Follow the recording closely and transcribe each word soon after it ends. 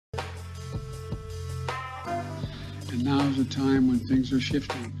And now's the time when things are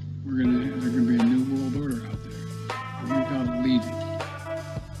shifting. There's gonna be a new world order out there. And we've got to lead it.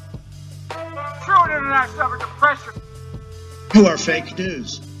 True international depression. You are fake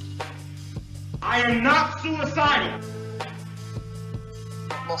news. I am not suicidal.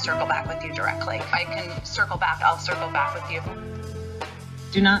 We'll circle back with you directly. I can circle back. I'll circle back with you.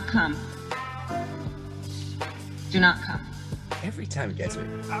 Do not come. Do not come. Every time he gets me.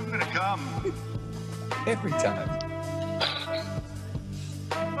 I'm gonna come. Every time.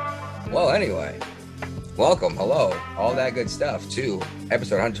 Well, anyway. Welcome, hello, all that good stuff to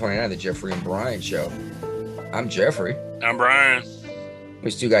episode 129 of the Jeffrey and Brian Show. I'm Jeffrey. I'm Brian.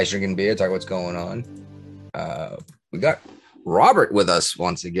 There's two guys drinking beer, talking what's going on. We got Robert with us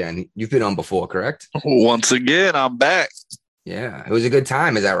once again. You've been on before, correct? Once again, I'm back. Yeah, it was a good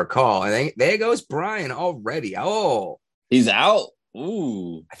time, as I recall. And there goes Brian already. Oh, he's out.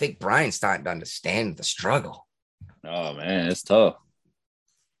 Ooh, I think Brian's starting to understand the struggle. Oh man, it's tough.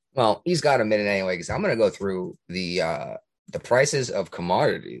 Well, he's got a minute anyway, because I'm going to go through the prices of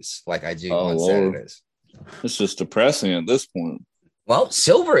commodities like I do on Saturdays. It's just depressing at this point. Well,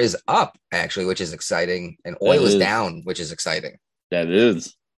 silver is up, actually, which is exciting. And oil is down, which is exciting. That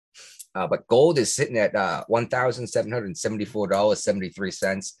is. But gold is sitting at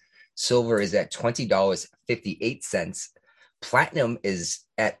 $1,774.73. Silver is at $20.58. Platinum is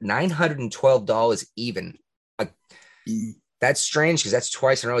at $912 even. That's strange because that's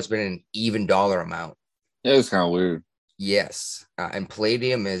twice in a row it's been an even dollar amount. Yeah, it's kind of weird. Yes. And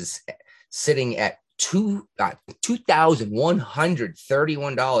palladium is sitting at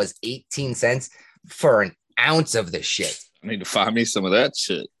 $2,131.18 for an ounce of the shit. I need to find me some of that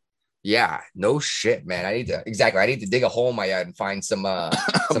shit. Yeah, no shit, man. I need to dig a hole in my yard and find some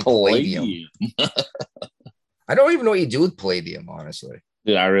palladium. I don't even know what you do with palladium, honestly.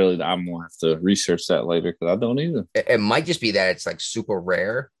 Dude, I'm gonna have to research that later because I don't either. It might just be that it's like super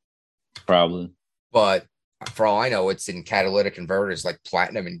rare. Probably. But for all I know, it's in catalytic converters like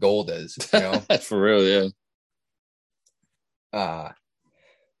platinum and gold is, you know? For real, yeah.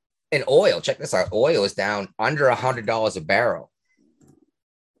 And oil, check this out. Oil is down under $100 a barrel.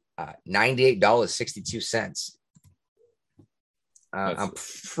 $98.62. I'm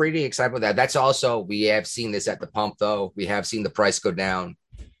pretty excited about that. That's also, we have seen this at the pump, though. We have seen the price go down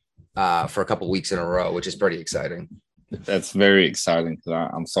for a couple of weeks in a row, which is pretty exciting. That's very exciting because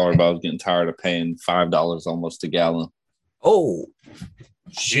I'm sorry, but I was getting tired of paying $5 almost a gallon. Oh,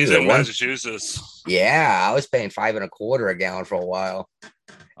 she's in Massachusetts. Yeah, I was paying $5.25 a gallon for a while.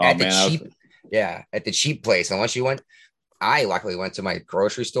 At the cheap place. And once you went, I luckily went to my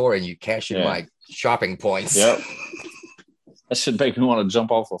grocery store and you cash in my shopping points. Yep. That should make me want to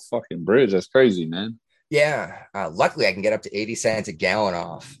jump off a fucking bridge. That's crazy, man. Yeah. Luckily, I can get up to 80 cents a gallon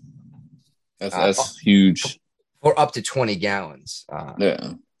off. That's huge. Or up to 20 gallons.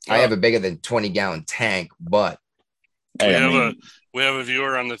 Yeah. I have a bigger than 20-gallon tank, but we have a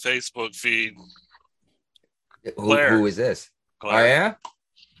viewer on the Facebook feed. Who is this? Claire. Oh, yeah?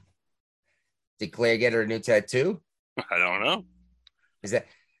 Did Claire get her a new tattoo? I don't know. Is that?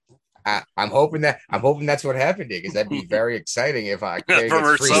 I'm hoping that's what happened to you, because that'd be very exciting if I Claire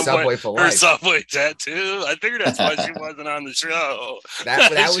gets free Subway for life. Her Subway tattoo. I figured that's why she wasn't on the show.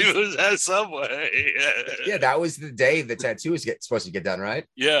 She was at Subway. Yeah, that was the day the tattoo was supposed to get done, right?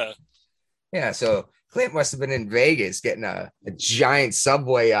 Yeah. Yeah. So Clint must have been in Vegas getting a giant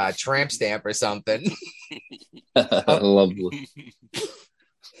Subway tramp stamp or something. Lovely.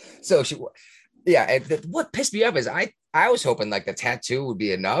 So and what pissed me off is I was hoping like the tattoo would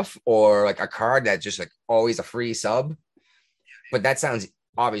be enough, or like a card that just like always a free sub, but that sounds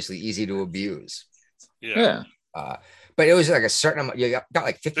obviously easy to abuse. Yeah. But it was like a certain amount. You got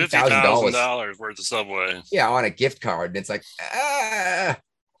like $50,000 worth of Subway. Yeah, on a gift card, and it's like,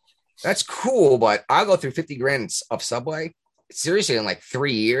 that's cool, but I'll go through 50 grand of Subway seriously in like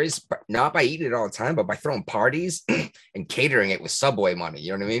 3 years, but not by eating it all the time, but by throwing parties and catering it with Subway money.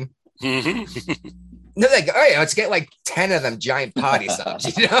 You know what I mean? They're like, oh yeah, let's get like 10 of them giant party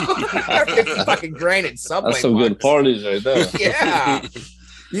subs, you know? 50 fucking grand in Subway. That's some good parties right there. Yeah.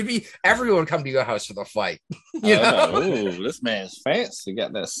 Everyone come to your house for the fight. You know? Ooh, this man's fancy.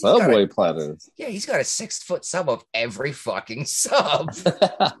 Got that Subway platter. Yeah, he's got a 6-foot sub of every fucking sub.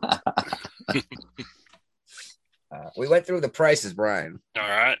 We went through the prices, Brian. All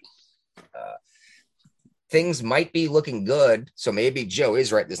right. Things might be looking good, so maybe Joe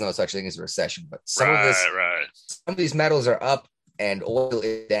is right. There's no such thing as a recession, but some of these metals are up and oil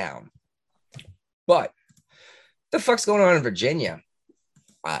is down. But the fuck's going on in Virginia?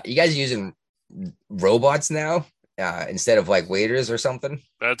 You guys are using robots now instead of like waiters or something.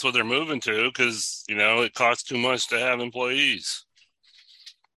 That's what they're moving to because, it costs too much to have employees.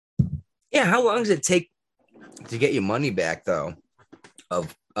 Yeah. How long does it take to get your money back, though,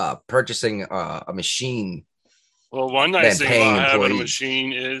 of purchasing a machine? Well, one nice thing about having employees. a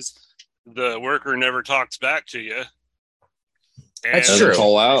machine is the worker never talks back to you. That's true.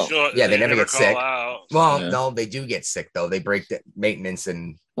 Call out. Yeah, they never get sick. Out. Well, no, they do get sick, though. They break the maintenance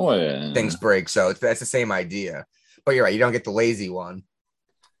and things break. So that's the same idea. But you're right. You don't get the lazy one.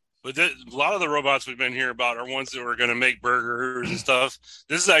 But a lot of the robots we've been hearing about are ones that were going to make burgers and stuff.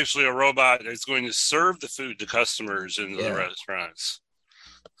 This is actually a robot that's going to serve the food to customers in the restaurants.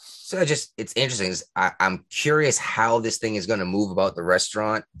 So it's interesting. I'm curious how this thing is going to move about the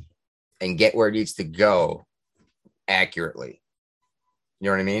restaurant and get where it needs to go accurately. You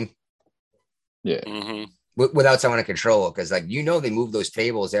know what I mean? Yeah. Mm-hmm. Without someone to control it, because they move those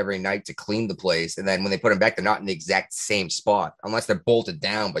tables every night to clean the place, and then when they put them back, they're not in the exact same spot unless they're bolted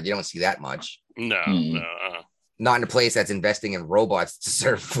down. But you don't see that much. No. Not in a place that's investing in robots to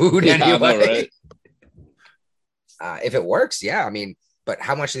serve food anyway. If it works, yeah. I mean, but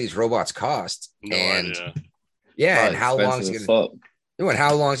how much do these robots cost? No idea. Yeah, and how long is it going to? And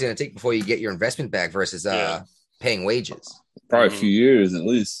how long is it going to take before you get your investment back versus paying wages? Probably a few years at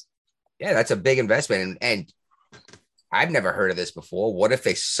least. Yeah, that's a big investment. And I've never heard of this before. What if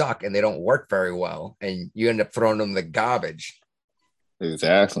they suck and they don't work very well and you end up throwing them in the garbage?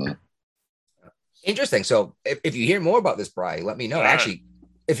 Exactly. Interesting. So if you hear more about this, Bri, let me know. Actually,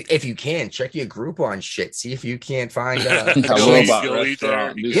 if you can, check your Groupon shit. See if you can't find a robot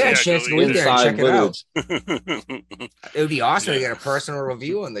restaurant. Yeah, chance to go in there and check village. It out. It would be awesome to get a personal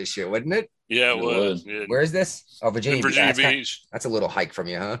review on this shit, wouldn't it? Yeah, it would. Yeah. Where is this? Oh, Virginia, Virginia Beach. That's a little hike from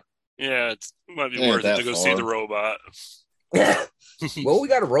you, huh? Yeah, it might be worth it to go see the robot. Well, we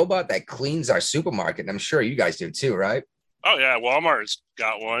got a robot that cleans our supermarket, and I'm sure you guys do too, right? Oh, yeah. Walmart's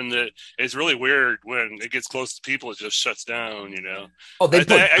got one that is really weird. When it gets close to people, it just shuts down, Oh,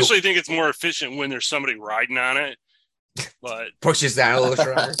 I actually think it's more efficient when there's somebody riding on it. But pushes down a little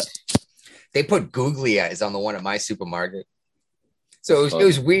stronger. They put googly eyes on the one at my supermarket. So it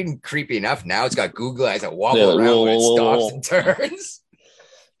was weird and creepy enough. Now it's got googly eyes that wobble around when it stops and turns.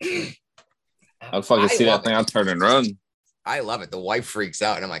 I'd fucking see that thing. I'd turn and run. I love it. The wife freaks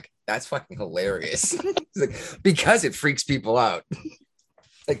out, and I'm like, that's fucking hilarious. Because it freaks people out.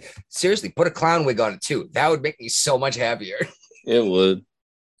 Seriously, put a clown wig on it too. That would make me so much happier. It would.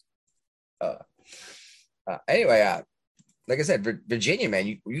 Anyway, like I said, Virginia, man,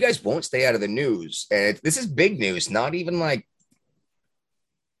 you guys won't stay out of the news, and this is big news. Not even like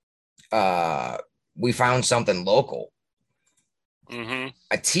we found something local. Mm-hmm.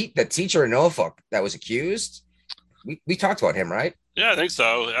 The teacher in Norfolk that was accused. We talked about him, right? Yeah, I think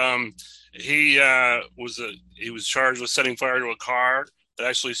so. He was charged with setting fire to a car that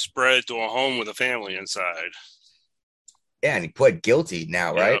actually spread to a home with a family inside. Yeah, and he pled guilty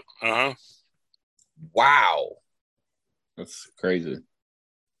now, right? Uh-huh. Wow. That's crazy.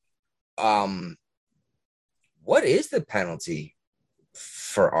 What is the penalty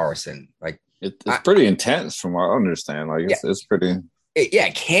for arson? Like, it's pretty intense from what I understand. Like, it's pretty.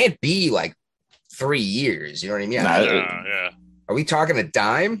 It can't be like 3 years. You know what I mean? Yeah. Are we talking a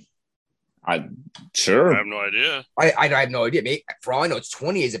dime? Sure. I have no idea. I have no idea. Maybe, for all I know, it's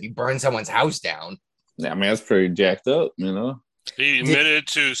 20 years if you burn someone's house down. Yeah, I mean, that's pretty jacked up, He admitted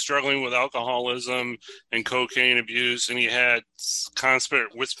to struggling with alcoholism and cocaine abuse, and he had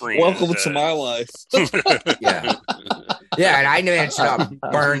constant whispering. Welcome to my life. Yeah. Yeah, and I managed to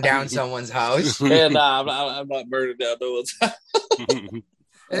burn down someone's house. Yeah, I'm not burning down no one's house. And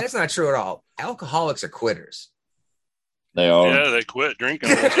that's not true at all. Alcoholics are quitters. They are. Yeah, they quit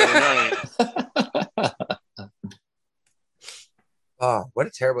drinking almost every night. Oh, what a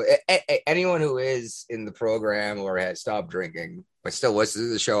terrible! Anyone who is in the program or has stopped drinking but still listens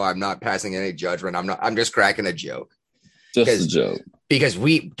to the show, I'm not passing any judgment. I'm just cracking a joke. Just a joke. Because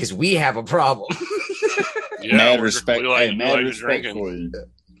we have a problem. Yeah, mad respect. Mad respect for you.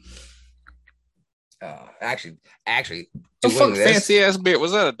 Actually, the fuck fancy ass beer.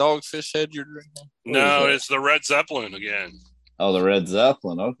 Was that a Dogfish Head you're drinking? No, it's the Red Zeppelin again. Oh, the Red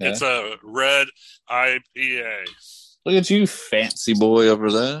Zeppelin. Okay, it's a red IPA. Look at you, fancy boy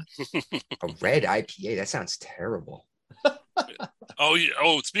over there. A red IPA. That sounds terrible. Oh, yeah.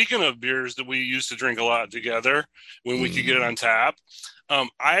 Oh, speaking of beers that we used to drink a lot together when we could get it on tap, I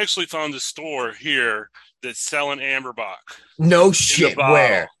actually found a store here that's selling Amberbach. No shit.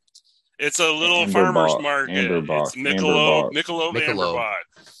 Where? It's a little farmer's market. It's Michelob Amberbach.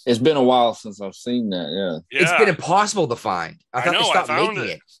 It's been a while since I've seen that. Yeah. It's been impossible to find. I thought they stopped making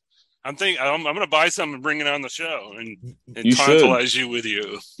it. I'm going to buy some and bring it on the show and tantalize you with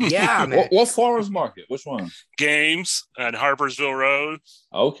you. Yeah, man. What farmers market? Which one? Games at Harpersville Road.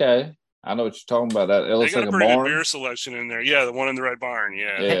 Okay, I know what you're talking about. That it looks like a pretty barn. Good beer selection in there. Yeah, the one in the Red Barn.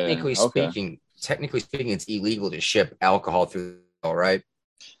 Yeah. Technically speaking, it's illegal to ship alcohol through. All right.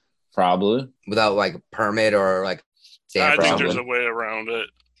 Probably without like a permit or like. I think there's a way around it,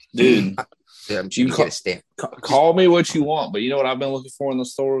 dude. You can get a stamp. Call me what you want, but you know what I've been looking for in the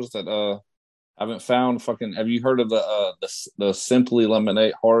stores that I haven't found. Fucking, have you heard of the Simply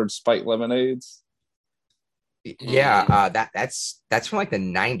Lemonade hard spiked lemonades? Yeah, that's from like the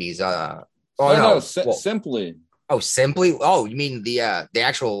 90s. Simply. Oh, Simply. Oh, you mean the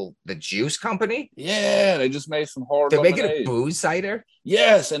juice company? Yeah, they just made some hard. They're making a booze cider.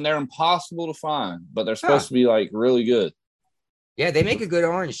 Yes, and they're impossible to find, but they're supposed to be like really good. Yeah, they make a good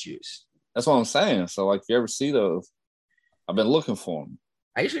orange juice. That's what I'm saying. So, like, if you ever see those, I've been looking for them.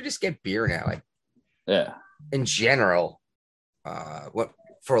 I usually just get beer now. Like, yeah. In general,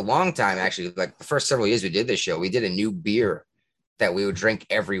 for a long time, actually, like the first several years we did this show, we did a new beer that we would drink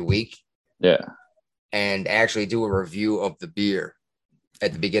every week. Yeah. And actually do a review of the beer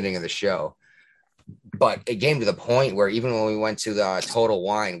at the beginning of the show. But it came to the point where even when we went to the Total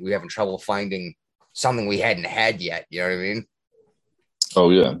Wine, we were having trouble finding something we hadn't had yet. You know what I mean? Oh,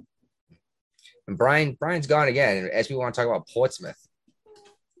 yeah. And Brian's gone again, as we want to talk about Portsmouth.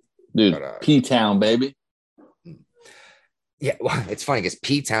 Dude, P-Town, baby. Yeah, well, it's funny because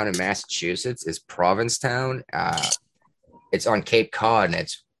P-Town in Massachusetts is Provincetown. It's on Cape Cod, and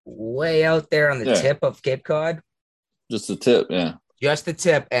it's way out there on the tip of Cape Cod. Just the tip, yeah. Just the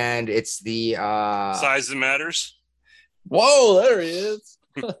tip, and it's the... size that matters? Whoa, there he is.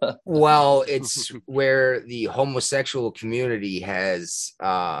 Well, it's where the homosexual community has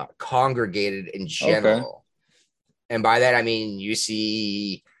congregated in general. Okay. And by that, I mean, you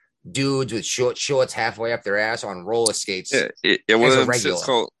see dudes with short shorts halfway up their ass on roller skates. Yeah, what are those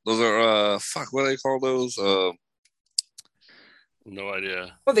called? Those are, what do they call those? No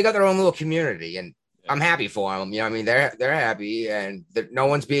idea. Well, they got their own little community, and I'm happy for them. You know what I mean? They're happy, and no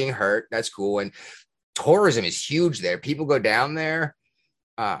one's being hurt. That's cool. And tourism is huge there. People go down there.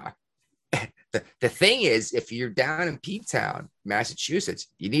 The thing is, if you're down in P-Town, Massachusetts,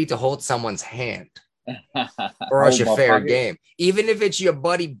 you need to hold someone's hand, or else you're fair game. Even if it's your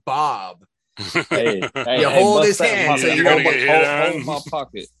buddy Bob, you hold his hand so you don't hold my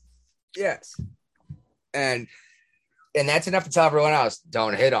pocket. Yes, and that's enough to tell everyone else,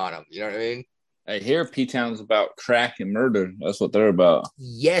 don't hit on them. You know what I mean? I hear P-Town's about crack and murder. That's what they're about.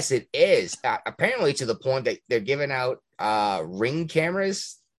 Yes, it is. Apparently to the point that they're giving out Ring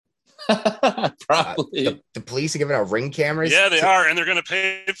cameras. Probably. The police are giving out Ring cameras. Yeah, they are. And they're going to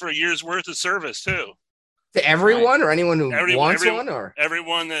pay for a year's worth of service, too. To everyone or anyone who wants one? Or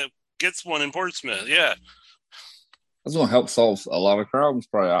everyone that gets one in Portsmouth, yeah. That's going to help solve a lot of problems,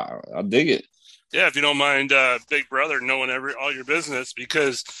 probably. I dig it. Yeah, if you don't mind Big Brother knowing all your business,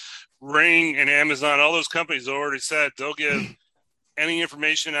 because Ring and Amazon, all those companies already said they'll give any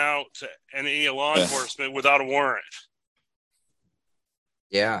information out to any law enforcement without a warrant.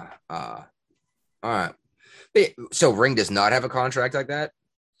 Yeah. All right. So Ring does not have a contract like that?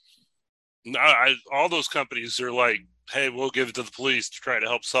 No, all those companies are like, hey, we'll give it to the police to try to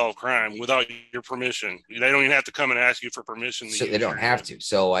help solve crime without your permission. They don't even have to come and ask you for permission. So they don't have to.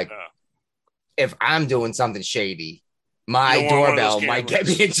 So, like, if I'm doing something shady, my doorbell might get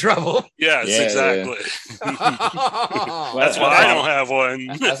me in trouble. Yes, exactly. Yeah. That's why I don't have one.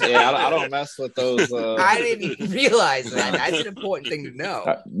 I don't mess with those. I didn't realize that. That's an important thing to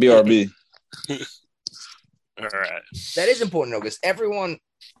know. BRB. All right. That is important to know because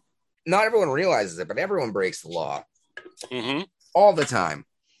not everyone realizes it, but everyone breaks the law all the time.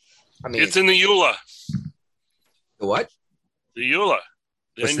 I mean, it's in the EULA. The what? The EULA.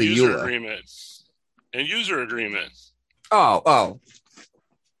 The What's end the user EULA? agreement. End user agreement. Oh.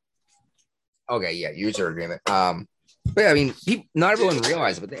 Okay, yeah, user agreement. But I mean, not everyone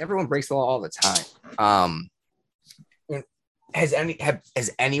realizes it, but everyone breaks the law all the time. Has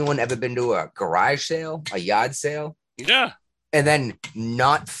anyone ever been to a garage sale, a yard sale? Yeah. And then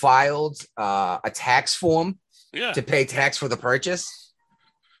not filed a tax form to pay tax for the purchase?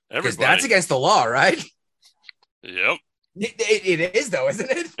 Because that's against the law, right? Yep. It is, though,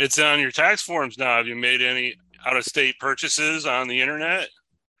 isn't it? It's on your tax forms now. Have you made any out-of-state purchases on the internet?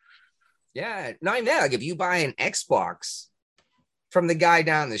 Yeah, not even that. Like, if you buy an Xbox from the guy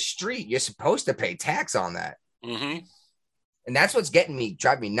down the street, you're supposed to pay tax on that. Mm-hmm. And that's what's driving me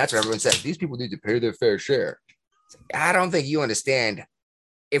nuts when everyone says, these people need to pay their fair share. I don't think you understand.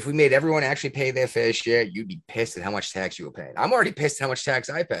 If we made everyone actually pay their fair share, you'd be pissed at how much tax you were paying. I'm already pissed at how much tax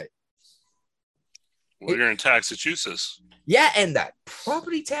I pay. Well, you're in Massachusetts. Yeah, and that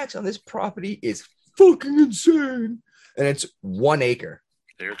property tax on this property is fucking insane. And it's 1 acre.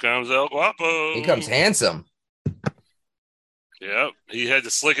 Here comes El Guapo. He comes handsome. Yep. He had to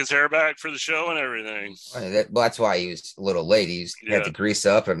slick his hair back for the show and everything. That's why he was a little late. He had to grease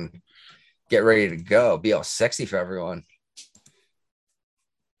up and get ready to go. Be all sexy for everyone.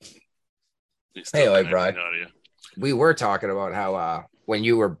 Hey, Brian. We were talking about how when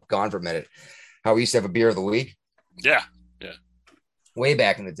you were gone for a minute, how we used to have a beer of the week. Yeah. Way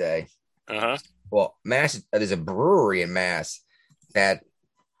back in the day. Uh-huh. Well, there's a brewery in Mass that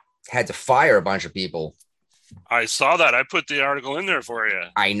had to fire a bunch of people. I saw that. I put the article in there for you.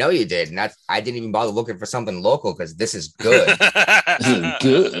 I know you did. And I didn't even bother looking for something local because this is good. This is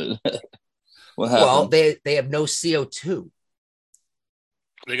good. What happened? Well, they have no CO2.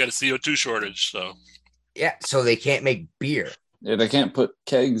 They got a CO2 shortage, so. Yeah, so they can't make beer. Yeah, they can't put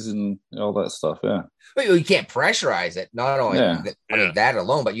kegs and all that stuff. Yeah. But you can't pressurize it. Not only that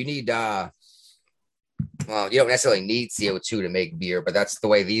alone, but you need well, you don't necessarily need CO2 to make beer, but that's the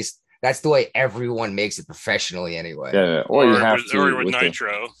way everyone makes it professionally anyway. Yeah. Or you have to with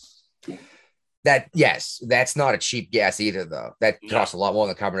nitro. That's not a cheap gas either, though. That costs a lot more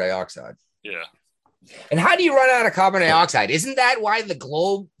than carbon dioxide. Yeah. And how do you run out of carbon dioxide? Isn't that why the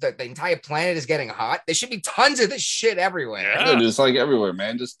globe, the entire planet is getting hot? There should be tons of this shit everywhere. Yeah, it's like everywhere,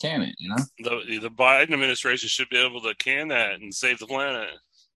 man. Just can it, The Biden administration should be able to can that and save the planet.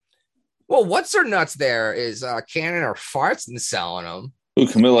 Well, what's her nuts there is canning her farts and selling them. Who,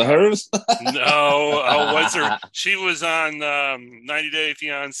 Camilla Harris? No. What's her? She was on 90 Day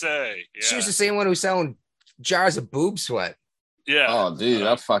Fiance. Yeah. She was the same one who was selling jars of boob sweat. Yeah. Oh, dude,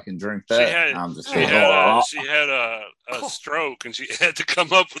 I fucking drink that. She had a stroke, and she had to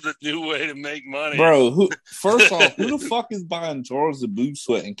come up with a new way to make money. Bro, first off, who the fuck is buying jars of boob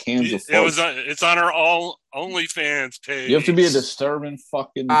sweat and cans of farts? It's on her OnlyFans page. You have to be a disturbing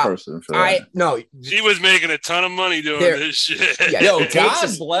fucking person for that. No, she was making a ton of money doing this shit. Yeah, yo,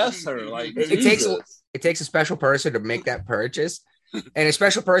 God bless her. Like it takes a special person to make that purchase, and a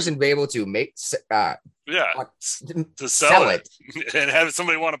special person to be able to make to sell it and have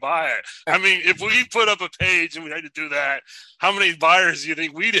somebody want to buy it. I mean, if we put up a page and we had to do that, how many buyers do you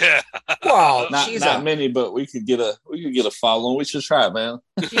think we'd have? Well, not many, but we could get a following. We should try it, man.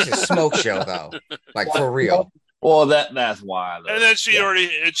 She's a smoke show though, like for real. Well, that's why. Though. And then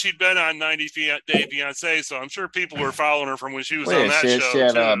she'd been on 90 Day Fiance, so I'm sure people were following her from when she was on that show. She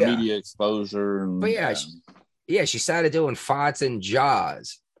had media exposure. But she started doing farts and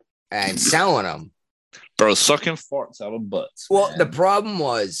jaws and selling them. Bro, sucking farts out of butts. Well, man. the problem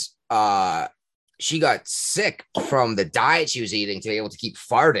was she got sick from the diet she was eating to be able to keep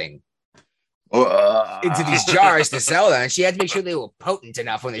farting into these jars to sell them. And she had to make sure they were potent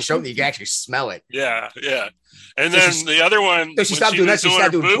enough when they showed them you could actually smell it. Yeah. And then the other one, so she stopped doing that. She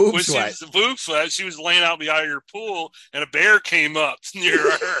started doing boob sweat. Boob sweat. She was laying out behind her pool, and a bear came up near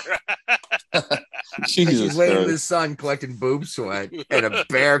her. She was laying in the sun collecting boob sweat, and a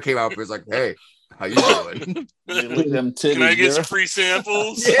bear came up and was like, "Hey, how you doing? Can I get some free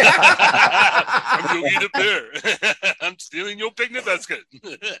samples? Yeah. I'm going to eat a bear. I'm stealing your picnic basket."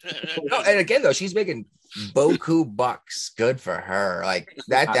 No, and again, though, she's making boku bucks. Good for her. Like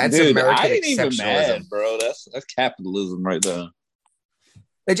that's Dude, American I ain't even exceptionalism, mad, bro. That's capitalism right there.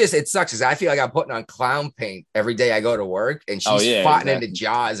 It sucks because I feel like I'm putting on clown paint every day I go to work, and she's fighting into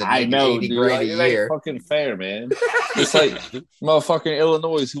jaws and making 80 grand a year. It ain't fucking fair, man. It's like motherfucking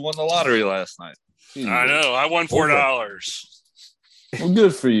Illinois who won the lottery last night. Jesus. I know. I won $4. Well,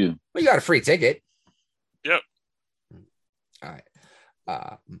 good for you. Well, you got a free ticket. Yep. All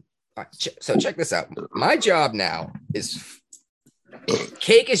right. So check this out. My job now is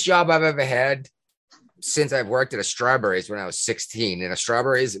cakest job I've ever had since I've worked at a Strawberries when I was 16. And a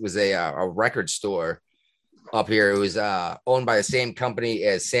Strawberries, it was a record store up here. It was owned by the same company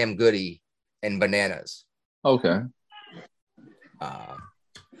as Sam Goody and Bananas. Okay.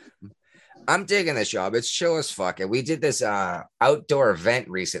 I'm digging this job. It's chill as fuck. And we did this outdoor event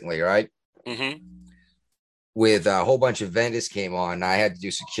recently, right? Mm-hmm. With a whole bunch of vendors came on. And I had to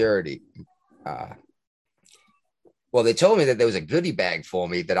do security. Well, they told me that there was a goodie bag for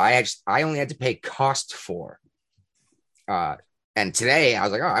me that I only had to pay cost for. And today I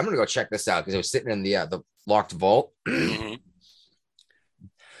was like, I'm going to go check this out because it was sitting in the locked vault. Mm-hmm.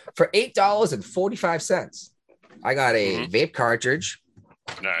 For $8.45. I got a vape cartridge.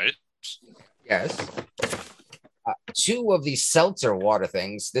 Nice. Yes. 2 of these seltzer water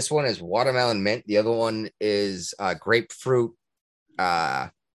things. This one is watermelon mint. The other one is grapefruit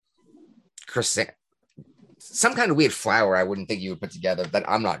croissant. Some kind of weird flower I wouldn't think you would put together that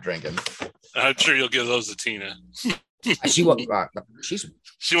I'm not drinking. I'm sure you'll give those to Tina. She won't.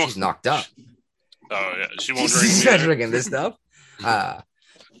 She's knocked up. Oh yeah, she won't drink. She's not drinking this stuff. I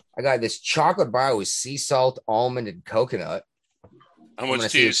got this chocolate bar with sea salt, almond, and coconut. How much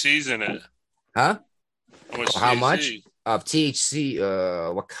THC's in it? Huh? How much of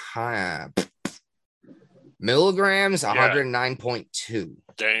THC? What kind? Milligrams? 109.2.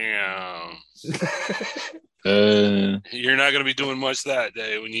 Damn. You're not going to be doing much that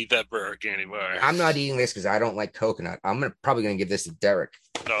day when you eat that burger candy bar. I'm not eating this because I don't like coconut. I'm probably going to give this to Derek.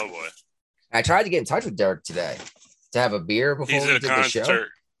 Oh, boy. I tried to get in touch with Derek today to have a beer before He's we at did a the concert. show.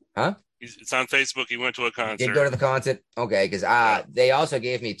 Huh? It's on Facebook. He went to a concert. Did go to the concert? Okay, because they also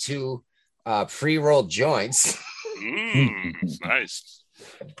gave me 2 pre-rolled joints. Nice.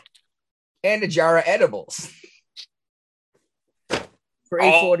 And a jar of edibles. For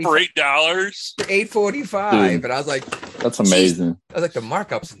 $8. For $8.45. And I was like, that's amazing. I was like, the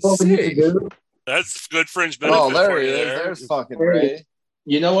markup's insane. That's good fringe benefit. Oh, there for he you is. there. There's fucking Ray.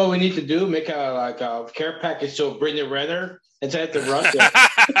 You know what we need to do? Make a care package so Brittany Renner instead of Russia.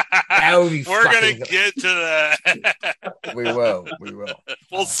 That would be We're going to get to that. We will.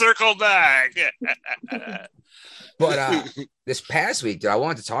 We'll circle back. But this past week, dude, I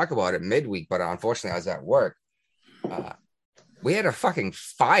wanted to talk about it midweek, but unfortunately I was at work. We had a fucking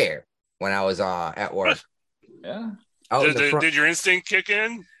fire when I was at work. Yeah. Did your instinct kick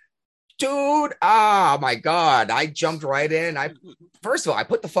in? Dude, oh my God. I jumped right in. First of all, I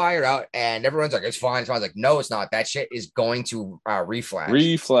put the fire out and everyone's like, it's fine. So I was like, no, it's not. That shit is going to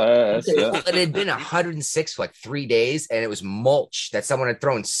reflash. Yeah. It had been 106 for like 3 days and it was mulch that someone had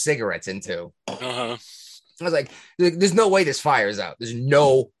thrown cigarettes into. Uh-huh. I was like, there's no way this fire is out. There's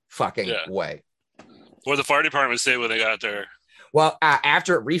no fucking way. What did the fire department say when they got there? Well,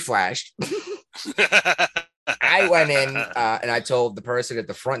 after it reflashed, I went in and I told the person at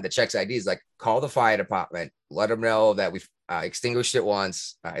the front that checks IDs, like, call the fire department, let them know that we've extinguished it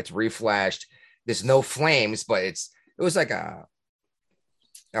once. It's reflashed. There's no flames, but it was like a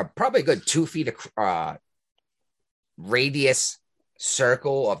probably a good 2 feet radius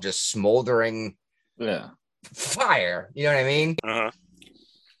circle of just smoldering fire. You know what I mean?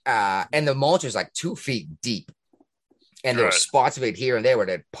 Uh-huh. And the mulch was like 2 feet deep. And there were spots of it here and there where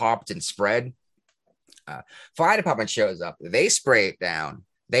it popped and spread. Fire department shows up. They spray it down.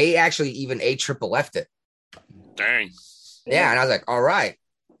 They actually even AFF'd it. Dang. Yeah, and I was like, all right.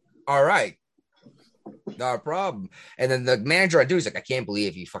 Not a problem. And then the manager I do, he's like, I can't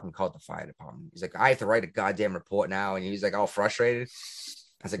believe you fucking called the fire department. He's like, I have to write a goddamn report now. And he's like, all frustrated.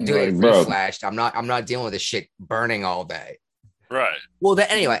 I was like, dude, it reflashed. I'm not dealing with this shit burning all day. Right. Well, then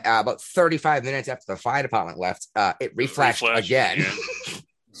anyway, about 35 minutes after the fire department left, it reflashed again.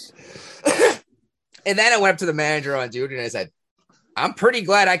 And then I went up to the manager on duty and I said, I'm pretty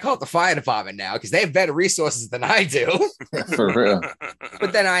glad I called the fire department now because they have better resources than I do. For real.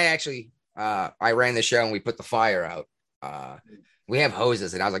 But then I actually, I ran the show and we put the fire out. We have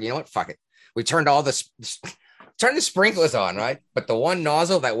hoses and I was like, you know what? Fuck it. We turned turned the sprinklers on, right? But the one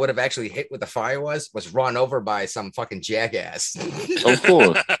nozzle that would have actually hit where the fire was run over by some fucking jackass. Of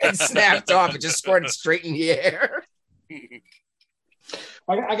course. And snapped off. It just squirted straight in the air.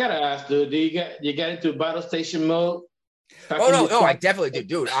 I gotta ask, dude, do you get into battle station mode? No, I definitely did,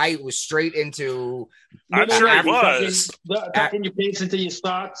 dude. I was straight into. I'm sure it was. Tucking your pants into your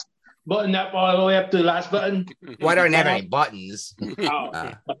socks, button up all the way up to the last button. Well, I don't have any buttons.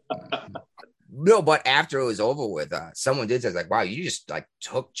 No, but after it was over with, someone did say, like, wow, you just like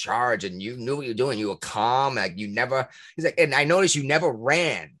took charge and you knew what you were doing. You were calm. Like you never, he's like, and I noticed you never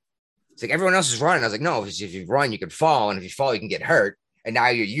ran. It's like everyone else is running. I was like, no, if you run, you can fall. And if you fall, you can get hurt. And now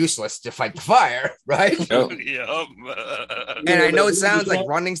you're useless to fight the fire, right? Yep. And I know it sounds like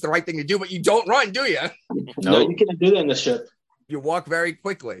running's the right thing to do, but you don't run, do you? No, you can't do that in the ship. You walk very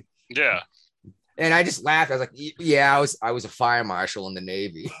quickly. Yeah. And I just laughed. I was like, yeah, I was a fire marshal in the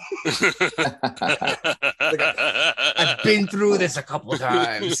Navy. Like, I've been through this a couple of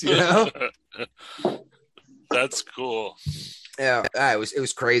times, you know? That's cool. Yeah, it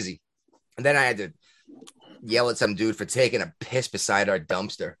was crazy. And then I had to yell at some dude for taking a piss beside our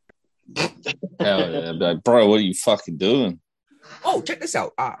dumpster. Hell yeah. Like, bro, what are you fucking doing? Oh, check this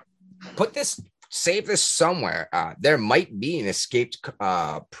out. Save this somewhere. There might be an escaped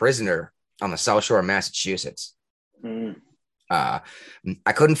prisoner on the South Shore of Massachusetts. I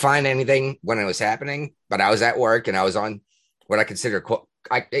couldn't find anything when it was happening, but I was at work and I was on what I consider,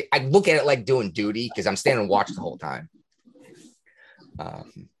 I look at it like doing duty because I'm standing and watch the whole time.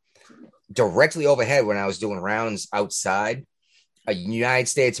 Directly overhead when I was doing rounds outside, a United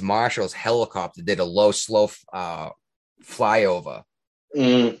States Marshals helicopter did a slow flyover.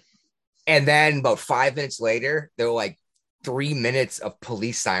 And And then about 5 minutes later, there were like 3 minutes of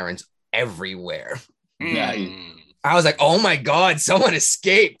police sirens everywhere. I was like, oh my God, someone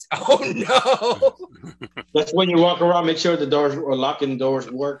escaped. Oh no. That's when you walk around, make sure the doors or locking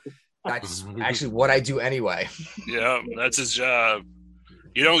doors work. That's actually what I do anyway. Yeah, that's his job.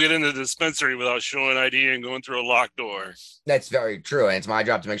 You don't get into the dispensary without showing ID and going through a locked door. That's very true. And it's my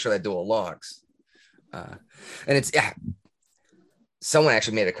job to make sure that door locks. And it's, yeah. Someone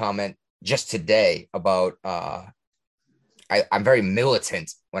actually made a comment just today about, I'm very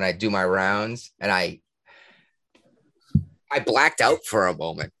militant when I do my rounds, and I blacked out for a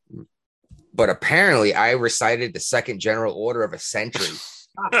moment, but apparently I recited the second general order of a century.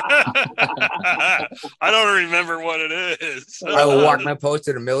 I don't remember what it is. I will walk my post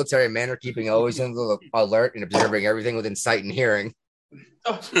in a military manner, keeping always in the alert and observing everything within sight and hearing.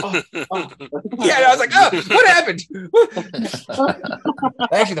 Yeah, and I was like, oh, what happened?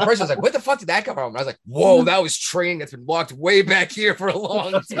 Actually, the person was like, what the fuck did that come from? And I was like, whoa, that was training that's been walked way back here for a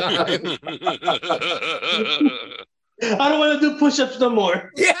long time. I don't want to do push-ups no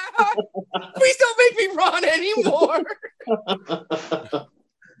more. Yeah, please don't make me run anymore.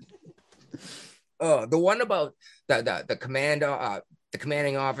 Oh, the one about the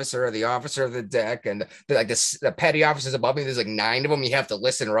commanding officer or the officer of the deck and the petty officers above me. There's like 9 of them. You have to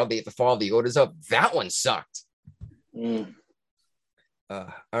listen or they have to follow the orders up. That one sucked. All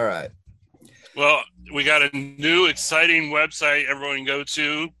right. Well, we got a new exciting website everyone can go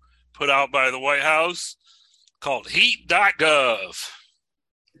to, put out by the White House, called heat.gov.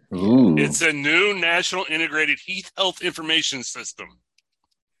 Ooh. It's a new national integrated heat health information system.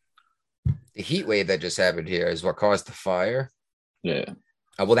 The heat wave that just happened here is what caused the fire. Yeah.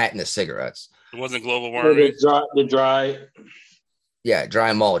 Well, that and the cigarettes. It wasn't global warming. The dry. Yeah,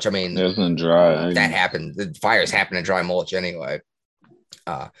 dry mulch. I mean, it wasn't dry. That happened. The fires happen in dry mulch anyway.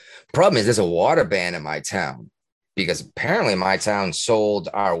 Problem is, there's a water ban in my town because apparently my town sold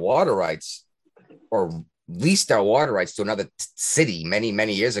our water rights or leased our water rights to another city many,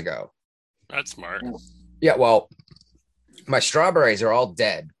 many years ago. That's smart. Yeah, well, my strawberries are all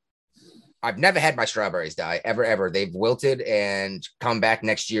dead. I've never had my strawberries die, ever. They've wilted and come back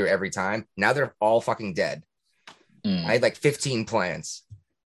next year every time. Now they're all fucking dead. I had like 15 plants.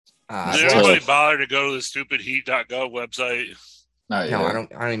 Did anybody bother to go to the stupid heat.gov website? No, I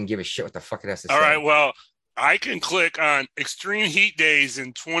don't even give a shit what the fuck it has to say. All right, well, I can click on extreme heat days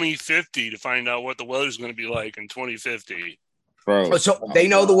in 2050 to find out what the weather's going to be like in 2050. Bro. So they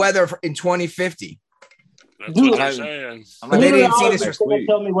know the weather in 2050. That's what they're saying. But they didn't see this.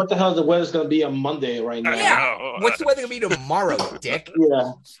 Tell me what the hell the weather's going to be on Monday right now. Yeah. What's the weather going to be tomorrow, dick?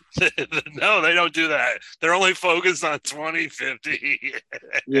 Yeah. No, they don't do that. They're only focused on 2050.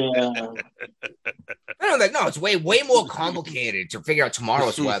 Yeah. No, it's way more complicated to figure out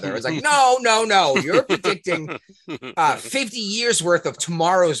tomorrow's weather. It's like, no. You're predicting 50 years worth of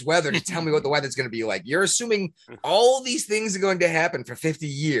tomorrow's weather to tell me what the weather's going to be like. You're assuming all these things are going to happen for 50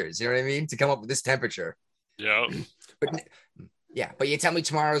 years. You know what I mean? To come up with this temperature. Yeah. But you tell me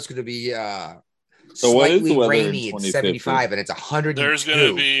tomorrow's going to be slightly rainy at 75 and it's 100. There's going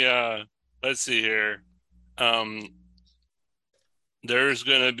to be let's see here. There's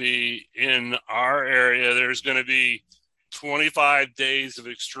going to be in our area, there's going to be 25 days of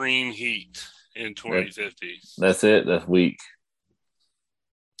extreme heat in 2050. That's it. That's weak.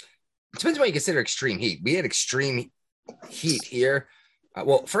 It depends what you consider extreme heat. We had extreme heat here.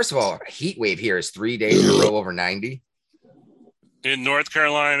 Well, first of all, heat wave here is 3 days in a row over 90. In North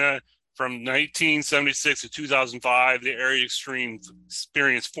Carolina, from 1976 to 2005, the area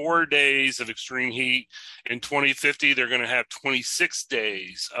experienced 4 days of extreme heat. In 2050, they're going to have 26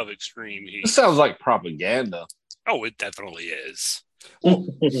 days of extreme heat. This sounds like propaganda. Oh, it definitely is.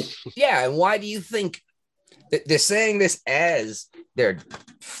 Yeah, and why do you think they're saying this as they're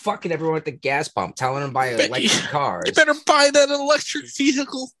fucking everyone at the gas pump, telling them to buy electric cars? You better buy that electric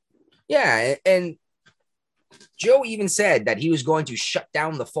vehicle. Yeah, and Joe even said that he was going to shut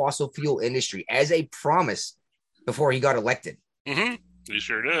down the fossil fuel industry as a promise before he got elected. Mm-hmm. He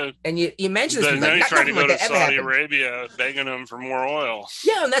sure did. And you mentioned this. Then he's trying to go to Saudi Arabia begging them for more oil.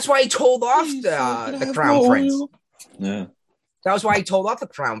 Yeah, and that's why he told off the crown prince. Yeah. That was why he told off the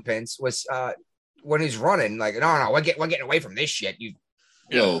crown prince was when he's running, like, no, we're getting away from this shit.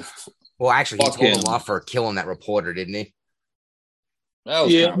 Well, actually, he told him off for killing that reporter, didn't he? For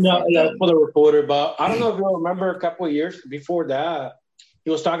the reporter. But I don't know if you remember a couple of years before that, he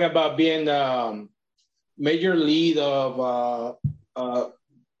was talking about being major lead of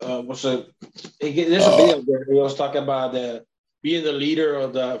what's it? There's a video there. He was talking about being the leader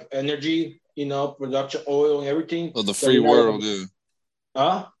of the energy, production, oil, and everything. Of the free world, dude.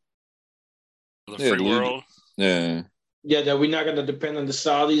 Huh? The free world. Yeah. Yeah, that we're not going to depend on the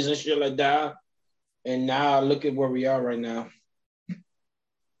Saudis and shit like that. And now look at where we are right now.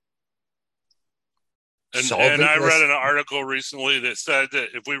 And I read an article recently that said that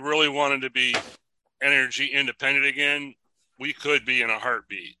if we really wanted to be energy independent again, we could be in a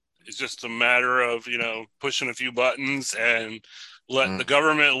heartbeat. It's just a matter of, pushing a few buttons and letting the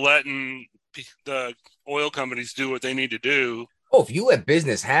government, letting the oil companies do what they need to do. Oh, if you let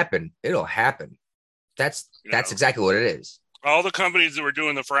business happen, it'll happen. That's exactly what it is. All the companies that were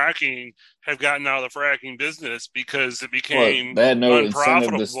doing the fracking have gotten out of the fracking business because it became they had no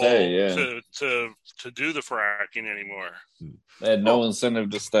unprofitable incentive to stay, to do the fracking anymore. They had no incentive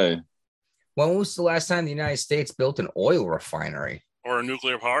to stay. When was the last time the United States built an oil refinery? Or a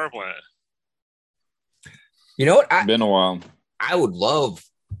nuclear power plant? You know what? It's been a while. I would love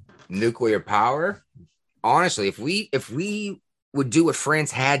nuclear power. Honestly, if we would do what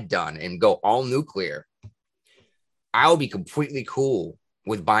France had done and go all nuclear, I would be completely cool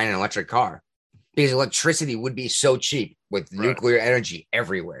with buying an electric car because electricity would be so cheap with nuclear energy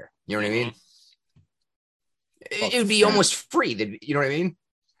everywhere. You know what I mean? It would be almost free. You know what I mean?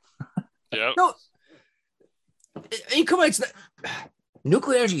 Yeah. No, I mean, come on.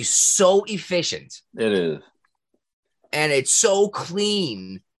 Nuclear energy is so efficient. It is. And it's so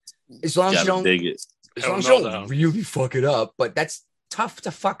clean. As long as you don't dig it. As long as you don't really fuck it up, but that's tough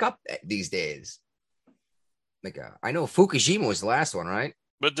to fuck up these days. Like, I know Fukushima was the last one, right?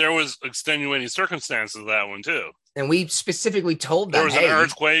 But there was extenuating circumstances of that one too. And we specifically told them there was an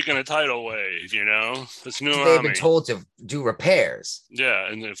earthquake and a tidal wave. This new they've been told to do repairs. Yeah,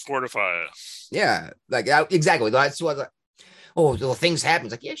 and then fortify it. Yeah, exactly. That's what. Well, things happen.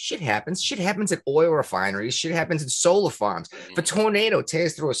 It's like, yeah, shit happens. Shit happens at oil refineries. Shit happens at solar farms. If a tornado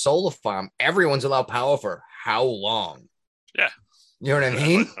tears through a solar farm, everyone's allowed power for how long? Yeah. You know what I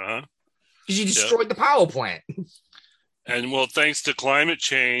mean? Because you destroyed the power plant. And thanks to climate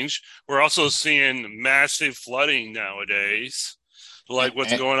change, we're also seeing massive flooding nowadays, like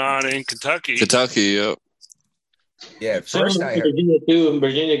what's going on in Kentucky. Yep. Yeah, first I heard Virginia too.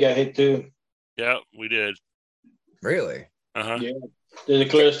 Virginia got hit too. Yeah, we did. Really? Yeah, they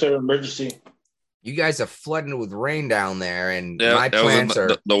declared a state of emergency. You guys are flooding with rain down there, and my plants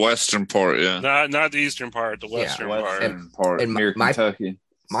are the western part. Yeah, not the eastern part, the western part and near Kentucky.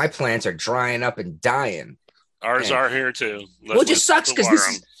 My plants are drying up and dying. Ours are here too. It just sucks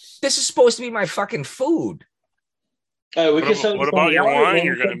because this is supposed to be my fucking food. What about your wine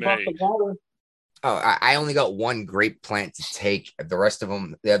you're going to make? I only got one grape plant to take. The rest of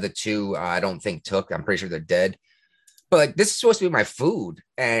them, the other two, I don't think took. I'm pretty sure they're dead. But this is supposed to be my food,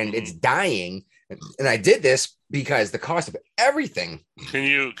 and it's dying. And I did this because the cost of everything. Can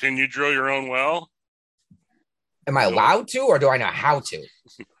you drill your own well? Am I allowed to, or do I know how to?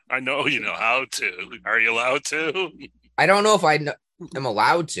 I know you know how to. Are you allowed to? I don't know if am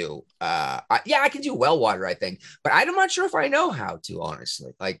allowed to. I can do well water, I think, but I'm not sure if I know how to.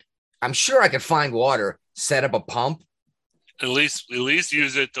 Honestly, I'm sure I could find water, set up a pump. At least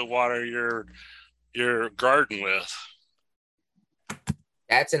use it to water your garden with.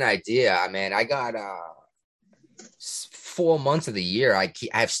 That's an idea, man. I got 4 months of the year. I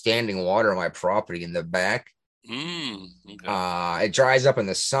have standing water on my property in the back. Okay. It dries up in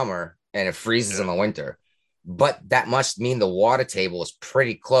the summer and it freezes in the winter. But that must mean the water table is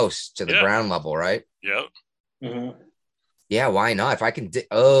pretty close to the ground level, right? Yep. Mm-hmm. Yeah, why not? If I can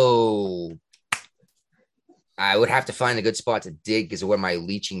I would have to find a good spot to dig because of where my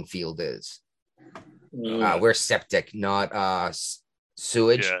leaching field is. We're septic, not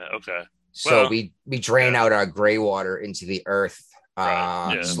sewage. Yeah, okay. So we drain out our gray water into the earth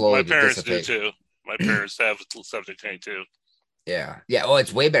slowly. My parents do too. My parents have a septic tank too. Yeah. Well,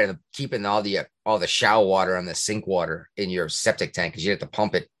 it's way better than keeping all the shower water and the sink water in your septic tank because you have to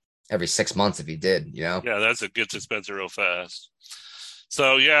pump it every 6 months if you did. Yeah, that's it gets expensive real fast.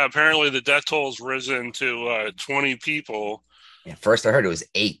 So apparently the death toll's risen to 20 people. Yeah, first I heard it was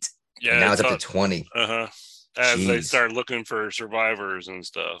 8. Yeah, now it's up to 20. As they start looking for survivors and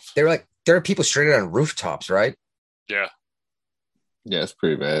stuff. There are people stranded on rooftops, right? Yeah. Yeah, it's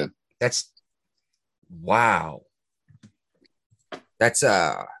pretty bad. Wow. That's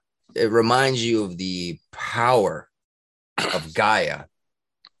it reminds you of the power of Gaia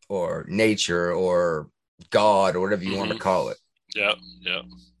or nature or God or whatever you want to call it. Yeah.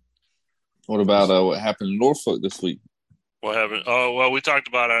 What about what happened in Norfolk this week? What happened? Oh, well, we talked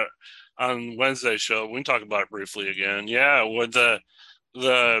about it on Wednesday's show. We can talk about it briefly again. Yeah, with the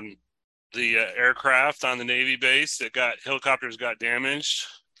aircraft on the Navy base, helicopters got damaged.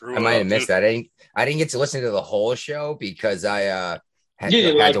 I might have missed that. I didn't get to listen to the whole show because I had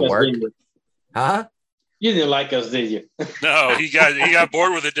to work. Huh? You didn't like us, did you? No, he got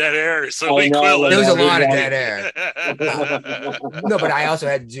bored with the dead air, so we quit. There was a lot of dead air. No, but I also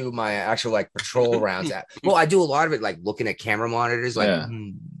had to do my actual like patrol rounds. Well, I do a lot of it like looking at camera monitors, like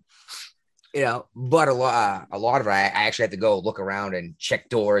you know. But a lot of it, I actually had to go look around and check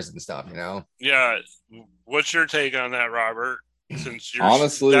doors and stuff. You know. Yeah. What's your take on that, Robert? Since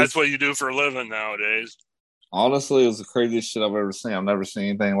honestly, that's what you do for a living nowadays. Honestly, it was the craziest shit I've ever seen. I've never seen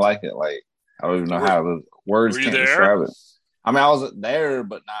anything like it. Like I don't even know how the words can't describe it. I mean, I was there,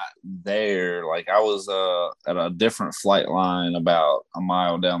 but not there. Like I was at a different flight line about a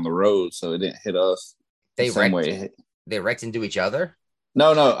mile down the road, so it didn't hit us. They wrecked into each other?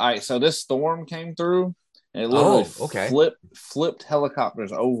 No. So this storm came through and it literally flipped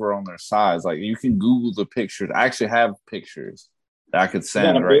helicopters over on their sides. Like you can Google the pictures. I actually have pictures that I could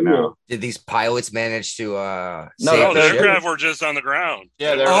send right now. Did these pilots manage to No, the aircraft were just on the ground.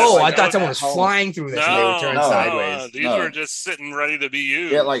 Yeah. I thought someone was flying through this and they were turning sideways. These were just sitting ready to be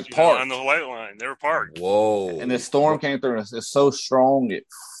used. Yeah, like parked on the flight line. They were parked. Whoa! And the storm came through, and it's so strong it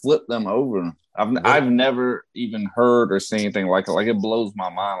flipped them over. I've never even heard or seen anything like it. Like it blows my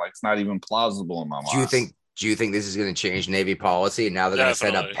mind. Like it's not even plausible in my mind. Do you think this is going to change Navy policy? And now they're going to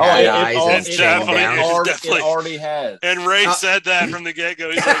set up pad eyes and stand down? It already has. And Ray said that from the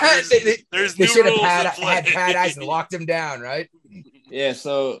get-go. He's like, there's they new should rules have had pad eyes and locked them down, right? Yeah.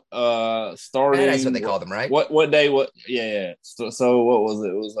 So starting. Pad eyes, what they call them, right? What day? Yeah. So what was it?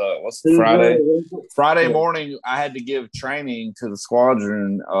 It was what's Friday? Friday morning. I had to give training to the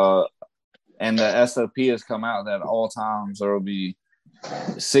squadron. And the SOP has come out that at all times there will be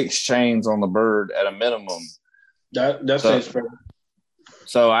 6 chains on the bird at a minimum. That sounds fair.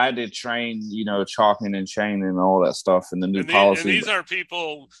 So I did train, chalking and chaining and all that stuff and the new policy. And these are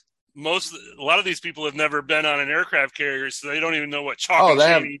people. A lot of these people have never been on an aircraft carrier, so they don't even know what chalk and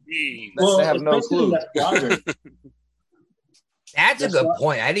chaining means. They have no clue. That's a good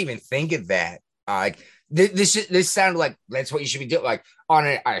point. I didn't even think of that. This sounded like that's what you should be doing, like on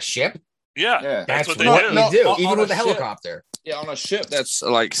a ship. Yeah, that's what they do. Even with a helicopter. Yeah, on a ship, that's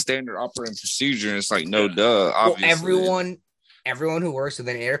like standard operating procedure. And it's like, no, duh, obviously. Well, everyone who works with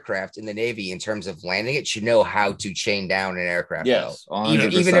an aircraft in the Navy in terms of landing it should know how to chain down an aircraft. Yes,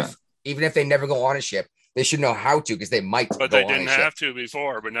 even if they never go on a ship, they should know how to because they might. But they didn't have to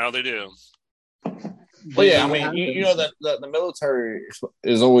before, but now they do. Well, yeah, I mean, the military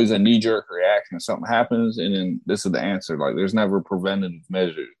is always a knee-jerk reaction if something happens, and then this is the answer. Like, there's never preventative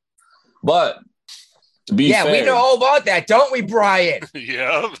measures. But to be fair, we know all about that, don't we, Brian?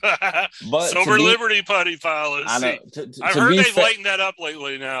 Yeah. But Silver Liberty Buddy policy. I know. I've heard they've lightened that up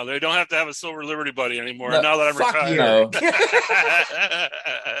lately now. They don't have to have a Silver Liberty Buddy anymore. No, now that I'm retired.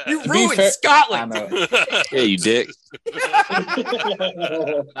 You ruined Scotland. I know. Yeah, you dick.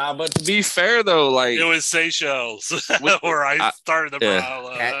 But to be fair, though, like... It was Seychelles where I started the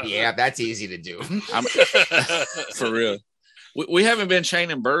prowl. That's easy to do. For real. We haven't been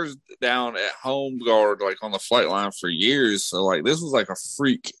chaining birds down at home guard, like on the flight line for years. So like, this was like a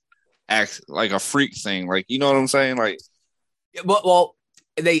freak thing. Like, you know what I'm saying? Like, well,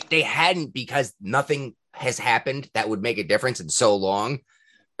 they hadn't because nothing has happened that would make a difference in so long.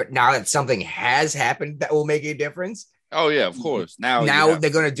 But now that something has happened that will make a difference. Oh yeah, of course. Now they're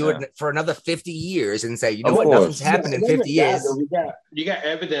going to do it for another 50 years and say, nothing's happened in 50 years. You got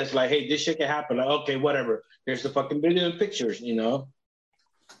evidence like, hey, this shit can happen. Like, okay, whatever. Here's the fucking video and pictures, Oh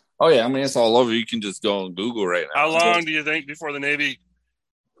yeah, I mean, it's all over. You can just go on Google right now. How long do you think before the Navy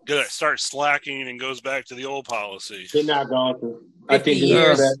starts slacking and goes back to the old policy? They're not going to. I think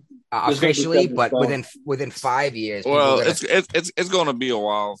years officially, but within 5 years. Well, it's going to be a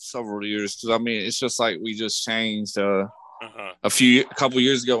while, several years, because I mean, it's just like we just changed a couple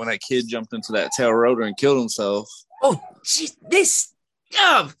years ago when that kid jumped into that tail rotor and killed himself. Oh, geez, this.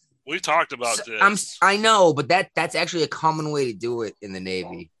 We talked about this. I know, but that's actually a common way to do it in the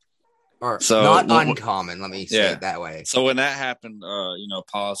Navy. Or not uncommon, let me say it that way. So when that happened,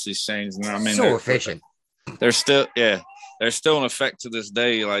 policies changed. And I mean, so efficient. They're still in effect to this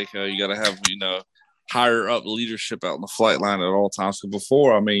day. Like you got to have, higher up leadership out in the flight line at all times. So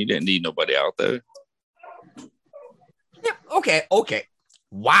before, I mean, you didn't need nobody out there. Yeah, okay.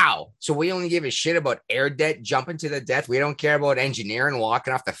 Wow. So we only give a shit about air debt jumping to the death. We don't care about engineering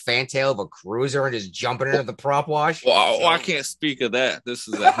walking off the fantail of a cruiser and just jumping into the prop wash. Well, I can't speak of that. This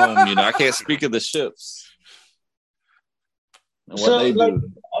is at home, I can't speak of the ships. And what they do.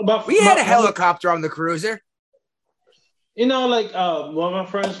 We had a helicopter on the cruiser. One of my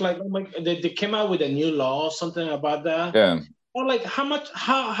friends, they came out with a new law, something about that. Yeah. Or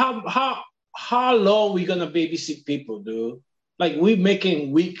how long we gonna babysit people, dude? Like we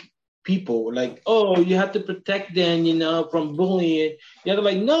making people. Like, oh, you have to protect them, from bullying. You have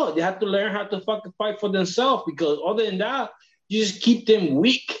to no, they have to learn how to fucking fight for themselves, because other than that, you just keep them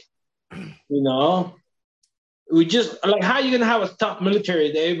weak. We just how you gonna have a tough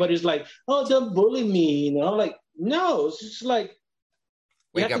military that everybody's like, oh, don't bully me, no, it's just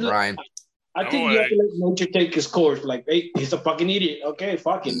wake up, Brian. I think you have to let nature take his course. Like, hey, he's a fucking idiot. Okay,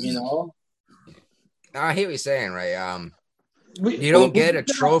 fuck him, I hear what you're saying, right? You don't get a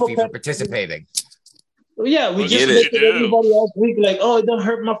trophy for participating. Yeah, we just look at everybody else week like, oh, it don't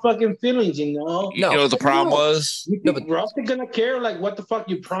hurt my fucking feelings, You know what the problem was? You think Rusty gonna care? Like, what the fuck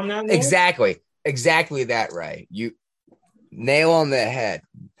you pronoun? Exactly that, right? You nail on the head.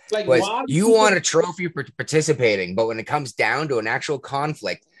 Like, you want a trophy for participating, but when it comes down to an actual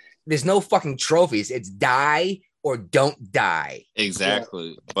conflict, there's no fucking trophies. It's die or don't die. Exactly.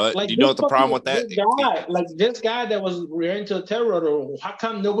 Yeah. But you know what the problem with that? This guy that was rearing to a tail rotor, how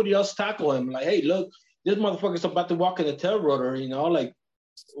come nobody else tackled him? Like, hey, look, this motherfucker's about to walk in the tail rotor,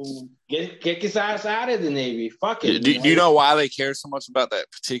 get his ass out of the Navy. Fuck it. Do you know why they care so much about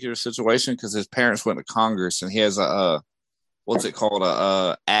that particular situation? Because his parents went to Congress and he has a what's it called?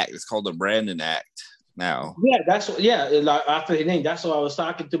 Act. It's called the Brandon Act now. Yeah, like after his name. That's what I was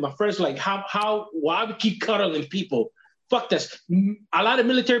talking to my friends. Like, why we keep cuddling people? Fuck this. A lot of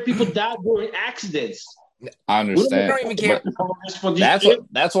military people died during accidents. I understand. We don't even care.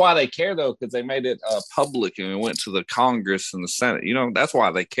 That's why they care, though, because they made it public and it went to the Congress and the Senate. That's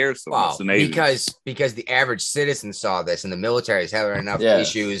why they care so much. The Navy. Because the average citizen saw this, and the military is having enough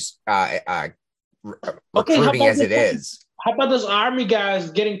issues recruiting as it is. How about those Army guys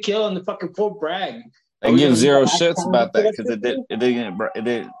getting killed in the fucking Fort Bragg? They give zero shits about that because it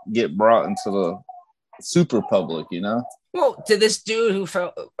didn't get brought into the super public, Well, to this dude who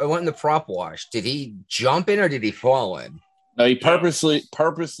went in the prop wash, did he jump in or did he fall in? No, he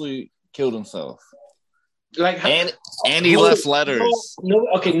purposely killed himself. And he nobody, left letters.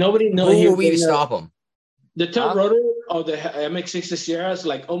 Nobody knows. Who will we to stop him? The tail rotor of the MX-60 Sierra is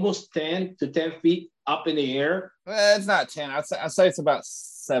like almost 10 to 10 feet up in the air. Well, it's not 10. I'd say it's about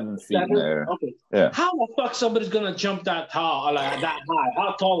 7 feet in there. Okay. Yeah. How the fuck somebody's gonna jump that tall, that high?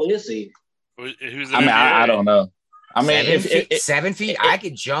 How tall is he? I don't know. I mean, 7 feet, I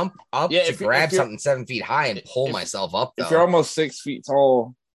could jump up to grab something 7 feet high and pull myself up. Though. If you're almost 6 feet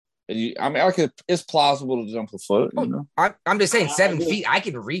tall, it's plausible to jump a foot. I'm just saying, 7 feet, I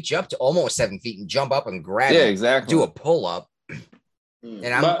can reach up to almost 7 feet and jump up and grab. Yeah, exactly. Do a pull up, and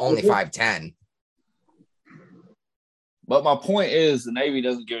I'm only 5'10". But my point is, the Navy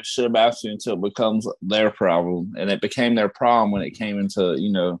doesn't give a shit about you until it becomes their problem, and it became their problem when it came into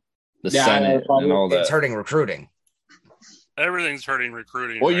the Senate and all that. It's hurting recruiting. Everything's hurting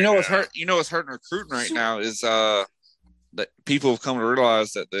recruiting. Well, what's hurting recruiting right now is that people have come to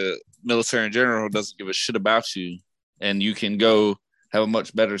realize that the military in general doesn't give a shit about you, and you can go have a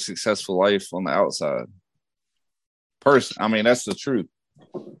much better successful life on the outside. That's the truth.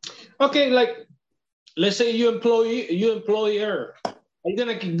 Okay, let's say you employer. Are you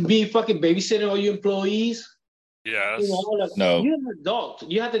gonna be fucking babysitting all your employees? Yes. No. You're an adult.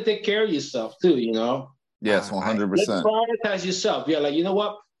 You have to take care of yourself too. Yes, 100%. Let's prioritize yourself. Yeah, you know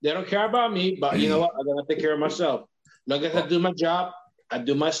what? They don't care about me, but you know what? I'm gonna take care of myself. Long as I do my job, I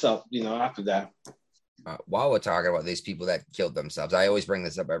do my stuff. After that. While we're talking about these people that killed themselves, I always bring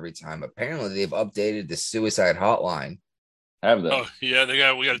this up every time. Apparently, they've updated the suicide hotline. Have they? Oh yeah,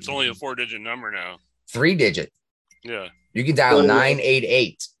 we got. It's only a 4-digit number now. 3-digit. Yeah. You can dial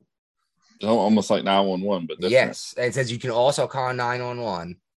 988. Almost like 911, but different. Yes, it says you can also call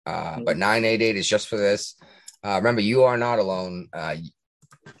 911. But 988 is just for this. Remember, you are not alone.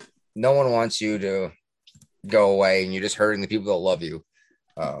 No one wants you to go away, and you're just hurting the people that love you.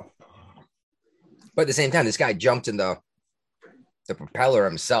 But at the same time, this guy jumped in the propeller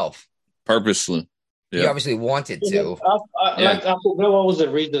himself. Purposely. Yeah. He obviously wanted to. I forgot what was the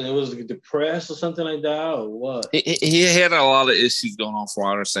reason. It was depressed or something like that, or what? He had a lot of issues going on, from what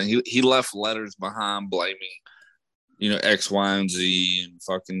I understand. He left letters behind blaming X, Y, and Z, and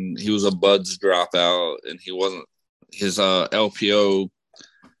fucking, he was a Buds dropout, and he wasn't, his LPO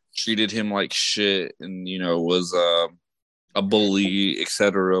treated him like shit, and was a bully,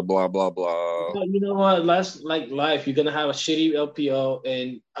 etc. Blah blah blah. You know what? That's like life. You're gonna have a shitty LPO,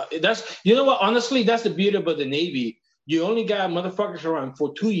 and that's what. Honestly, that's the beauty about the Navy. You only got motherfuckers around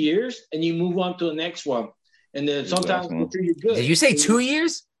for 2 years, and you move on to the next one, and then sometimes you're good. Did you say 2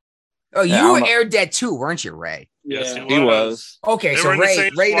 years? Oh, you were Air Dead too, weren't you, Ray? Yes, he was. Okay, so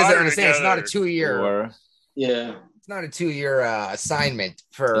Ray doesn't understand. It's not a 2 year. Yeah. It's not a 2 year assignment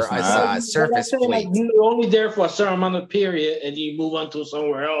for a surface fleet. You're only there for a certain amount of period, and you move on to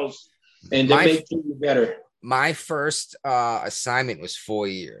somewhere else. and they make things better. My first assignment was 4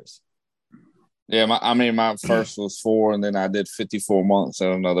 years. Yeah, my first was 4, and then I did 54 months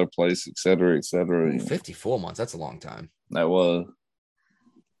at another place, et cetera, et cetera. 54 months, that's a long time. That was.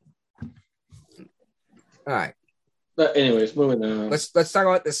 All right. But anyways, moving on. Let's talk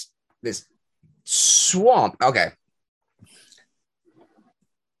about this swamp. Okay.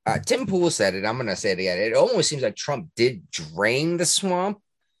 Tim Pool said it. I'm going to say it again. It almost seems like Trump did drain the swamp.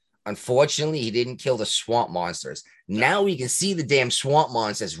 Unfortunately, he didn't kill the swamp monsters. Now we can see the damn swamp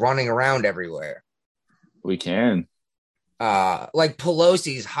monsters running around everywhere. We can. Like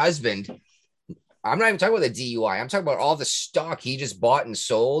Pelosi's husband. I'm not even talking about the DUI. I'm talking about all the stock he just bought and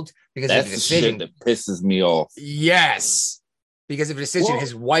sold because That's of a decision the shit that pisses me off. Yes, because of a decision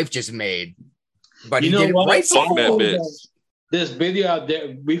his wife just made. But you he did it right. Fuck that bitch. This video out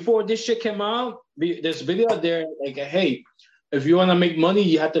there before this shit came out. This video out there, like, hey, if you want to make money,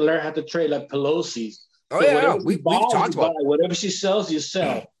 you have to learn how to trade like Pelosi. Oh, yeah, we've talked about it. Whatever she sells, you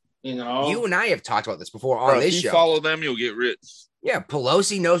sell. You know, you and I have talked about this before on this show. If you follow them, you'll get rich. Yeah,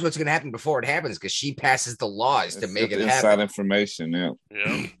 Pelosi knows what's going to happen before it happens because she passes the laws to make it happen. Inside information,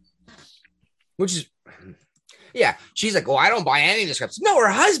 yeah. Which is, yeah, she's like, "Oh, I don't buy any of this crap." No,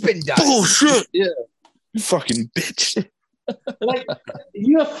 her husband does. Oh shit! Yeah, you fucking bitch. Like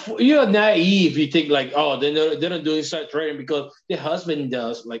you're naive. You think like, oh, they don't do inside trading because their husband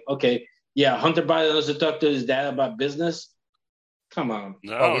does. Like, okay, yeah, Hunter Biden doesn't talk to his dad about business. Come on.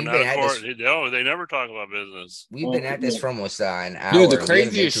 No, no, they never talk about business. We've been at this for almost an hour. Dude, the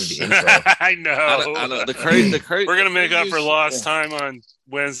craziest. I know. I know. The crazy. We're gonna make up for lost time on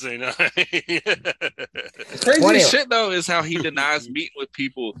Wednesday night. The craziest shit though is how he denies meeting with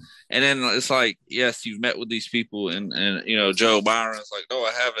people, and then it's like, yes, you've met with these people, and you know, Joe Byron's like, no,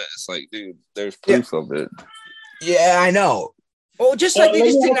 I haven't. It's like, dude, there's proof of it. Yeah, I know. Oh, just like they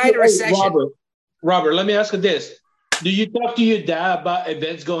just denied a recession. Robert, let me ask you this. Do you talk to your dad about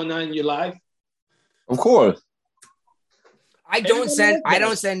events going on in your life? Of course. I don't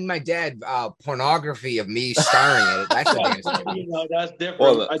send my dad pornography of me starring at it. That's what that's different.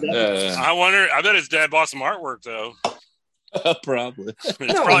 Well, I wonder. I bet his dad bought some artwork though. Probably. It's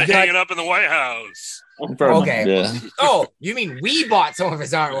probably hanging up in the White House. Okay. Yeah. Oh, you mean we bought some of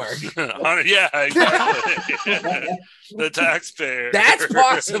his artwork? Yeah, exactly. The taxpayer. That's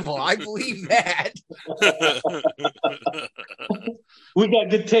possible. I believe that. We got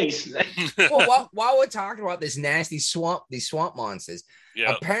good taste. Well, while we're talking about this nasty these swamp monsters,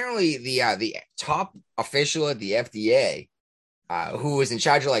 apparently the top official at the FDA, who was in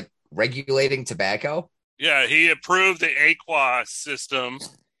charge of like regulating tobacco. Yeah, he approved the AQUA system.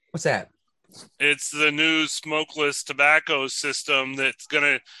 What's that? It's the new smokeless tobacco system they're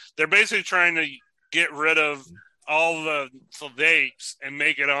basically trying to get rid of all the vapes and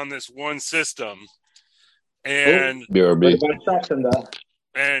make it on this one system. And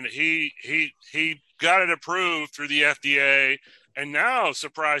and he got it approved through the FDA, and now,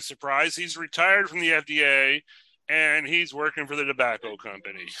 surprise, surprise, he's retired from the FDA and he's working for the tobacco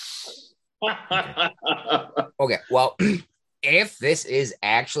company. Okay, well, if this is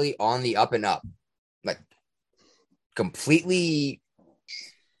actually on the up and up, like completely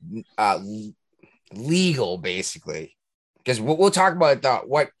legal, basically, because we'll talk about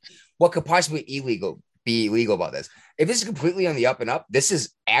what could possibly be illegal about this. If this is completely on the up and up, this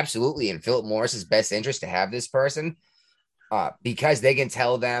is absolutely in Philip Morris's best interest to have this person, because they can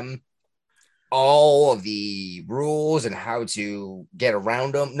tell them all of the rules and how to get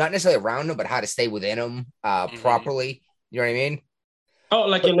around them, not necessarily around them, but how to stay within them properly. You know what I mean? Oh,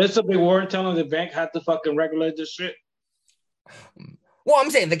 like Elizabeth Warren telling the bank how to fucking regulate this shit? Well,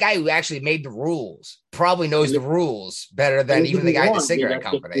 I'm saying the guy who actually made the rules probably knows the rules better than even the guy at the cigarette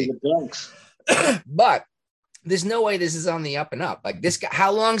company. But there's no way this is on the up and up. Like this guy,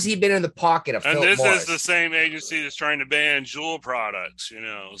 how long has he been in the pocket of Philip Morris? And this is the same agency that's trying to ban Juul products,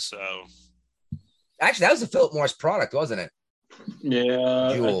 so... Actually, that was a Philip Morris product, wasn't it? Yeah.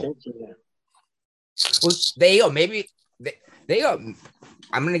 Juul. I think so, yeah. Well, there you go. Maybe they go.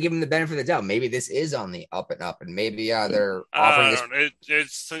 I'm going to give them the benefit of the doubt. Maybe this is on the up and up, and maybe they're offering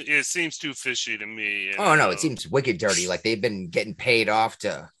this. It seems too fishy to me. Oh no, it seems wicked dirty. Like they've been getting paid off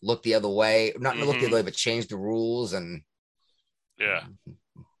to look the other way, not to look the other way, but change the rules and. Yeah.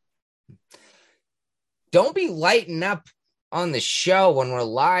 Don't be lighting up on the show when we're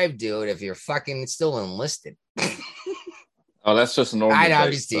live, dude, if you're fucking still enlisted. Oh, that's just normal. I know,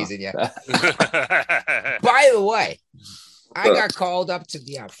 I'm just teasing you. By the way, I got called up to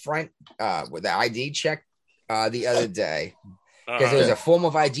the front with the ID check the other day because there was a form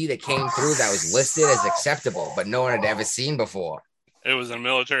of ID that came through that was listed as acceptable, but no one had ever seen before. It was a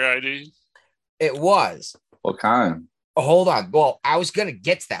military ID? It was. What kind? Oh, hold on. Well, I was going to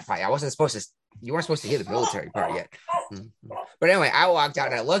get to that part. I wasn't supposed to. You weren't supposed to hear the military part yet. But anyway, I walked out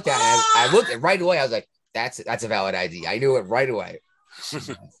and I looked at it. And I looked at right away. I was like, that's a valid ID. I knew it right away. There's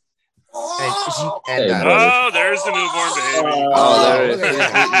the newborn baby. Oh, there it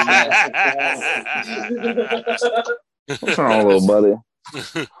is. What's wrong, little buddy?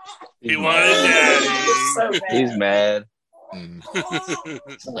 He wanted daddy. He's mad.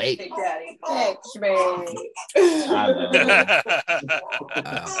 Late. Big Daddy. Thanks, me.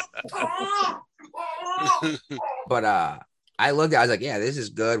 But I looked at it, I was like, yeah, this is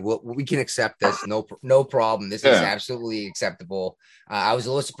good. We can accept this. No problem. This is absolutely acceptable. I was a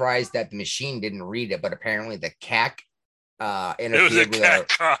little surprised that the machine didn't read it, but apparently the CAC interfered it was a CAC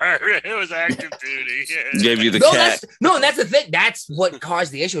card. It was active duty. Gave you the CAC. And that's the thing. That's what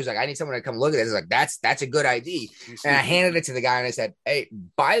caused the issue. It was like, I need someone to come look at this. Like, that's a good ID. And I handed it to the guy and I said, hey,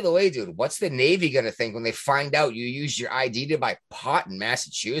 by the way, dude, what's the Navy going to think when they find out you used your ID to buy pot in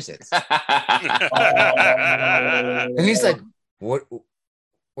Massachusetts? And he's like, what?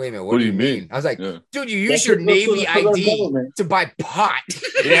 Wait a minute. What do you mean? I was like, dude, you use your Navy ID to buy pot.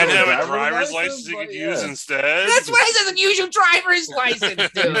 You didn't have a driver's license you could use instead? That's what I said. Use your driver's license,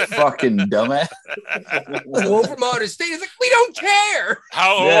 dude. Fucking dumbass. Go from out of state. He's like, we don't care.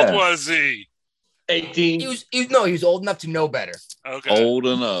 How old was he? 18. He was old enough to know better. Okay. Old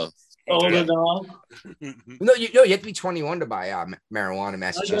enough. Old enough. No, you have to be 21 to buy marijuana in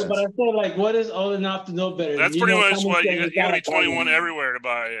Massachusetts. But I feel like, what is old enough to know better? That's pretty much what you got to be 21 everywhere to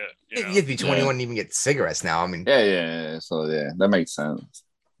buy it. You have to be 21 to even get cigarettes now. I mean, yeah. So that makes sense.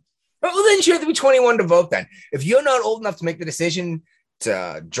 Well, then you have to be 21 to vote. Then, if you're not old enough to make the decision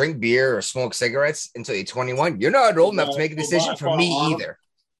to drink beer or smoke cigarettes until you're 21, you're not old enough to make a decision for me either.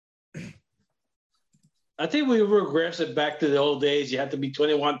 I think we regress it back to the old days. You have to be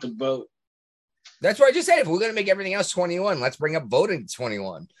 21 to vote. That's what I just said. If we're going to make everything else 21, let's bring up voting to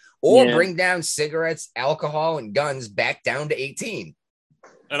 21 or bring down cigarettes, alcohol, and guns back down to 18.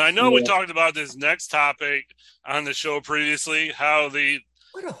 And I know we talked about this next topic on the show previously, how we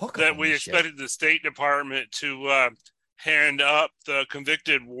expected the State Department to hand up the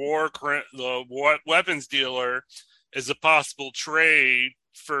convicted weapons dealer as a possible trade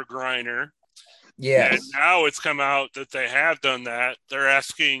for Griner. Yes. And now it's come out that they have done that. They're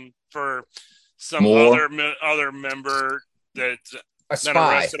asking for some other member that's been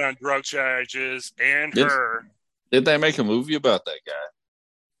arrested on drug charges and her. Did they make a movie about that guy?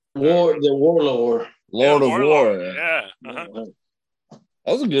 The Warlord. Lord of War. Yeah. Uh-huh.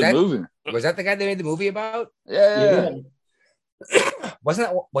 That was a good movie. Was that the guy they made the movie about? Yeah. Wasn't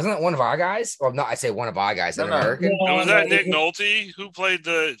that one of our guys? Or not? I say one of our guys. An American. Was that Nick Nolte who played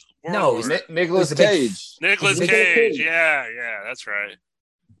the? No, it was Nicolas Cage. Nicolas Cage. Yeah, that's right.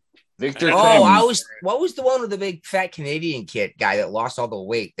 Victor. What was the one with the big fat Canadian kid guy that lost all the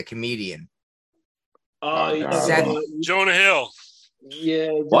weight? The comedian. Jonah Hill. Yeah.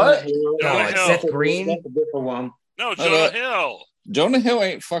 What? Jonah Hill. Seth Green. That's a different one. No, Jonah Hill. Jonah Hill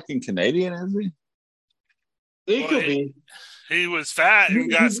ain't fucking Canadian, is he? He could be. He was fat and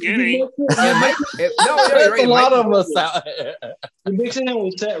got skinny. There's a lot of us out here. You're mixing him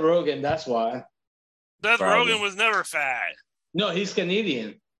with Seth Rogen, that's why. Seth Rogen was never fat. No, he's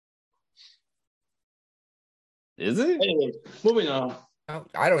Canadian. Is he? Anyway, moving on.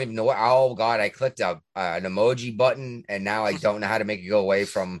 I don't even know what. Oh God! I clicked an emoji button, and now I don't know how to make it go away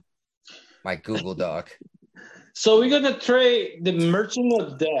from my Google Doc. So we're gonna trade the Merchant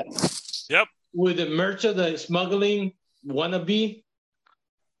of Death. Yep. With the Merchant of the Smuggling wannabe.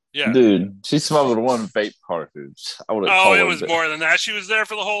 Yeah. Dude, she smuggled one vape cartridge. It was more than that. She was there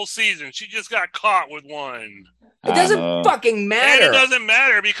for the whole season. She just got caught with one. It doesn't fucking matter. And it doesn't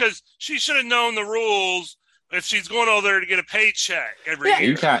matter because she should have known the rules. If she's going over there to get a paycheck every year.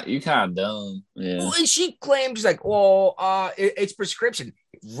 You kind of dumb. Yeah. Well, and she claims like, well, it's prescription.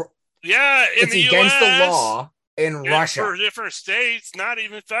 Yeah, it's against the law in Russia. For different states, not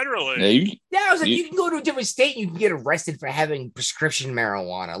even federally. I was like, you can go to a different state and you can get arrested for having prescription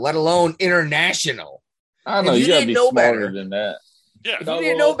marijuana, let alone international. I know, you gotta be smarter than that. Yeah. If you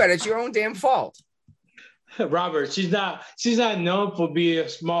didn't know better, it's your own damn fault. Robert, she's not known for being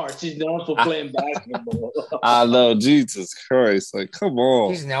smart. She's known for playing basketball. I know, Jesus Christ. Like, come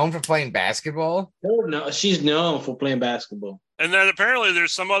on. She's known for playing basketball? No, she's known for playing basketball. And then apparently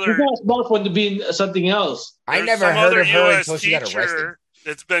there's some other... She's not smart for to be something else. I never heard of her until she got arrested.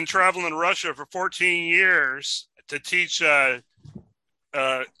 That's been traveling in Russia for 14 years to teach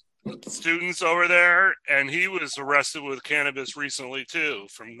students over there, and he was arrested with cannabis recently, too,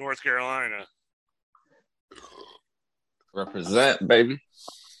 from North Carolina. Represent, baby.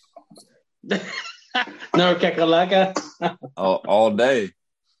 No kakalaka. all day.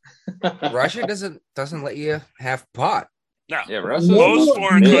 Russia doesn't let you have pot. No. Yeah, Russia. Most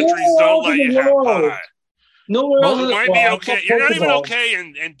foreign countries don't let you have pot. Nowhere else. It might be okay. You're not even okay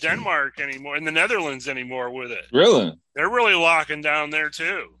in Denmark anymore, in the Netherlands anymore with it. Really? They're really locking down there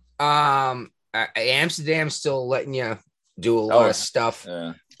too. Amsterdam's still letting you do a lot of stuff,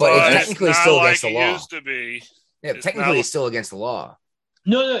 but it's technically it's still like against the law. It used to be. Yeah, technically it's still against the law.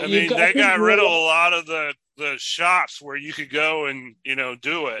 No, I mean, they got rid of a lot of the shops where you could go and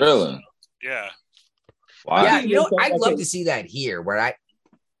do it. Really? Yeah. Wow. Yeah, I'd love to see that here, where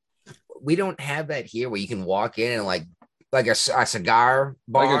we don't have that here, where you can walk in and like a cigar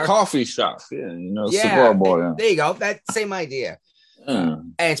bar, like a coffee shop. Yeah, cigar bar. Yeah. There you go. That same idea.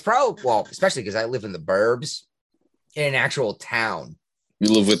 And it's probably especially because I live in the burbs, in an actual town.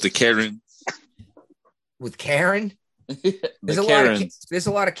 You live with the Karen. With Karen. There's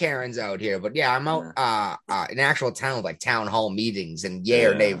a lot of Karens out here, but yeah, I'm out in actual town with like town hall meetings and yay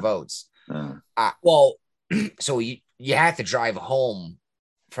or nay votes. So you have to drive home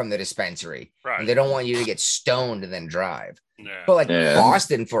from the dispensary, right? And they don't want you to get stoned and then drive. Yeah. But like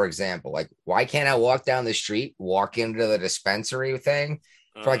Boston, for example, like why can't I walk down the street, walk into the dispensary thing,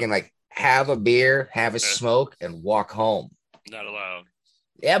 so I can like have a beer, have a smoke, and walk home? Not allowed.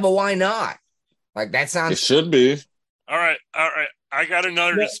 Yeah, but why not? Like that sounds. It should be. All right. I got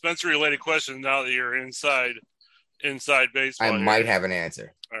another dispensary-related question now that you're inside baseball. I might have an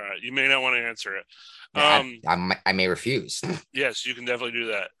answer. All right. You may not want to answer it. I may refuse. Yes, you can definitely do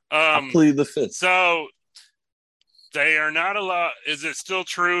that. I plead the fifth. So they are not allowed. Is it still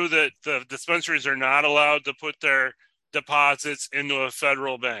true that the dispensaries are not allowed to put their deposits into a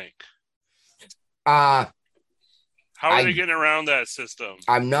federal bank? How are they getting around that system?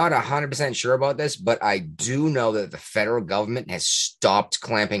 I'm not 100% sure about this, but I do know that the federal government has stopped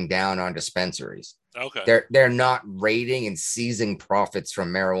clamping down on dispensaries. Okay. They're not raiding and seizing profits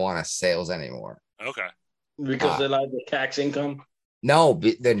from marijuana sales anymore. Okay. Because they like the tax income? No,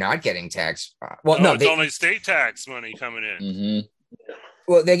 they're not getting tax. It's only state tax money coming in. Mm-hmm.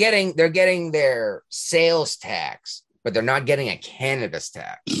 Well, they're getting their sales tax, but they're not getting a cannabis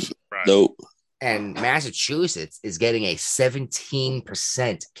tax. Right. Nope. And Massachusetts is getting a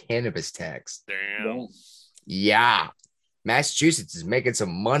 17% cannabis tax. Damn. Yeah. Massachusetts is making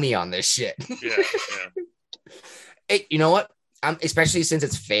some money on this shit. Yeah. Hey, you know what? Especially since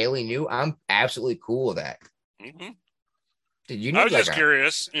it's fairly new, I'm absolutely cool with that. Mm-hmm. Did you know? I was just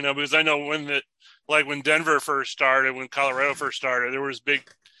curious, because I know when Denver first started, when Colorado first started, there was big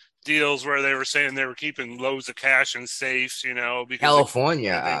deals where they were saying they were keeping loads of cash in safes, because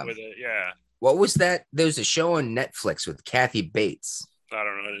California with it. Yeah. What was that? There was a show on Netflix with Kathy Bates. I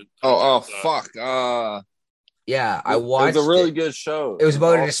don't Oh, know. fuck. Yeah, I watched. It was a really good show. It was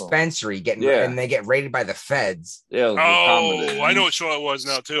about a dispensary and they get raided by the feds. Yeah. It was comedy. I know what show it was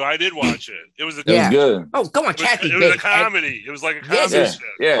now too. I did watch it. It was It was good. Oh, come on, Kathy Bates. It was a comedy. It was like a comedy show.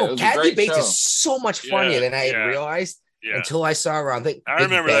 Yeah. Kathy Bates is so much funnier than I had realized until I saw her on the. I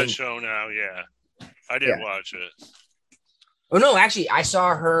remember that show now. Yeah, I did watch it. Oh no, actually, I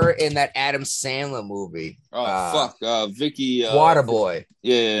saw her in that Adam Sandler movie. Oh fuck, Vicky Waterboy.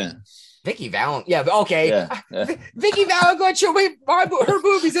 Yeah. Vicky Valen. Yeah, okay. Yeah. Vicky Valen going to show me her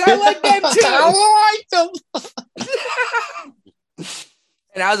movies, and I like them too. I like them.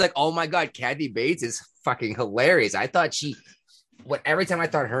 And I was like, oh my god, Kathy Bates is fucking hilarious. I thought every time I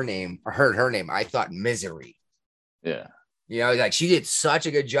thought heard her name, I thought Misery. Yeah. Like she did such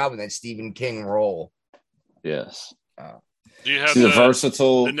a good job in that Stephen King role. Yes. Do you have She's a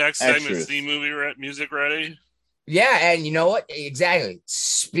versatile the next actress. segment C movie music ready? Yeah, and you know what? Exactly.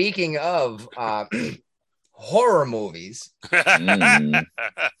 Speaking of horror movies, that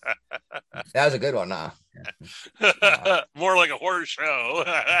was a good one, huh? More like a horror show.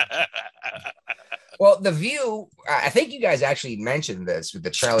 Well, The View, I think you guys actually mentioned this with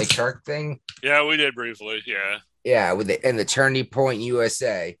the Charlie Kirk thing. Yeah, we did briefly. Yeah. Yeah, the Turning Point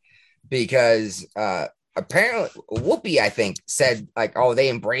USA, because apparently Whoopi, I think, said like, oh, they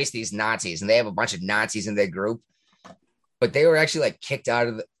embrace these Nazis and they have a bunch of Nazis in their group, but they were actually like kicked out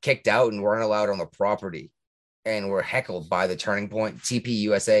and weren't allowed on the property and were heckled by the Turning Point TP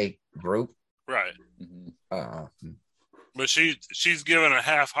USA group. Right. But she's given a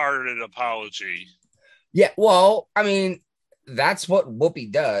half-hearted apology. Yeah, well, I mean, that's what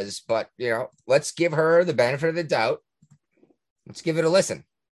Whoopi does, but let's give her the benefit of the doubt. Let's give it a listen.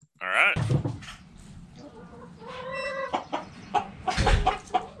 All right.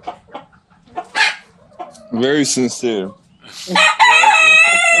 Very sincere.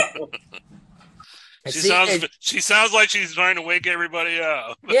 Hey, She sounds like she's trying to wake everybody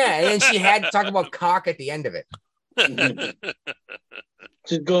up. Yeah, and then she had to talk about cock at the end of it.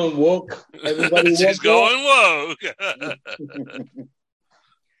 She's going woke. Everybody she's going woke.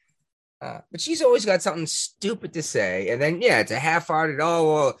 But she's always got something stupid to say. And then, yeah, it's a half-hearted,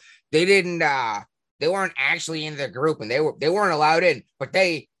 oh, well, they weren't actually in the group and they weren't allowed in, but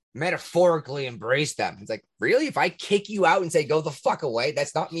they metaphorically embraced them. It's like, really? If I kick you out and say, go the fuck away,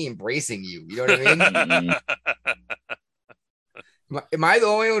 that's not me embracing you. You know what I mean? Am I the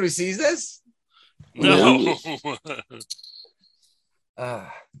only one who sees this? No.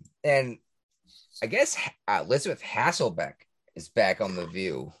 And I guess Elizabeth Hasselbeck is back on The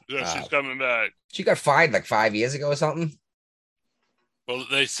View. Yeah, she's coming back. She got fired like 5 years ago or something. Well,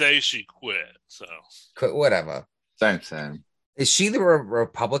 they say she quit, so. Quit, whatever. Thanks. Is she the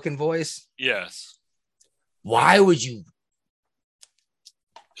Republican voice? Yes. Why would you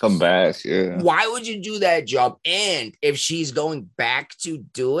come back? Yeah. Why would you do that job? And if she's going back to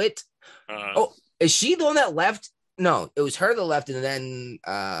do it, is she the one that left? No, it was her that left, and then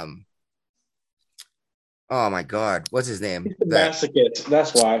oh my God, what's his name? He's the masochist.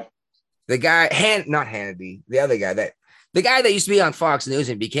 That's why. The guy, not Hannity, the other guy the guy that used to be on Fox News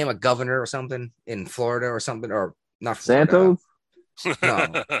and became a governor or something in Florida or something, or not Florida. Santos?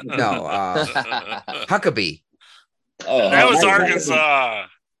 No, Huckabee. That was Arkansas.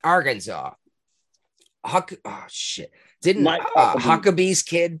 Arkansas. Oh shit! Didn't Huckabee's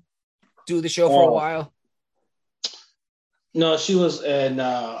kid do the show for a while? No, she was in.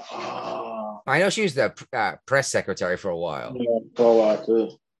 I know she was the press secretary for a while. Yeah, for a while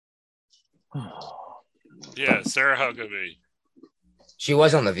too. Yeah, Sarah Huckabee. She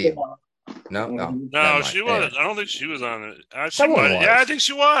was on The View. No, she was. I don't think she was on it. Someone was. Yeah, I think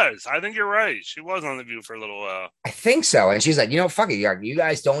she was. I think you're right. She was on The View for a little while. I think so. And she's like, fuck it. You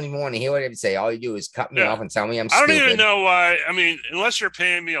guys don't even want to hear what I have to say. All you do is cut me off and tell me I'm stupid. I don't even know why. I mean, unless you're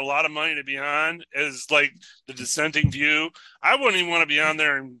paying me a lot of money to be on as like the dissenting view, I wouldn't even want to be on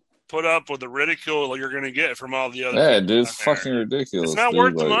there and put up with the ridicule you're going to get from all the other. Yeah, dude, it's fucking ridiculous. It's not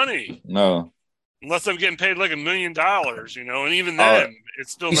worth the money. No. Unless I'm getting paid like $1 million, and even then,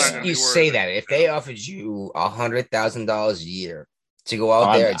 it's still not going to be worth it. You say that if they offered you $100,000 a year to go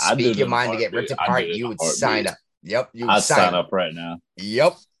out there and speak your mind to get ripped apart, you would sign up. Yep, you would I'd sign up right now.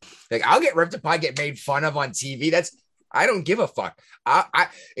 Yep, like I'll get ripped apart, get made fun of on TV. I don't give a fuck.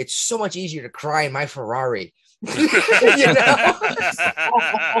 It's so much easier to cry in my Ferrari. They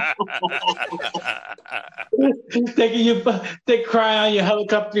cry on your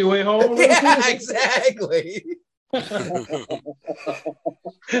helicopter your way home. Yeah, exactly.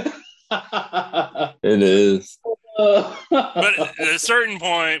 It is. But at a certain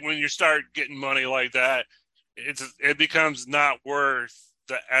point, when you start getting money like that, it becomes not worth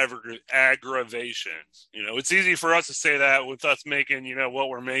the aggravation. It's easy for us to say that with us making, what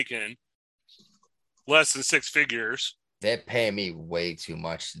we're making. Less than 6 figures. They're paying me way too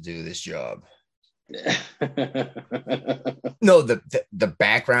much to do this job. No, the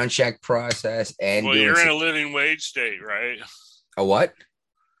background check process and you're in a living wage state, right? A what?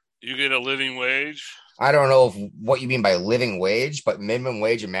 You get a living wage? I don't know what you mean by living wage, but minimum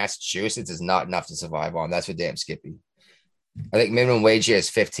wage in Massachusetts is not enough to survive on. That's for damn Skippy. I think minimum wage here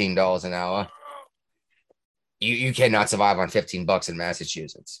is $15 an hour. You cannot survive on $15 in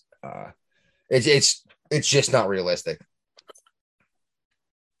Massachusetts. It's just not realistic.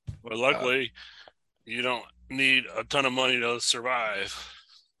 Well, luckily, you don't need a ton of money to survive.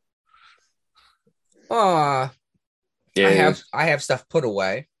 I have stuff put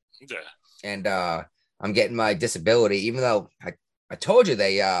away. Yeah. And I'm getting my disability, even though I told you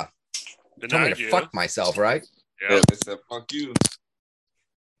they told me to fuck myself, right? Yeah, they said fuck you.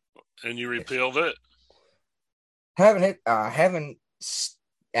 And you repealed it? Haven't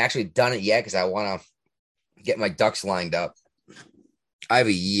actually done it yet because I want to get my ducks lined up. I have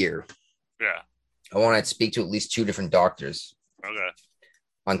a year. Yeah. I want to speak to at least 2 different doctors. Okay.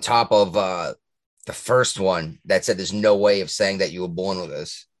 On top of the first one that said there's no way of saying that you were born with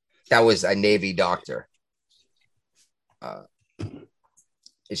this. That was a Navy doctor.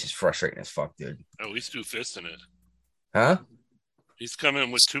 It's just frustrating as fuck, dude. At least 2 fists in it. Huh? He's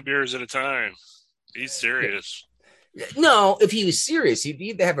coming with 2 beers at a time. He's serious. No, if he was serious, he'd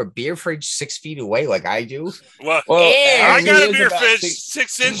either have a beer fridge 6 feet away like I do. Well I got a beer fridge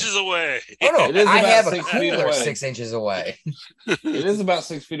 6 inches away. Oh, no, I have a cooler 6 inches away. It is about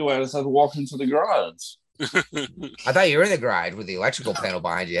 6 feet away. I just have to walk into the garage. I thought you were in the garage with the electrical panel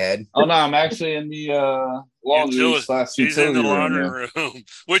behind your head. Oh no, I'm actually in the laundry / He's in the laundry room,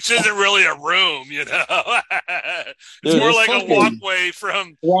 which isn't really a room, you know. It's more like a walkway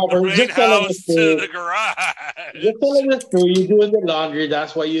from the main house to the garage. Just telling us true. You're doing the laundry.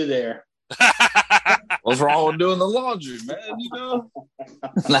 That's why you're there. What's wrong with doing the laundry, man? You know.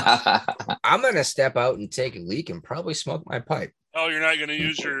 I'm gonna step out and take a leak and probably smoke my pipe. Oh, you're not gonna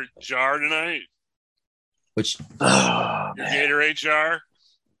use your jar tonight? Which your Gatorade jar?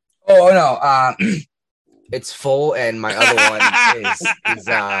 Oh no, it's full, and my other one is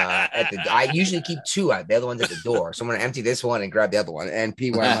at the. I usually keep two out. The other one's at the door, so I'm gonna empty this one and grab the other one and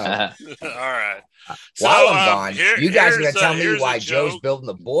pee one out. All right. While I'm gone, you guys are gonna tell me why Joe's building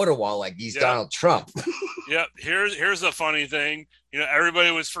the border wall like he's Donald Trump. Yep. Here's the funny thing. You know, everybody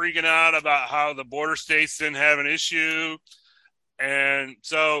was freaking out about how the border states didn't have an issue, and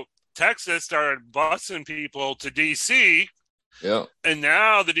so Texas started busing people to D.C. Yeah. And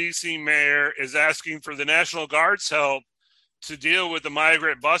now the D.C. mayor is asking for the National Guard's help to deal with the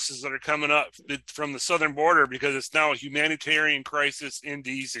migrant buses that are coming up from the southern border because it's now a humanitarian crisis in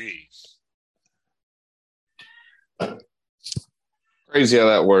D.C. Crazy how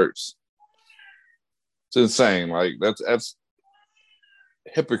that works. It's insane. Like that's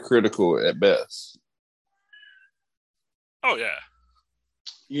hypocritical at best. Oh yeah.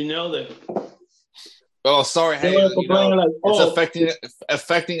 You know that. Oh, sorry. Hey, it's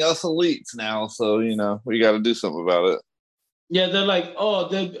affecting us elites now. So we got to do something about it. Yeah, they're like,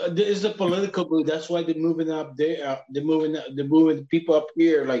 it's a political move. That's why they're moving up there. They're moving the people up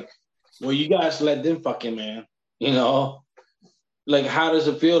here. Like, well, you guys let them fucking man. Like, how does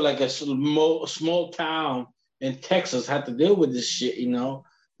it feel like a small town in Texas had to deal with this shit?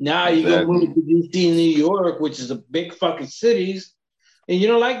 Now you go move to DC and New York, which is a big fucking cities. And you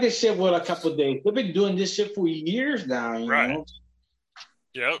don't like this shit for a couple of days. They've been doing this shit for years now. You know?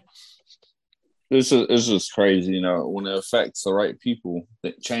 Yep. It's just crazy, when it affects the right people,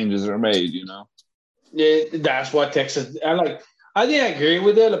 that changes are made, Yeah, that's what Texas. I didn't agree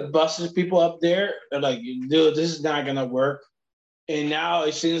with it. The buses people up there are like, dude, this is not gonna work. And now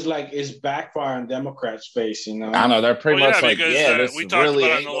it seems like it's backfiring Democrats' face. I know they're pretty much like, this we talked really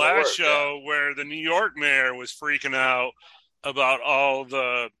about it in the last show where the New York mayor was freaking out about all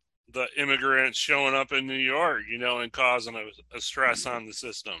the immigrants showing up in New York, and causing a stress on the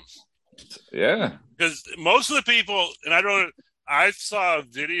system. Yeah. Because most of the people, and I saw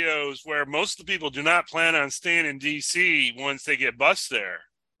videos where most of the people do not plan on staying in D.C. once they get bused there.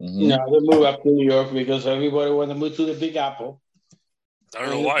 Mm-hmm. No, they move up to New York because everybody want to move to the Big Apple. I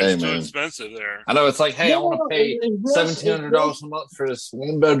don't know why it's too expensive there. I know it's like, hey, I want to pay $1,700 a month for this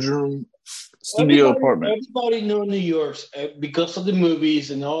 1-bedroom studio apartment. Everybody knew New York because of the movies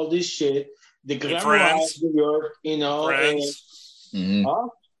and all this shit. The glamorized New York, Friends.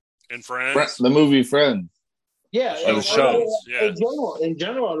 And Friends. The movie Friends. Yeah, in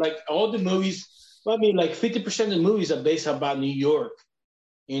general, like all the movies. I mean, like 50% of the movies are based about New York.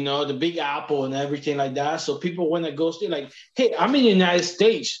 The Big Apple and everything like that. So people want to go stay like, hey, I'm in the United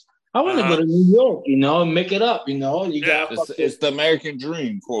States. I want to go to New York, and make it up, It's the American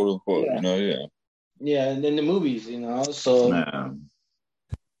dream, quote unquote, Yeah, and then the movies, so. Man.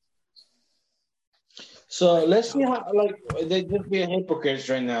 So let's see how, they're just being hypocrites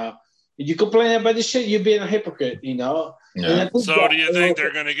right now. If you complain about this shit, you're being a hypocrite, Yeah. So do you think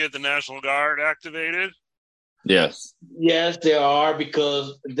they're going to get the National Guard activated? Yes. Yes, they are,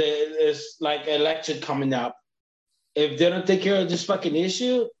 because there's like election coming up. If they don't take care of this fucking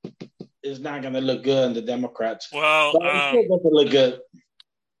issue, it's not going to look good on the Democrats. Well, it's still going to look good.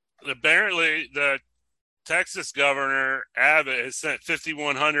 Apparently, the Texas governor, Abbott, has sent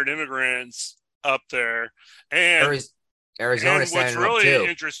 5,100 immigrants up there. And Arizona, and what's really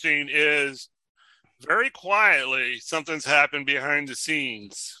interesting is very quietly, something's happened behind the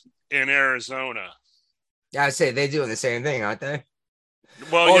scenes in Arizona. Yeah, I'd say they're doing the same thing, aren't they?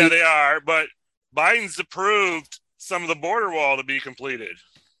 Well, they are, but Biden's approved some of the border wall to be completed.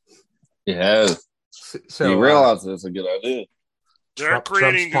 He has. So he realizes it's a good idea. They're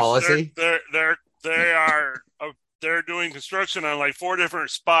creating Trump's policy. They're doing construction on like 4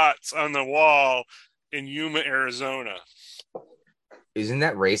 different spots on the wall in Yuma, Arizona. Isn't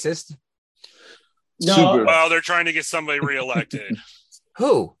that racist? No. Well, they're trying to get somebody reelected.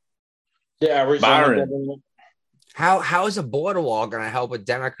 Who? Yeah, Byron. How is a border wall going to help a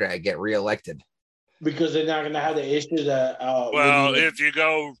Democrat get reelected? Because they're not going to have the issue that. If you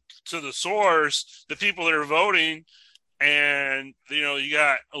go to the source, the people that are voting, and you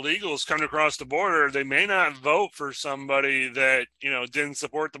got illegals coming across the border, they may not vote for somebody that didn't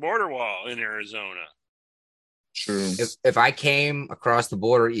support the border wall in Arizona. True. If I came across the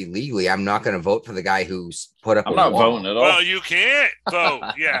border illegally, I'm not going to vote for the guy who's put up. I'm not voting at all. Well, you can't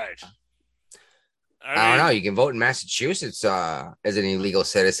vote yet. I don't know. You can vote in Massachusetts as an illegal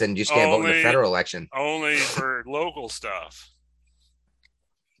citizen. You just can't vote in the federal election. Only for local stuff.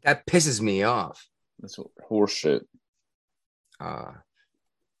 That pisses me off. That's horseshit.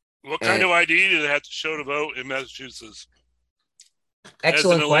 What kind of ID do they have to show to vote in Massachusetts?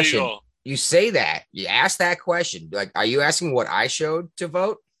 Excellent question. You say that. You ask that question. Like, are you asking what I showed to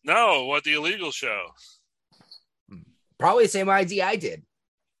vote? No, what the illegal show. Probably the same ID I did.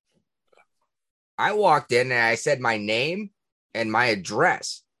 I walked in and I said my name and my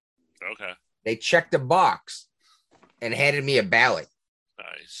address. Okay. They checked a box and handed me a ballot.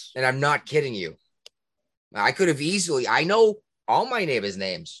 Nice. And I'm not kidding you. I could have easily, I know all my neighbors'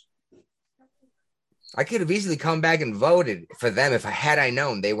 names. I could have easily come back and voted for them if I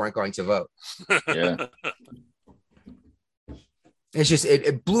known they weren't going to vote. Yeah. It's just,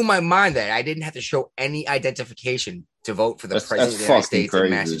 it blew my mind that I didn't have to show any identification to vote for the president of the United States in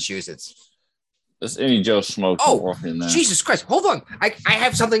Massachusetts. That's any Joe Schmo. Oh, Jesus Christ. Hold on. I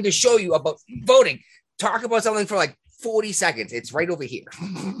have something to show you about voting. Talk about something for like 40 seconds. It's right over here.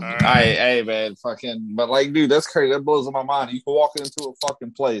 Hey, man, but like, dude, that's crazy. That blows my mind. You can walk into a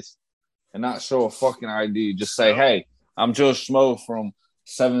fucking place and not show a fucking ID. Just say, hey, I'm Joe Schmo from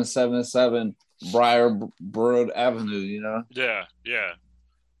 777 Briarbrook Avenue, you know? Yeah.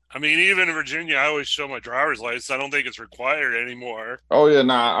 I mean, even in Virginia, I always show my driver's license. I don't think it's required anymore. Oh, yeah,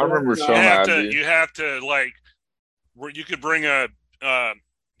 nah, I remember showing that. You have to, like, you could bring a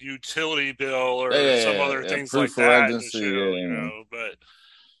utility bill or some other things like that to show, you know, but,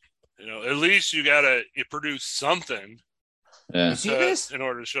 you know, at least you produce something You see this? in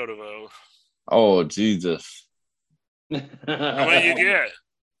order to show to vote. Oh, Jesus. How many you get?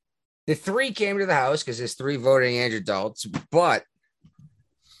 The 3 came to the house because there's 3 voting age adults, but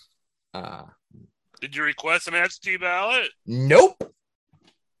did you request an absentee ballot? Nope.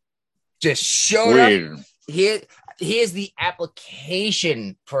 Just showed Weird. up. Here's the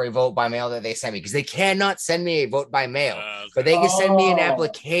application for a vote by mail that they sent me, because they cannot send me a vote by mail, but they can send me an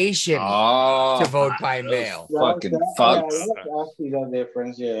application to vote by mail. Fucking fucks. I see that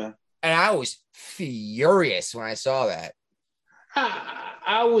difference, yeah. And I was furious when I saw that.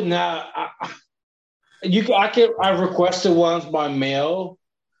 I would not. I requested once by mail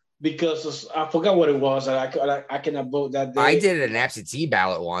because I forgot what it was, and I cannot vote that day. I did an absentee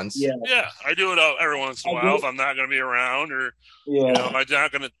ballot once. Yeah, I do it every once in a while if I'm not going to be around, or you know, I'm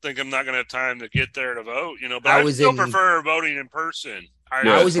not going to have time to get there to vote. You know, but I still prefer voting in person.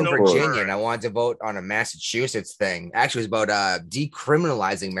 I was in Virginia and I wanted to vote on a Massachusetts thing. Actually, it was about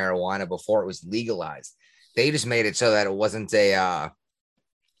decriminalizing marijuana before it was legalized. They just made it so that it wasn't a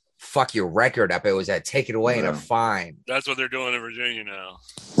fuck your record up. It was a take it away and a fine. That's what they're doing in Virginia now.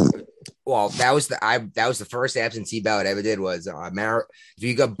 Well, that was the first absentee ballot I ever did was if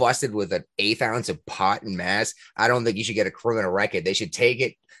you got busted with an 1/8 ounce of pot in Mass, I don't think you should get a criminal record. They should take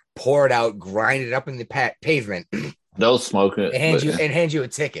it, pour it out, grind it up in the pavement. They'll smoke it and hand you a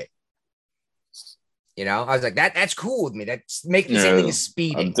ticket. You know, I was like, that's cool with me. That's making the same thing as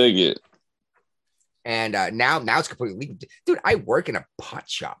speeding. I dig it. And now it's completely legal. Dude, I work in a pot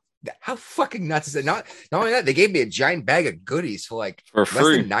shop. How fucking nuts is it? Not only that, they gave me a giant bag of goodies for less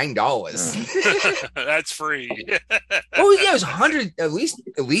free. than $9. That's free. Oh yeah, it was at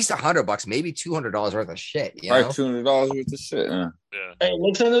least $100, maybe $200 worth of shit. You know? $200 worth of shit. Yeah. Hey,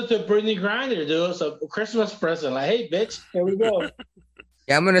 let's send it to Brittany Griner, dude. It's a Christmas present. Like, hey, bitch, here we go.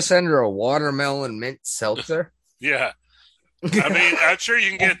 Yeah, I'm gonna send her a watermelon mint seltzer. Yeah. I mean, I'm sure you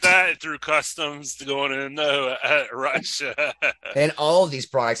can get that through customs going in Russia. And all of these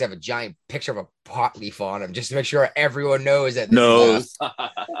products have a giant picture of a pot leaf on them, just to make sure everyone knows that. No,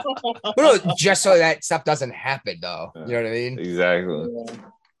 just so that stuff doesn't happen, though. You know what I mean? Exactly.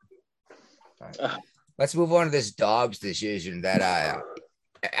 Right. Let's move on to this Dobbs decision that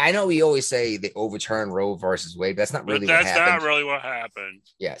I know we always say they overturn Roe versus Wade, but that's not really what happened. That's not really what happened.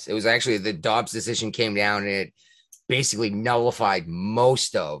 Yes, it was actually the Dobbs decision came down and it basically nullified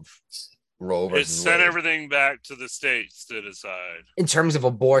most of Roe versus Wade. It sent everything back to the states to decide. In terms of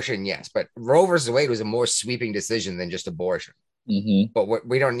abortion, yes, but Roe versus Wade was a more sweeping decision than just abortion. Mm-hmm. But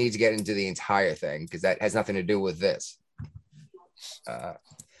we don't need to get into the entire thing because that has nothing to do with this.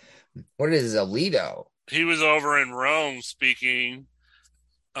 What is Alito? He was over in Rome speaking,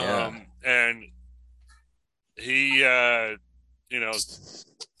 and he, he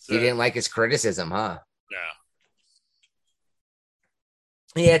didn't like his criticism, huh? Yeah.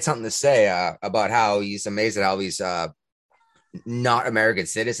 He had something to say about how he's amazed at how these not American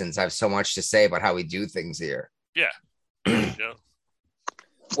citizens have so much to say about how we do things here. Yeah. Yeah.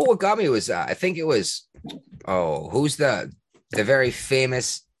 Well, what got me was I think it was who's the very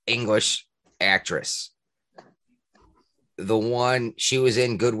famous English actress? The one she was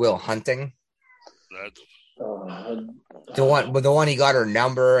in Good Will Hunting. The one he got her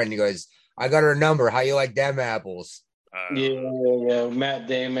number and he goes, "I got her number. How you like them apples?" Yeah. Matt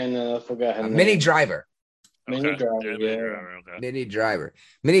Damon. I forgot her name. Minnie Driver. Minnie Driver. Okay. Minnie Driver.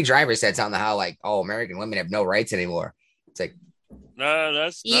 Minnie Driver said something how like, "Oh, American women have no rights anymore." It's like, no,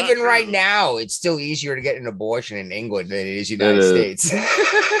 that's even right now, it's still easier to get an abortion in England than it is United States.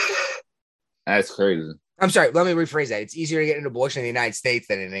 That's crazy. I'm sorry. Let me rephrase that. It's easier to get an abortion in the United States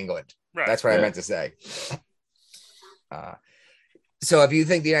than in England. Right. That's what I meant to say. So if you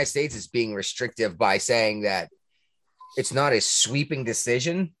think the United States is being restrictive by saying that it's not a sweeping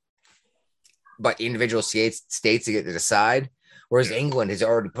decision, but individual states to get to decide, whereas England has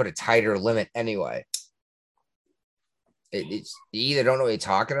already put a tighter limit anyway. It's you either don't know what you're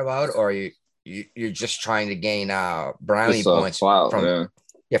talking about or you're just trying to gain brownie points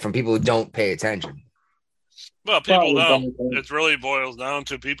from people who don't pay attention. Well, people don't. It really boils down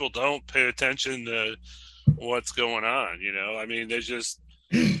to people don't pay attention to what's going on. You know, I mean,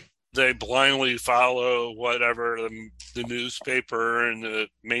 they blindly follow whatever the newspaper and the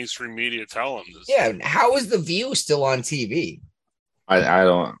mainstream media tell them. Yeah, how is The View still on TV? I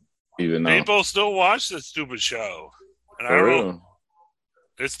don't even know. People still watch this stupid show, and I don't know.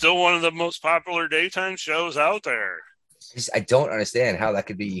 It's still one of the most popular daytime shows out there. I don't understand how that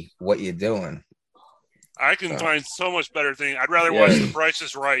could be what you're doing. I can find so much better things. I'd rather watch The Price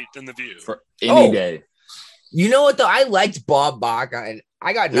is Right than The View. For any day. You know what, though? I liked Bob Barker, and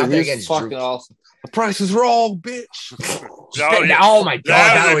I got nothing against fucking awesome. The Price is Wrong, bitch. Oh, my God.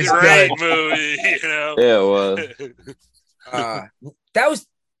 That was a great good. movie, you know? Yeah, it was.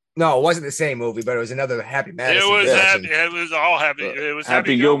 No, it wasn't the same movie, but it was another Happy Madison. It was all Happy. It was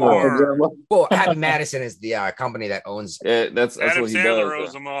Happy Gilmore. Well, Happy Madison is the company that owns. Yeah, that's Adam what he Sandler does.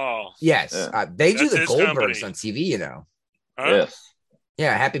 owns them all. Yes, they do That's the his Goldbergs company. on TV. You know. Huh? Yes.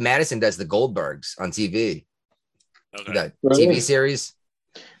 Yeah, Happy Madison does the Goldbergs on TV. Okay. The TV series.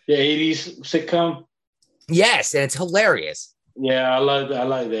 The 80s sitcom. Yes, and it's hilarious. Yeah, I like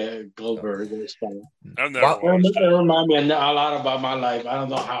that Goldberg. It's funny. I've never watched It reminds me a lot about my life. I don't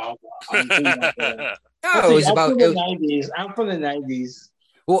know how. It was about the 90s. I'm from the 90s.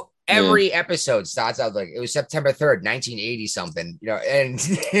 Well, every episode starts out like it was September 3rd, 1980 something, you know, and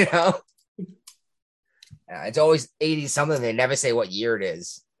you know, it's always 80 something. They never say what year it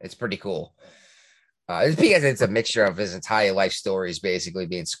is. It's pretty cool. It's because it's a mixture of his entire life stories basically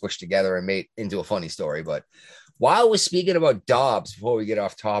being squished together and made into a funny story. But while we're speaking about Dobbs, before we get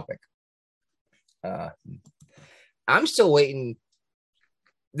off topic, I'm still waiting.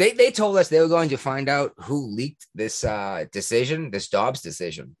 They told us they were going to find out who leaked this decision, this Dobbs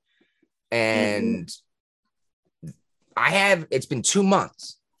decision. And it's been 2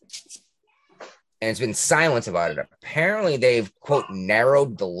 months and it's been silence about it. Apparently they've, quote,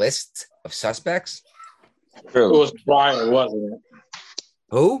 narrowed the list of suspects. It was Breyer, wasn't it?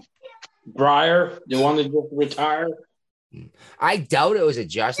 Who? Breyer, the one that just retired. I doubt it was a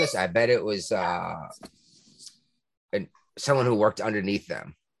justice. I bet it was someone who worked underneath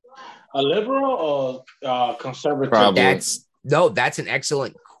them. A liberal or conservative? Probably. That's an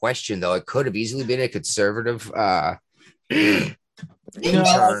excellent question, though. It could have easily been a conservative intern,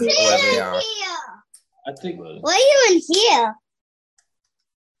 whoever they are. I think. Why are you in here?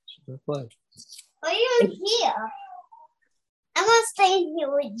 Why are you in here? I'm gonna stay here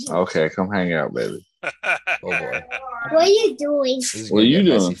with you. Okay, come hang out, baby. Oh boy. What are you doing? What are you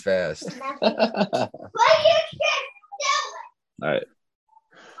doing? Fast. What are you All right.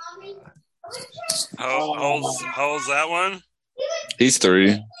 How old's that one? He's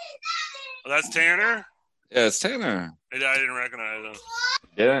 3. Oh, that's Tanner? Yeah, it's Tanner. I didn't recognize him.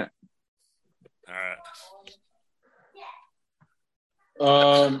 Yeah. All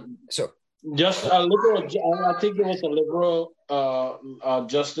right. So just a liberal. I think it was a liberal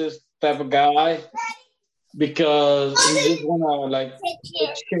justice type of guy because he just wanna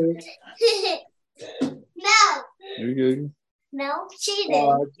exchange. No. You good? No, she did.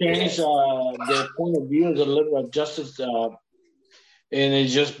 Change their point of view as a liberal justice, and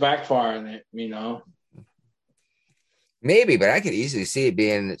it's just backfiring it, you know. Maybe, but I could easily see it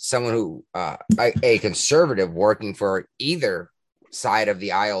being someone who, a conservative working for either side of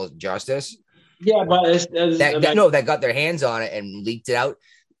the aisle of justice. Yeah, but that got their hands on it and leaked it out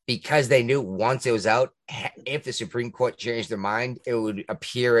because they knew once it was out, if the Supreme Court changed their mind, it would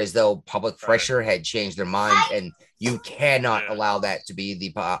appear as though public pressure had changed their mind, and you cannot allow that to be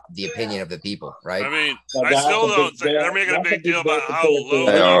the opinion of the people, right? I mean, I still don't think they're making a big deal about how low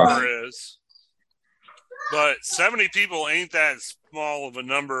the number is, but 70 people ain't that small of a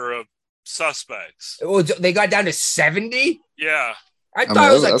number of suspects. Well, they got down to 70. Yeah, I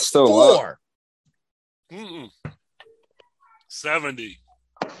thought it was like still 4. 70.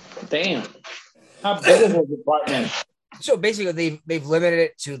 Damn. How big is the department? So basically, they've limited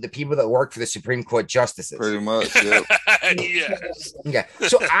it to the people that work for the Supreme Court justices. Pretty much, yeah. Yes. Okay.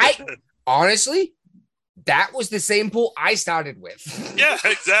 So I honestly, that was the same pool I started with. Yeah,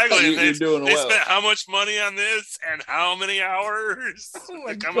 exactly. You're doing they well. spent how much money on this and how many hours? Oh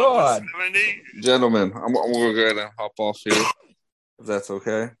my to come God. up with 70? Gentlemen, I'm going to go ahead and hop off here, if that's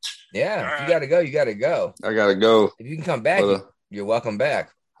okay. Yeah, if you got to go, you got to go. I got to go. If you can come back, you're welcome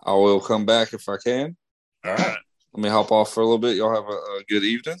back. I will come back if I can. All right. Let me hop off for a little bit. Y'all have a good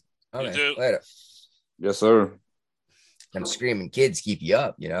evening. Okay, later. Yes, sir. Them screaming kids keep you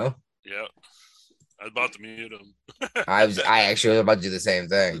up, you know? Yeah. I was about to mute him. I actually was about to do the same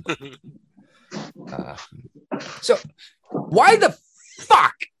thing. So why the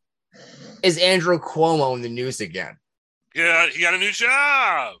fuck is Andrew Cuomo in the news again? Yeah, he got a new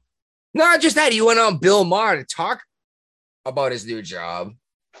job. Not just that, he went on Bill Maher to talk about his new job.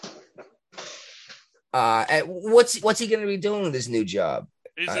 And what's he going to be doing with his new job?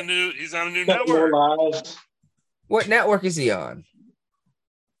 He's on a new network. What network is he on?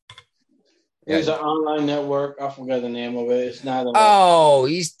 It's an online network. I forgot the name of it. It's not.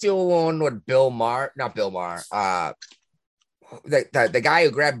 He's doing with not Bill Maher. The guy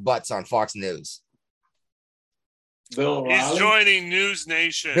who grabbed butts on Fox News. Bill O'Reilly? He's joining News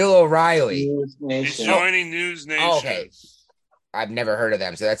Nation. Bill O'Reilly. He's joining News Nation. Oh, okay. I've never heard of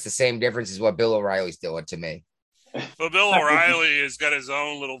them, so that's the same difference as what Bill O'Reilly's doing to me. But Bill O'Reilly has got his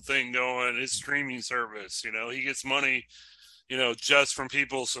own little thing going, his streaming service. You know, he gets money, just from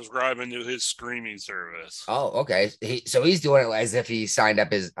people subscribing to his streaming service. Oh, okay. So he's doing it as if he signed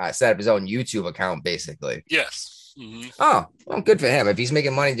up set up his own YouTube account, basically. Yes. Mm-hmm. Oh, well, good for him. If he's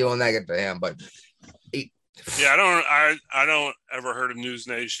making money doing that, good for him. But I don't ever heard of News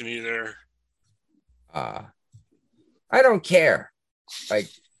Nation either. I don't care.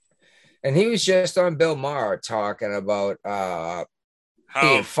 And he was just on Bill Maher talking about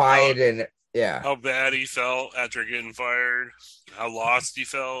being fired and how bad he felt after getting fired, how lost he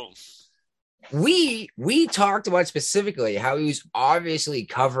felt. We talked about specifically how he was obviously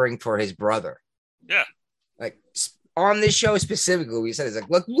covering for his brother. Yeah. On this show specifically, we said, it's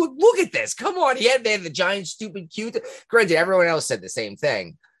like, look at this. Come on. They had the giant, stupid, cute. Granted, everyone else said the same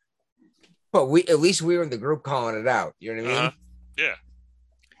thing. But at least we were in the group calling it out. You know what I mean? Yeah.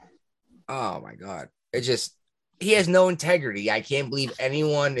 Oh my God. He has no integrity. I can't believe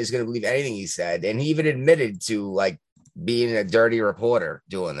anyone is going to believe anything he said. And he even admitted to being a dirty reporter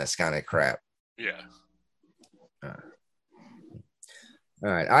doing this kind of crap. Yeah. All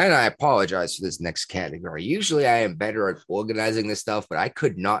right. I apologize for this next category. Usually I am better at organizing this stuff, but I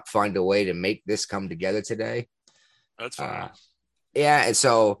could not find a way to make this come together today. That's fine. Yeah. And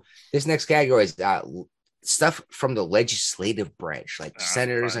so this next category is stuff from the legislative branch, like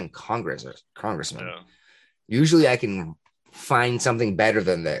senators and congressmen. Yeah. Usually I can find something better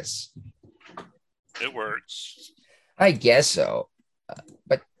than this. It works. I guess so.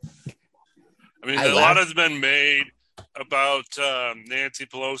 But I mean, a lot has been made about Nancy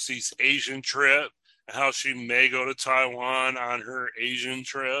Pelosi's Asian trip and how she may go to Taiwan on her Asian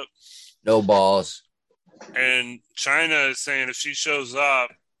trip. No balls. And China is saying if she shows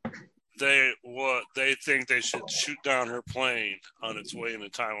up, they think they should shoot down her plane on its way into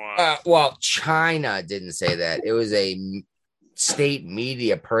Taiwan. Well, China didn't say that. It was a state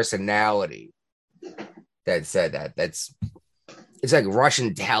media personality that said that. It's like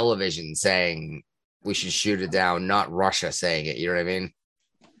Russian television saying we should shoot it down, not Russia saying it. You know what I mean?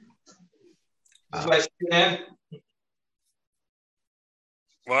 It's like CNN.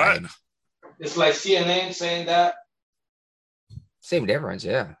 What? It's like CNN saying that. Same difference,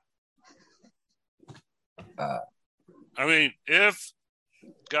 yeah. I mean, if,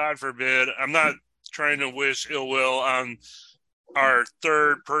 God forbid, I'm not trying to wish ill will on our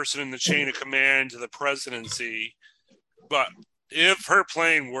third person in the chain of command to the presidency, but if her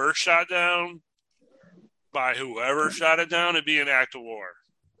plane were shot down by whoever shot it down, it'd be an act of war.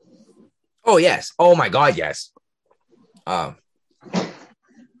 Oh, yes. Oh, my God, yes. No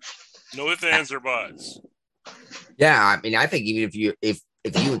ifs, ands, or buts. Yeah, I mean, I think even if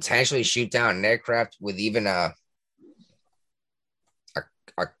you intentionally shoot down an aircraft with even a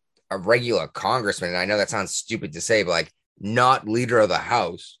a regular congressman. And I know that sounds stupid to say, but like not leader of the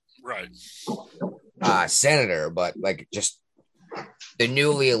House, right? Senator, but like just the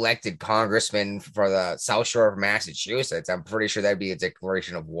newly elected congressman for the South Shore of Massachusetts. I'm pretty sure that'd be a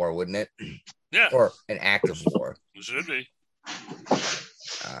declaration of war, wouldn't it? Yeah, or an act of war. It should be.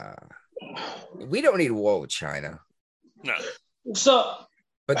 We don't need war with China. No.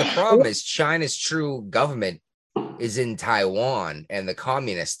 But the problem is China's true government is in Taiwan, and the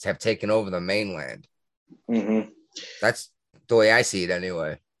communists have taken over the mainland. Mm-hmm. That's the way I see it,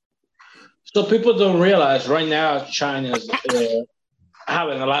 anyway. So people don't realize right now China's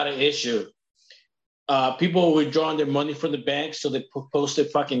having a lot of issues. People withdrawing their money from the banks, so they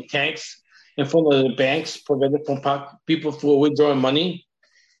posted fucking tanks in front of the banks, preventing from people from withdrawing money,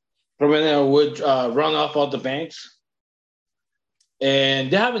 preventing run off all the banks.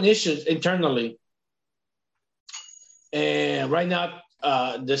 And they're having issues internally. And right now,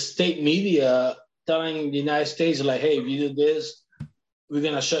 the state media telling the United States, like, hey, if you do this, we're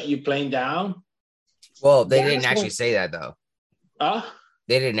going to shut your plane down. Well, they didn't actually say that, though.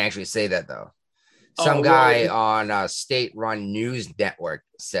 They didn't actually say that, though. Some guy on a state-run news network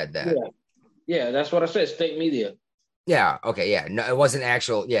said that. Yeah, that's what I said, state media. Yeah, okay, yeah. No, it wasn't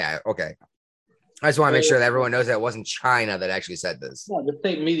actual. Yeah, okay. I just want to make sure that everyone knows that it wasn't China that actually said this. No, the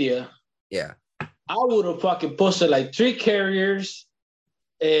state media. Yeah. I would have fucking posted like 3 carriers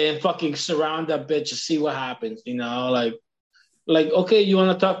and fucking surround that bitch to see what happens, you know? Like, okay, you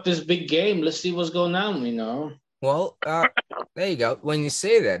want to talk this big game? Let's see what's going on, you know? Well, there you go. When you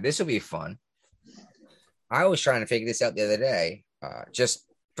say that, this will be fun. I was trying to figure this out the other day, just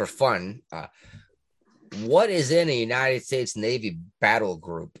for fun. What is in a United States Navy battle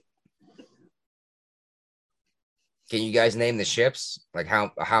group? Can you guys name the ships? Like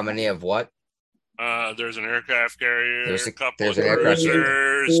how many of what? There's an aircraft carrier, there's a couple of aircraft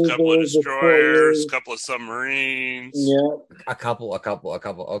cruisers, a couple of destroyers, a couple of submarines. Yeah. A couple.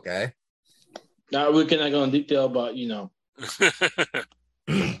 Okay. Now we cannot go in detail, but you know.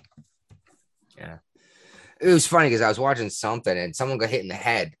 Yeah. It was funny because I was watching something and someone got hit in the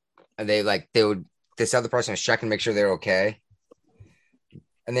head, and this other person was checking to make sure they're okay.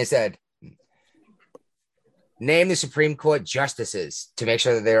 And they said, name the Supreme Court justices to make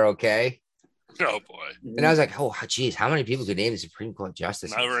sure that they're okay. Oh boy. And I was like, oh geez, how many people could name the Supreme Court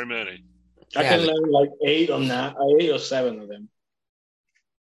justices? Not very many. I can name like 8 or 7 of them.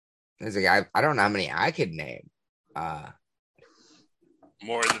 I was like, I don't know how many I could name.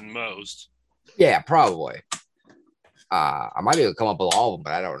 More than most. Yeah, probably. I might be able to come up with all of them,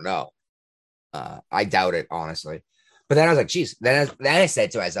 but I don't know. I doubt it, honestly. But then I was like, geez. Then I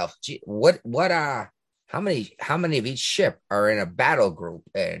said to myself, gee, how many of each ship are in a battle group?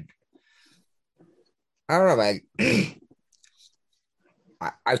 And I don't know, man.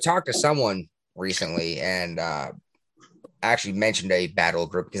 I've talked to someone recently and actually mentioned a battle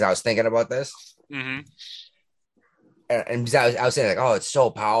group because I was thinking about this. Mm-hmm. And I was saying, like, oh, it's so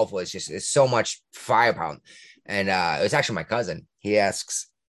powerful. It's so much firepower. And it was actually my cousin. He asks,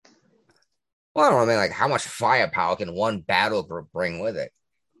 well, I don't know, man, like, how much firepower can one battle group bring with it?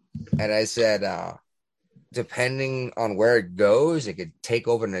 And I said, depending on where it goes, it could take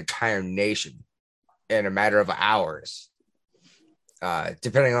over an entire nation in a matter of hours,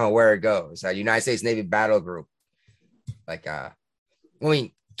 depending on where it goes. United States Navy battle group, like,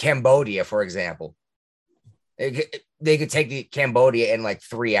 Cambodia, for example. They could take Cambodia in like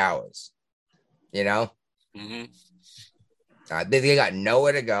 3 hours, you know? Mm-hmm. They got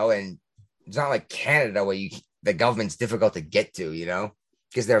nowhere to go, and it's not like Canada where the government's difficult to get to, you know,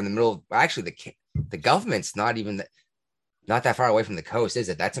 because they're in the middle of, actually the government's not that far away from the coast, is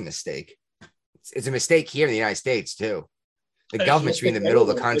it? That's a mistake. It's a mistake here in the United States too. The government should be in the middle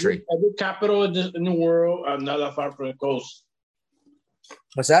of the country. Every capital in the world are not that far from the coast.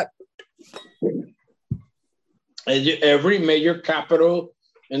 What's that? Every major capital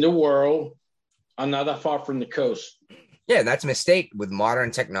in the world are not that far from the coast. Yeah, that's a mistake with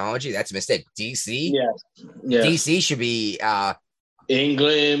modern technology. That's a mistake. DC? Yeah. DC should be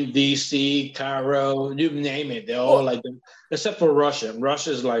England, DC, Cairo, you name it. They're all like, except for Russia.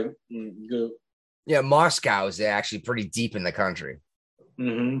 Russia's like good. Yeah, Moscow is actually pretty deep in the country.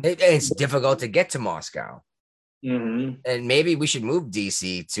 Mm-hmm. It's difficult to get to Moscow. Mm-hmm. And maybe we should move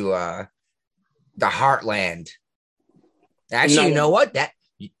DC to the heartland. Actually, you know what?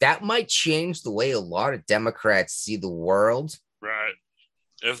 That might change the way a lot of Democrats see the world. Right.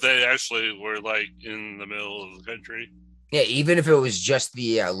 If they actually were like in the middle of the country. Yeah, even if it was just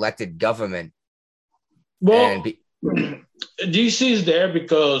the elected government. Well, DC is there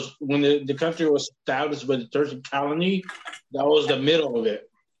because when the country was established by the 13th colony, that was the middle of it.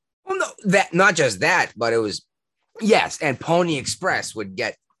 Well, no, that not just that, but it was yes, and Pony Express would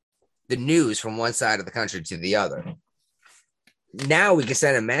get the news from one side of the country to the other. Now we can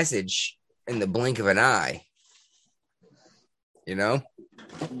send a message in the blink of an eye. You know,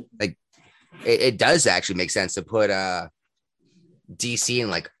 like it does actually make sense to put DC in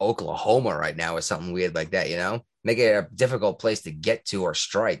like Oklahoma right now or something weird like that. You know, make it a difficult place to get to or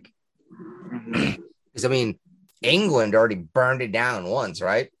strike. Because I mean, England already burned it down once,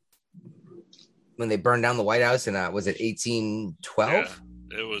 right? When they burned down the White House in was it 1812?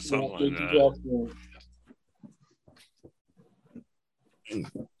 Yeah, it was something like that.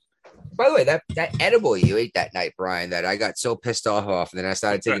 By the way, that edible you ate that night, Brian, that I got so pissed off, and then I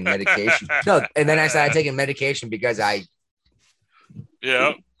started taking medication. And then I started taking medication because I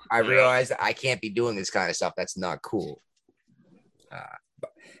realized that I can't be doing this kind of stuff. That's not cool.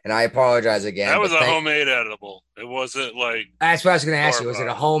 And I apologize again. That was a homemade edible. It wasn't like. That's what I was going to ask you. Was it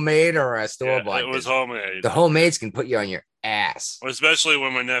a homemade or a store bought? It was homemade. The homemades can put you on your ass, especially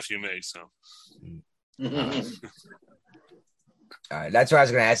when my nephew makes them. That's what I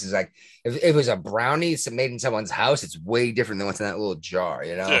was going to ask. Is like if it was a brownie made in someone's house, it's way different than what's in that little jar.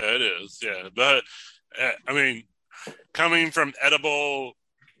 You know? Yeah, it is. Yeah, but I mean, coming from edible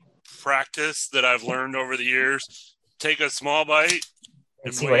practice that I've learned over the years, take a small bite.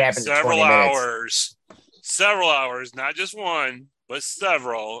 And see what happens several hours, not just one, but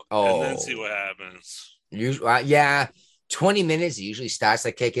several, and then see what happens. Usually, 20 minutes it usually starts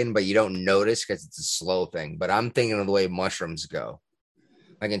to kick in, but you don't notice because it's a slow thing. But I'm thinking of the way mushrooms go.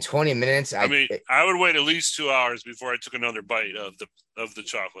 Like in 20 minutes, I would wait at least 2 hours before I took another bite of the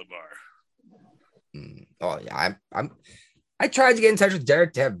chocolate bar. Oh yeah, I tried to get in touch with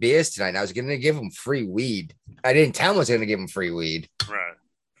Derek to have beers tonight. And I was going to give him free weed. I didn't tell him I was going to give him free weed. Right.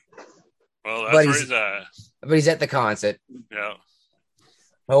 Well, that's where he's at. But he's at the concert. Yeah.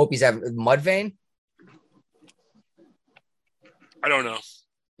 I hope he's having Mudvayne. I don't know.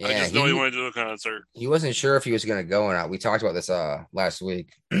 Yeah, I just know he went to a concert. He wasn't sure if he was going to go or not. We talked about this last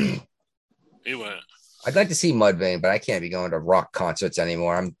week. He went. I'd like to see Mudvayne, but I can't be going to rock concerts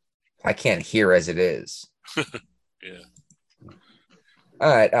anymore. I can't hear as it is. Yeah. All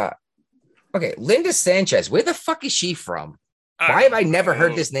right. Okay, Linda Sanchez. Where the fuck is she from? Why have I never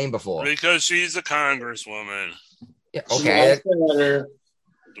heard this name before? Because she's a congresswoman. Yeah, okay. Where?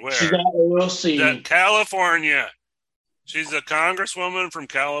 She's got AOC. California. She's a congresswoman from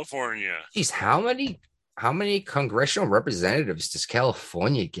California. Jeez, how many congressional representatives does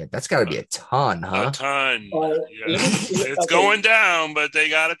California get? That's got to be a ton, huh? A ton. It's going down, but they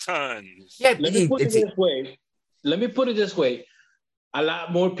got a ton. Yeah, Let me put it this way. A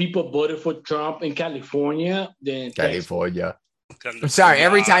lot more people voted for Trump in California than California. I'm sorry.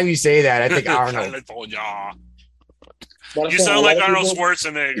 Every time you say that, I think Arnold. California. You sound like Arnold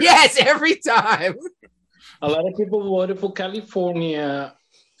Schwarzenegger. Yes, every time. A lot of people voted for California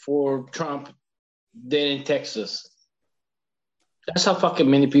for Trump than in Texas. That's how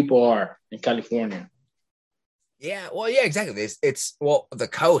fucking many people are in California. Yeah, well, yeah, exactly. It's the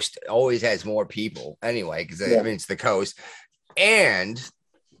coast always has more people anyway, because I mean it's the coast. And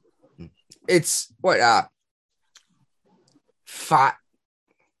it's what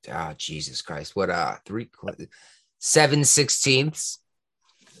 7/16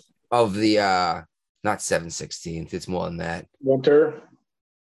 of the not 7/16. It's more than that. Winter.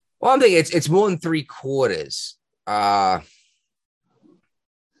 Well, I'm thinking it's more than 3/4. I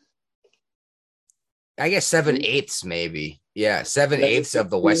guess 7/8 maybe. Yeah, 7/8 of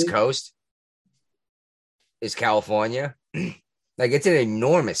the West Coast is California. Like it's an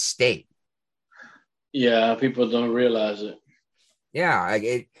enormous state. Yeah, people don't realize it. Yeah,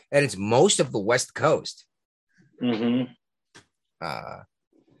 and it's most of the West Coast. Mm-hmm. I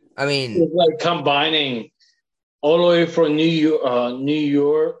mean, it's like combining all the way from New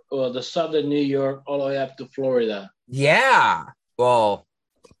York, or the southern New York, all the way up to Florida. Yeah. Well,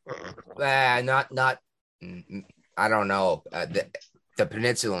 not. I don't know. The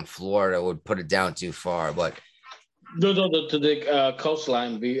peninsula in Florida would put it down too far, but no, to the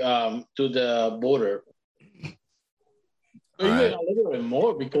coastline, to the border. Even a little bit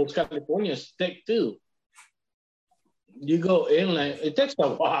more because California is thick too. You go inland, it takes a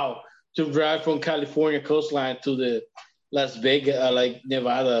while to drive from California coastline to the Las Vegas, like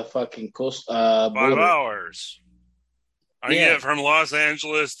Nevada fucking coast. 5 hours. I can get from Los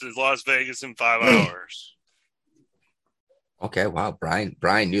Angeles to Las Vegas in 5 hours. Okay, wow, Brian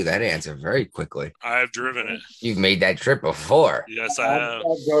knew that answer very quickly. I've driven it. You've made that trip before. Yes, I have.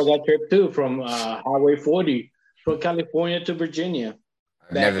 I drove that trip too from Highway 40 from California to Virginia.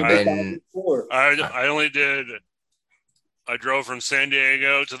 I've never been. I only did I drove from San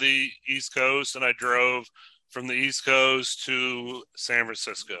Diego to the East Coast, and I drove from the East Coast to San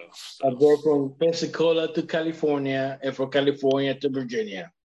Francisco. I drove from Pensacola to California, and from California to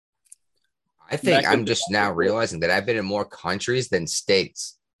Virginia. I think I'm just now realizing that I've been in more countries than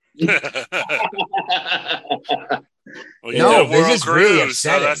states. Well, you No, did a this world is really cruise, so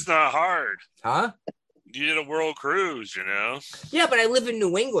upsetting. that's not hard. Huh? You did a world cruise, you know? Yeah, but I live in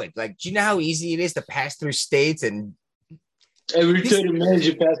New England. Like, do you know how easy it is to pass through states? And Every 30 minutes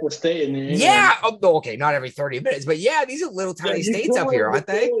you pass the state in there. yeah, oh, okay, not every 30 minutes, but yeah, these are little tiny states up here, aren't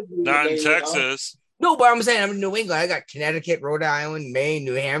they? Not in Texas. No, but I'm saying I'm in New England. I got Connecticut, Rhode Island, Maine,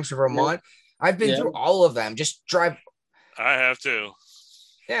 New Hampshire, Vermont. I've been through all of them. Just drive. I have to.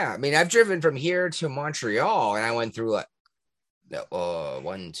 Yeah, I mean, I've driven from here to Montreal, and I went through like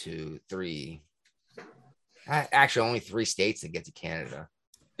 1, 2, 3. Actually, only 3 states to get to Canada.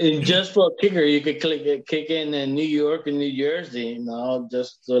 And just for a kicker, you could kick in New York and New Jersey, you know,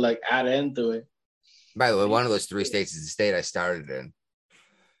 just to like add into it. By the way, one of those 3 states is the state I started in.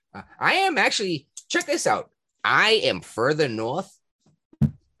 I am actually, check this out. I am further north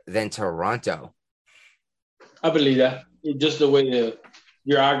than Toronto. I believe that. Just the way the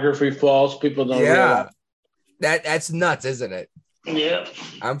geography falls, people don't realize. That's nuts, isn't it? Yeah.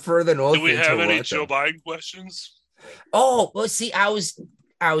 I'm further north. Do we than have Toronto. any Joe Biden questions? Oh, well, see, I was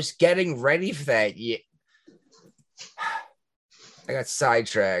getting ready for that. Yeah. I got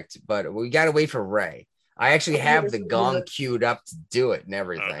sidetracked, but we got to wait for Ray. I actually have the gong queued up to do it and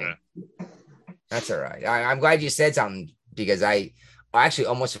everything. Okay. That's all right. I'm glad you said something because I actually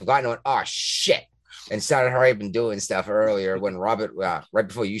almost forgotten. Oh, shit. And started hurry up and doing stuff earlier when Robert, right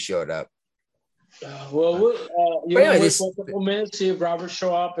before you showed up. We'll wait for a couple minutes, see if Robert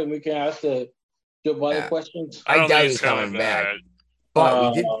show up, and we can ask the Joe Biden questions. I doubt he's coming back.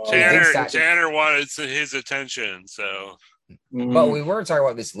 But we did. Tanner wanted his attention, so. But we were talking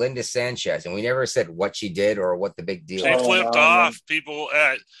about this Linda Sanchez, and we never said what she did or what the big deal. She flipped off people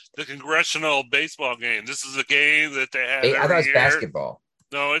at the congressional baseball game. This is a game that they have. I thought it was basketball.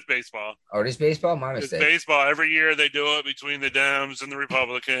 No, it's baseball. Oh, it is baseball? My mistake. It's baseball. Every year they do it between the Dems and the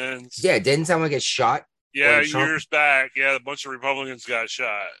Republicans. Yeah, didn't someone get shot? Yeah, years back. Yeah, a bunch of Republicans got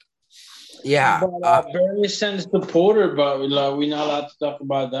shot. Yeah. But Bernie sent a supporter, but we're not allowed to talk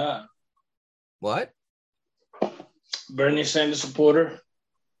about that. What? Bernie Sanders supporter.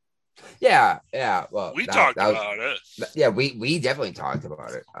 Yeah. Well, we talked about it. Yeah, we definitely talked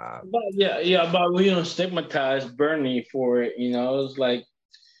about it. But we don't stigmatize Bernie for it. You know, it's like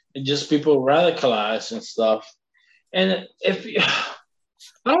just people radicalize and stuff. And if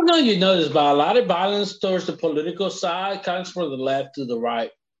I don't know, you know this, but a lot of violence towards the political side comes from the left to the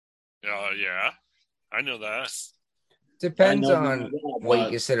right. Yeah, I know that. Depends on what you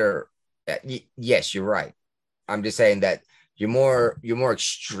consider. Yes, you're right. I'm just saying that your more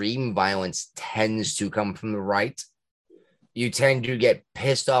extreme violence tends to come from the right. You tend to get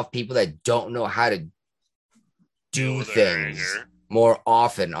pissed off people that don't know how to do things more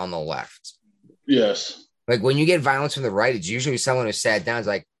often on the left. Yes. Like when you get violence from the right, it's usually someone who sat down is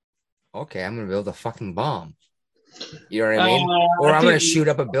like, okay, I'm going to build a fucking bomb. You know what I mean? Or I'm going to shoot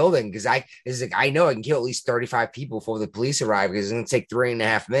up a building because I know I can kill at least 35 people before the police arrive because it's going to take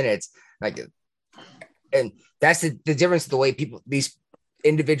 3.5 minutes. And that's the difference of the way these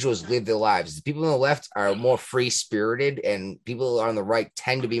individuals live their lives. The people on the left are more free spirited, and people on the right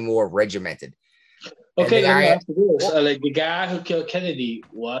tend to be more regimented. Okay, let me ask you this: like the guy who killed Kennedy,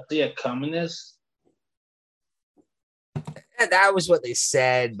 was he a communist? And that was what they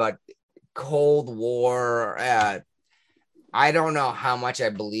said, but Cold War. I don't know how much I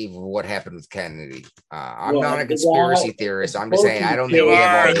believe of what happened with Kennedy. I'm not a conspiracy theorist. I'm just saying I don't think we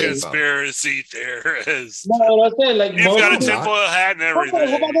have all the conspiracy theorist. No, I'm saying like you've got a tinfoil hat and everything.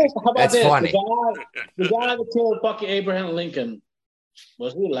 How about That's this? funny. The guy that killed fucking Abraham Lincoln,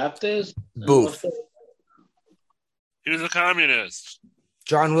 was he leftist? Booth. He was a communist.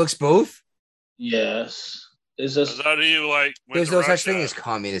 John Wilkes Booth? Yes. There's no such thing as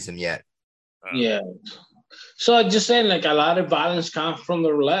communism yet. Yeah. So I'm just saying, like, a lot of violence comes from the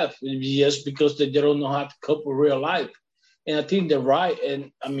left just because they don't know how to cope with real life. And I think they're right.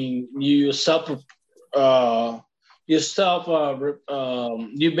 And I mean, you make fun of yourself,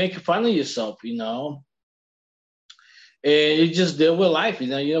 you know, and you just deal with life. You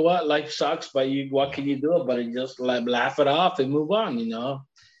know what? Life sucks, but what can you do about it? Just like laugh it off and move on, you know.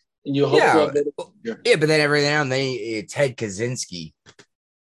 And you hope. Yeah, but then every now and then, Ted Kaczynski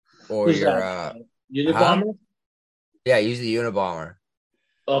or Who's your Unabomber. Yeah, he's the Unabomber.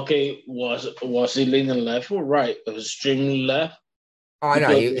 Okay, was he leaning left or right? It was extremely left. Oh no,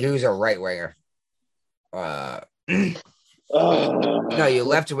 he was a right winger. No, you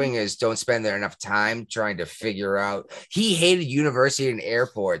left wingers don't spend there enough time trying to figure out. He hated universities and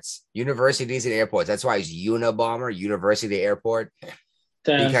airports. That's why he's Unabomber, University Airport,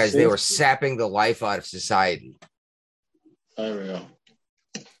 because they were sapping the life out of society. There we go.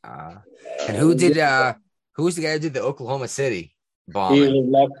 And who was the guy who did the Oklahoma City bombing? He was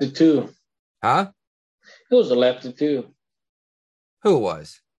elected too. Huh? He was elected too. Who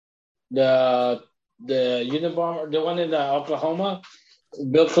was? The Unabomber, the one in the Oklahoma,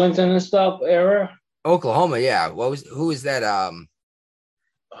 Bill Clinton and stuff era. Oklahoma, yeah. Who was that? I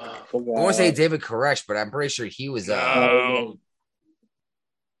want to say David Koresh, but I'm pretty sure he was. Yeah,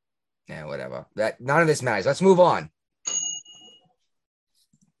 whatever. None of this matters. Let's move on.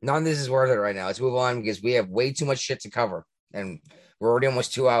 None of this is worth it right now. Let's move on because we have way too much shit to cover, and we're already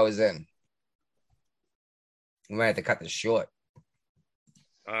almost 2 hours in. We might have to cut this short.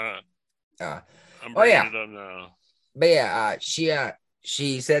 I'm bringing it up now. But yeah,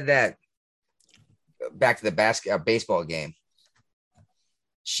 she said that back to the baseball game.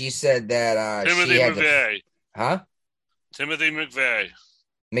 She said that Timothy McVeigh. Timothy McVeigh.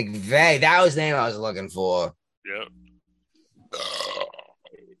 McVeigh, that was the name I was looking for. Yep.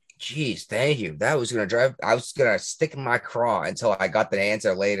 Jeez, thank you. I was gonna stick in my craw until I got the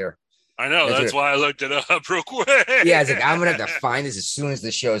answer later. I know, that's why I looked it up real quick. Yeah, it's like I'm gonna have to find this as soon as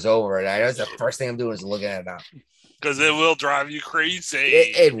the show's over. And I know the first thing I'm doing is looking it up. Because it will drive you crazy.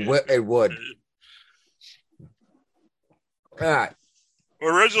 It would. All right.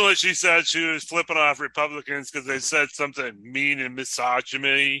 Originally, she said she was flipping off Republicans because they said something mean and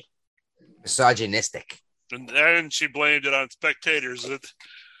misogynistic. And then she blamed it on spectators at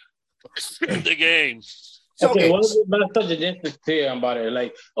the game. Okay, what is the misogynistic thing about it?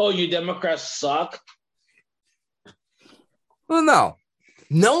 Like, oh, you Democrats suck? Well,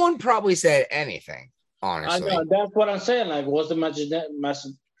 no one probably said anything, honestly. I know, that's what I'm saying. Like, what's the message?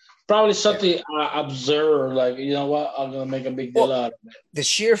 Probably something I observed, like, you know what, I'm going to make a big deal out of it. The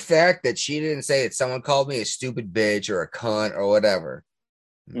sheer fact that she didn't say that someone called me a stupid bitch or a cunt or whatever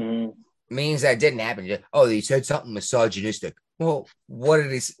means that didn't happen. Oh, they said something misogynistic. Well, what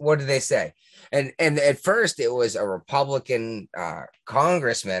did they say? And at first it was a Republican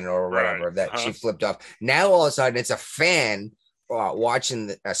congressman or whatever that she flipped off. Now all of a sudden it's a fan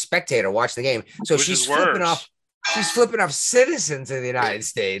watching a spectator watch the game. So she's flipping off. She's flipping off citizens of the United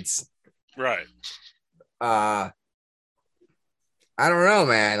States. Right. I don't know,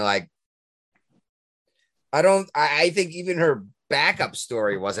 man. Like, I think even her backup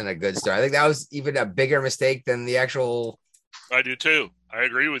story wasn't a good story. I think that was even a bigger mistake than the actual. I do too. I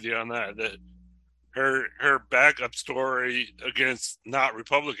agree with you on that. That her backup story against not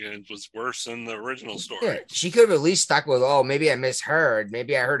Republicans was worse than the original story. Yeah, she could have at least stuck with, oh, maybe I misheard.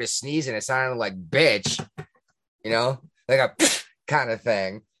 Maybe I heard a sneeze and it sounded like bitch. You know, like a kind of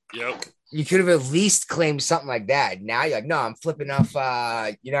thing. Yep. You could have at least claimed something like that. Now you're like, no, I'm flipping off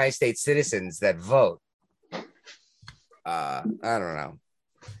United States citizens that vote. I don't know.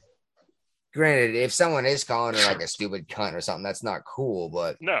 Granted, if someone is calling her like a stupid cunt or something, that's not cool,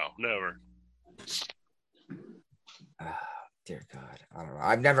 but no, never. Dear God, I don't know.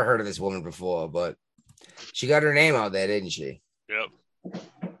 I've never heard of this woman before, but she got her name out there, didn't she? Yep.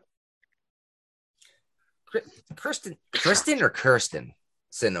 Kirsten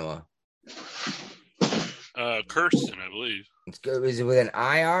Sinema? Kirsten, I believe. Is it with an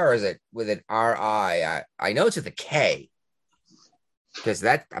IR or is it with an RI? I know it's with a K. Because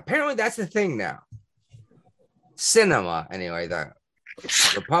that's the thing now. Sinema, anyway, the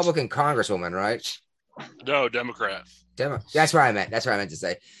Republican Congresswoman, right? No, Democrat. That's what I meant. That's what I meant to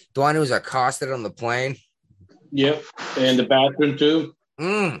say. The one who was accosted on the plane. Yep, and the bathroom too.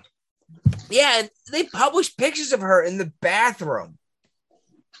 Yeah, they published pictures of her in the bathroom.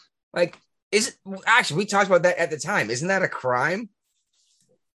 Like, actually, we talked about that at the time. Isn't that a crime?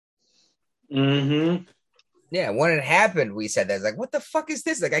 Mm-hmm. Yeah, when it happened, we said that. It's like, what the fuck is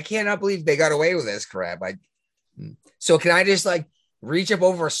this? Like, I cannot believe they got away with this crap. So can I just like reach up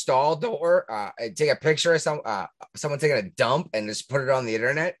over a stall door, and take a picture of someone taking a dump and just put it on the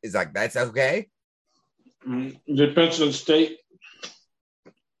internet? Is like, that's okay? Depends on the state.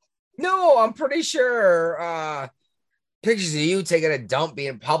 No, I'm pretty sure pictures of you taking a dump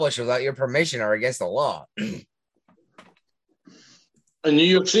being published without your permission are against the law. In New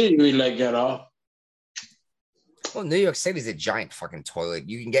York City, we let get off. Well, New York City's a giant fucking toilet.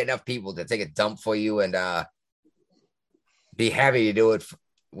 You can get enough people to take a dump for you and be happy to do it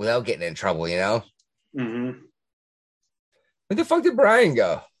without getting in trouble, you know? Mm-hmm. Where the fuck did Brian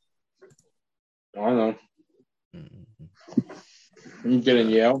go? I don't know. I'm getting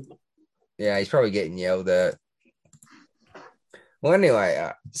yelled. Yeah, he's probably getting yelled at. Well,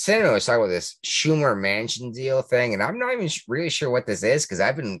 anyway, Senator was talking about this Schumer Mansion deal thing, and I'm not even really sure what this is because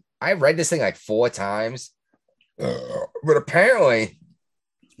I've read this thing like 4 times, but apparently,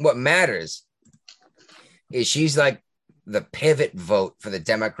 what matters is she's like the pivot vote for the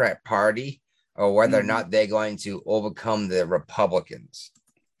Democrat Party, or whether or not they're going to overcome the Republicans.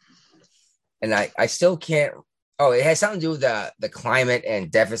 And I still can't. Oh, it has something to do with the climate and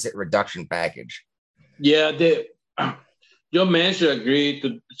deficit reduction package. Yeah, Joe Manchin agreed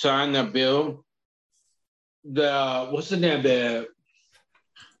to sign that bill. What's the name?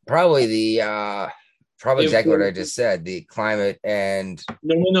 Probably exactly what I just said. The climate and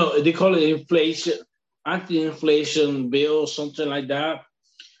no, they call it inflation, anti-inflation bill, something like that.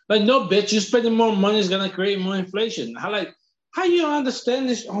 Like, no, bitch, you spending more money is gonna create more inflation. How you understand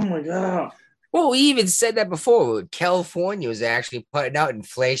this? Oh my god. Well, we even said that before. California was actually putting out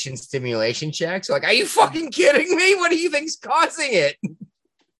inflation stimulation checks. Like, are you fucking kidding me? What do you think's causing it?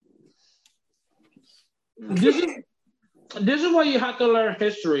 This is why you have to learn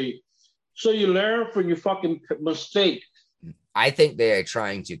history. So you learn from your fucking mistake. I think they are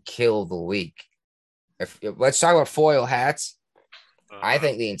trying to kill the weak. If let's talk about foil hats. I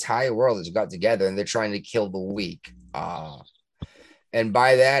think the entire world has got together and they're trying to kill the weak. And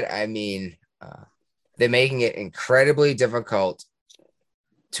by that, I mean, they're making it incredibly difficult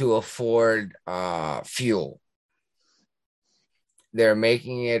to afford fuel. They're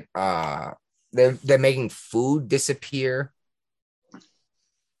making it they're making food disappear.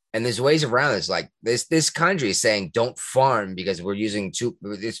 And there's ways around this. Like this country is saying don't farm because we're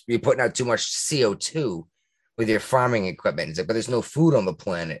putting out too much CO2 with your farming equipment. It's like, but there's no food on the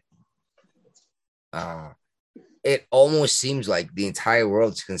planet. It almost seems like the entire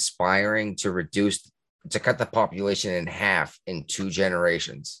world's conspiring to cut the population in half in 2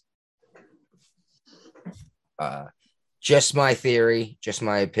 generations. Just my theory, just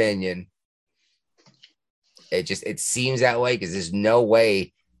my opinion. It seems that way because there's no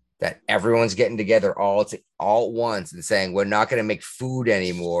way that everyone's getting together all at once and saying we're not going to make food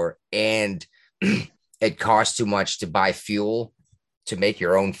anymore, and it costs too much to buy fuel to make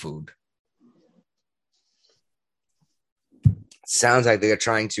your own food. Sounds like they're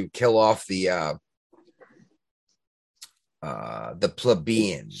trying to kill off the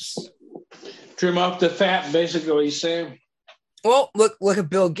plebeians. Trim off the fat, basically, what he's saying. Well, look at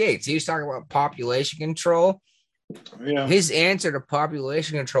Bill Gates. He was talking about population control. Yeah. His answer to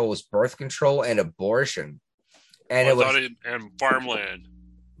population control was birth control and abortion. And and farmland.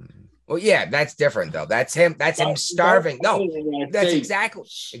 Well, yeah, that's different though. That's him starving. No, that's exactly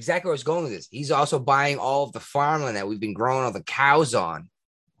where I was going with this. He's also buying all of the farmland that we've been growing all the cows on,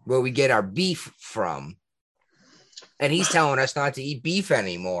 where we get our beef from. And he's telling us not to eat beef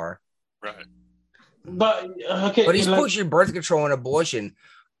anymore. Right. But he's pushing birth control and abortion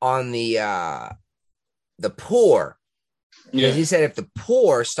on the poor. Yeah. Because he said if the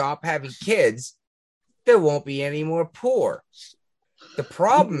poor stop having kids, there won't be any more poor. The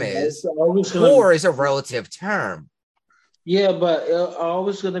problem is poor is a relative term. Yeah, but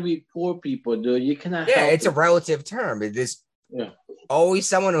always going to be poor people, dude. You cannot. Yeah, it's a relative term. It is always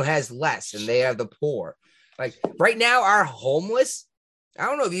someone who has less, and they are the poor. Like right now, our homeless. I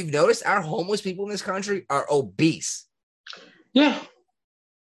don't know if you've noticed, our homeless people in this country are obese. Yeah.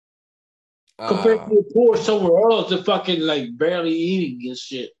 Compared to the poor somewhere else, they're fucking like barely eating and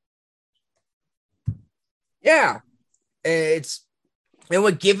shit. Yeah. And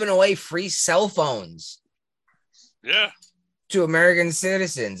we're giving away free cell phones. Yeah. To American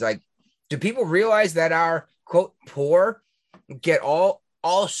citizens. Like, do people realize that our quote poor get all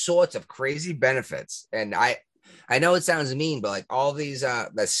sorts of crazy benefits? And I know it sounds mean, but like all these,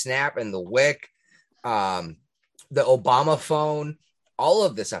 the SNAP and the WIC, the Obama phone, all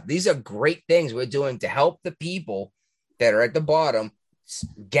of this stuff. These are great things we're doing to help the people that are at the bottom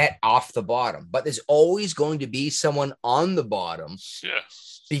get off the bottom. But there's always going to be someone on the bottom. Yeah.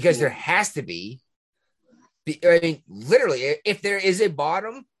 Because there has to be. I mean, literally, if there is a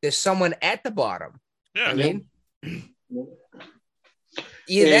bottom, there's someone at the bottom. Yeah. I mean,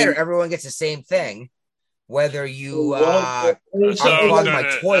 either that or everyone gets the same thing. Whether you unclog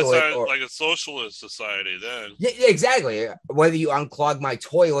my toilet or like a socialist society, then yeah, exactly. Whether you unclog my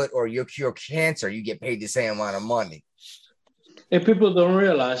toilet or you cure cancer, you get paid the same amount of money. And people don't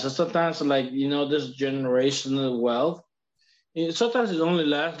realize that sometimes, like this generational wealth, sometimes it only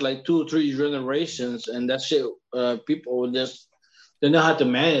lasts like 2 or 3 generations, and that shit, people will just they know how to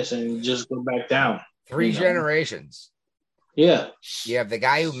manage and just go back down. 3 generations. Yeah, you have the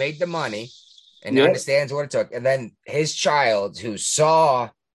guy who made the money. And understands what it took. And then his child who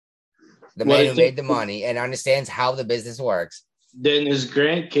saw the man who made the money and understands how the business works. then his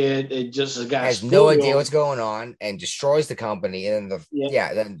grandkid, it just got has no idea what's going on and destroys the company. And then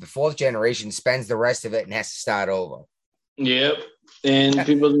then the fourth generation spends the rest of it and has to start over. Yep. And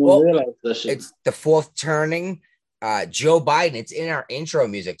people don't realize that shit. It's the fourth turning. Joe Biden, it's in our intro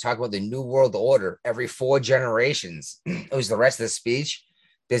music, talk about the New World Order. Every 4 generations, it was the rest of the speech.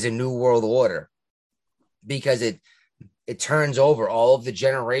 There's a New World Order because it turns over all of the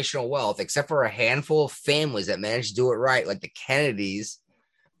generational wealth, except for a handful of families that managed to do it right, like the Kennedys,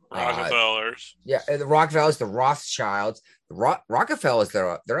 Rockefellers. The Rockefellers, the Rothschilds, the Rockefellers.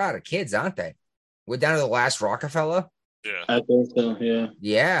 They're out of kids, aren't they? We're down to the last Rockefeller. Yeah, I think so. Yeah.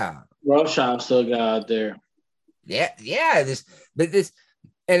 Yeah. Rothschild still got out there. Yeah.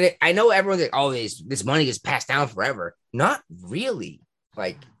 I know everyone's like, oh, this money gets passed down forever. Not really.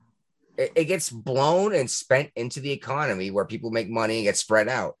 Like, it gets blown and spent into the economy where people make money and get spread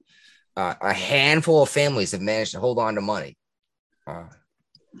out. A handful of families have managed to hold on to money.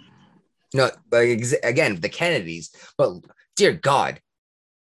 Again, the Kennedys. But dear God,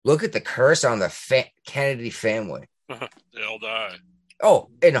 look at the curse on the Kennedy family. They all die. Oh,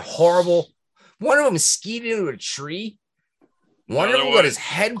 and horrible. One of them skied into a tree. One of them got his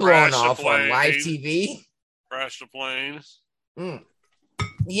head blown off on live TV. Crashed a plane.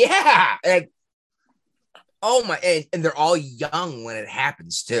 Yeah. Oh my, and they're all young when it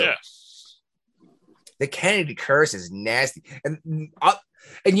happens too. Yeah. The Kennedy curse is nasty. And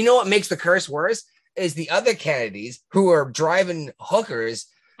you know what makes the curse worse is the other Kennedys who are driving hookers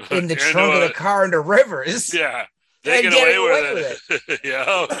in the trunk of the car into rivers. Yeah. They get away with it.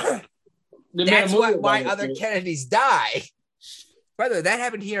 Yeah. That's why other Kennedys die. By the way, that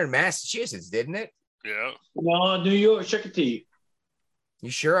happened here in Massachusetts, didn't it? Yeah. No, New York, Chicopee.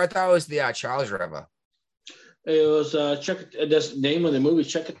 You sure? I thought it was the Charles River. It was Chicopee. That's the name of the movie,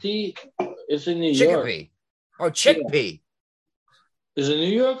 Chicopee. It's in New Chicopee. York. Oh, Chicopee. Yeah. Is it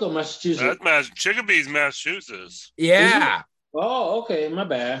New York or Massachusetts? Chicopee's Massachusetts. Yeah. Oh, okay. My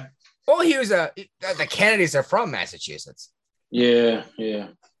bad. Oh, the Kennedys are from Massachusetts. Yeah.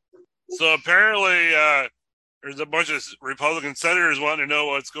 So apparently, there's a bunch of Republican senators wanting to know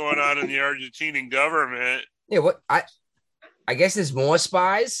what's going on in the Argentinian government. Yeah, what I guess there's more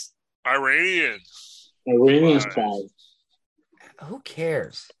spies. Iranian spies. Who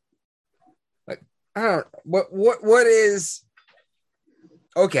cares? Like, I don't. What is?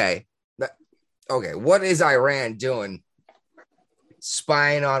 Okay. What is Iran doing?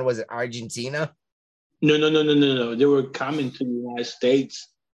 Spying on, was it Argentina? No. They were coming to the United States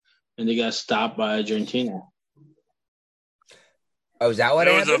and they got stopped by Argentina. Oh, is that what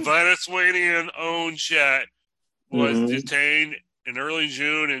happened? There was a Venezuelan-owned jet was detained in early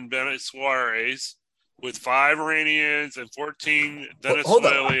June in Buenos Aires with 5 Iranians and 14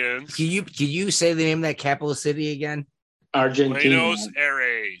 Venezuelans. Can you say the name of that capital city again? Argentina. Buenos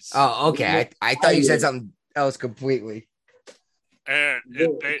Aires. Oh, okay. I thought you said something else completely. And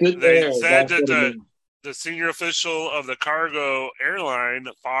they said that the senior official of the cargo airline,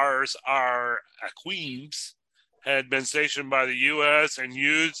 Fars Aqeems, had been stationed by the U.S. and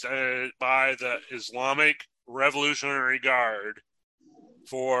used by the Islamic Revolutionary Guard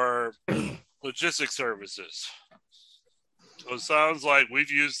for logistics services. So it sounds like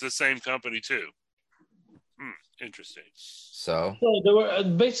we've used the same company too. Interesting. So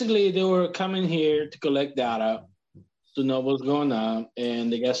they were coming here to collect data to know what's going on,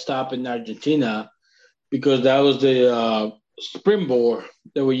 and they got stopped in Argentina because that was the springboard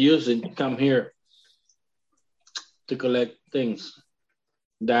they were using to come here to collect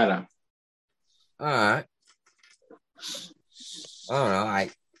data. All right. I don't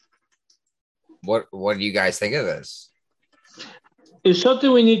know. What do you guys think of this? It's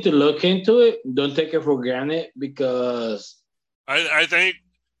something we need to look into it. Don't take it for granted because I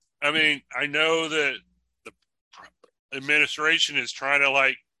know that the administration is trying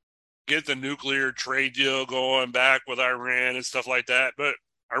to get the nuclear trade deal going back with Iran and stuff like that, but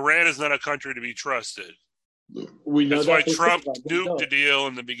Iran is not a country to be trusted. That's why Trump nuked the deal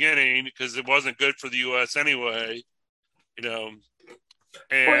in the beginning, because it wasn't good for the U.S. anyway. And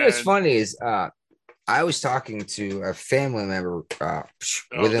what's funny is I was talking to a family member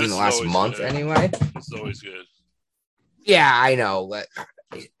within the last month anyway. It's always good. Yeah, I know.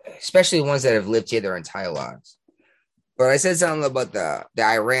 Especially ones that have lived here their entire lives. But I said something about the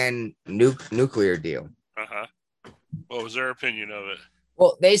Iran nuclear deal. Uh-huh. What was their opinion of it?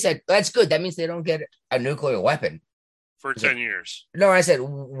 Well, they said, that's good. That means they don't get a nuclear weapon. For 10 years. No, I said,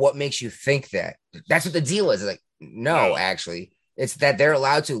 what makes you think that? That's what the deal is. Like, no, actually. It's that they're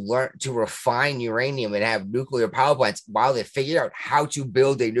allowed to learn to refine uranium and have nuclear power plants while they figure out how to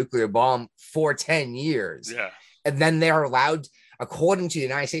build a nuclear bomb for 10 years. Yeah. And then they're allowed according to the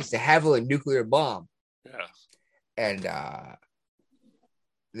United States, to have a nuclear bomb. Yeah. And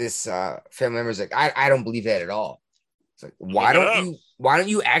this family member is like, I don't believe that at all. It's like, why don't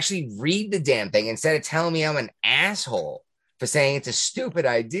you actually read the damn thing instead of telling me I'm an asshole for saying it's a stupid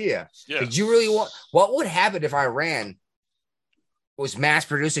idea? Yeah. Did you really what would happen if Iran was mass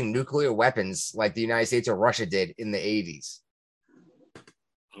producing nuclear weapons like the United States or Russia did in the 80s?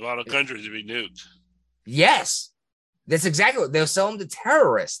 A lot of countries would be nuked. Yes, that's exactly what they'll sell them to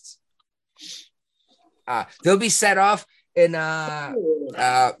terrorists. They'll be set off in Boston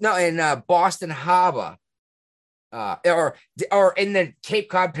Harbor, or in the Cape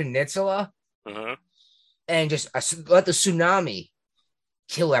Cod Peninsula, and just let the tsunami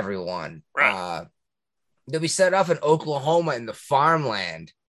kill everyone. Right. They'll be set off in Oklahoma in the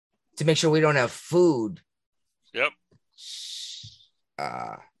farmland to make sure we don't have food. Yep.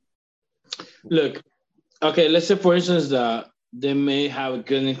 Look, okay, let's say for instance that they may have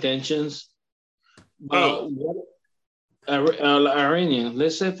good intentions, but Iranian,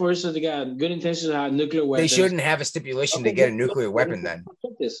 let's say for instance they got good intentions to have nuclear weapons. They shouldn't have a stipulation to get a nuclear weapon then.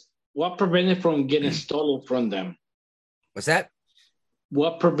 What prevents it from getting stolen from them? What's that?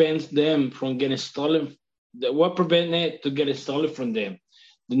 What prevents them from getting stolen? What prevents it to get stolen from them?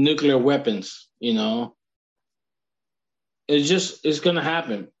 The nuclear weapons, you know. It's gonna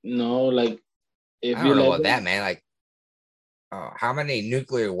happen, you know. Like, if I don't know about that, man. Like, how many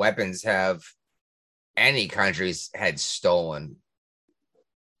nuclear weapons have any countries had stolen?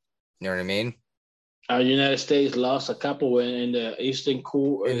 You know what I mean? Our United States lost a couple in the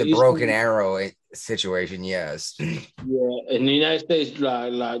Broken Arrow situation, yes. Yeah, in the United States,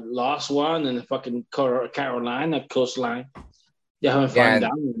 like lost one in the fucking Carolina coastline. They haven't found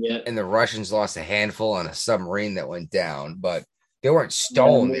down yet. And the Russians lost a handful on a submarine that went down, but they weren't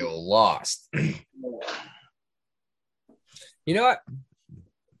stolen; they were lost. You know what?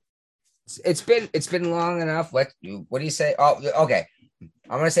 It's been long enough. What do you say? Oh, okay.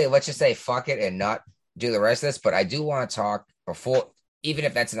 I'm gonna say let's just say fuck it and not do the rest of this. But I do want to talk before, even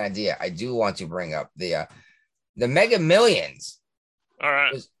if that's an idea. I do want to bring up the Mega Millions. All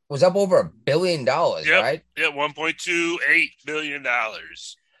right. Was up over $1 billion, right? Yeah, $1.28 billion.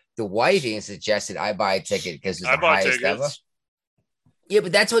 The wife even suggested I buy a ticket because it's the highest ever. Yeah,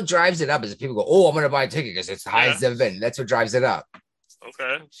 but that's what drives it up. Is people go, "Oh, I'm going to buy a ticket because it's the highest ever been." That's what drives it up.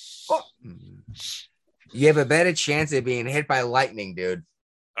 Okay. Oh. You have a better chance of being hit by lightning, dude.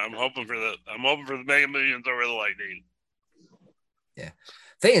 I'm hoping for the Mega Millions over the lightning. Yeah.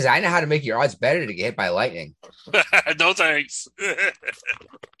 Thing is, I know how to make your odds better to get hit by lightning. No thanks.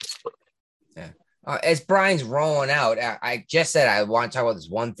 Yeah. As Brian's rolling out, I just said I want to talk about this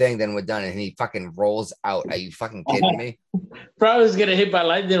one thing, then we're done, and he fucking rolls out. Are you fucking kidding me? Probably getting hit by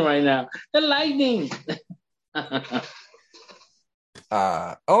lightning right now. The lightning.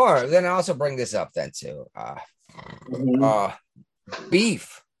 Or then I also bring this up then too.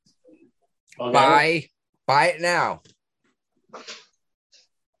 Beef. Okay. Buy it now.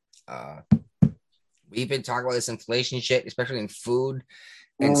 We've been talking about this inflation shit, especially in food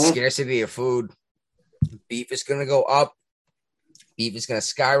and scarcity of food. Beef is going to go up. Beef is going to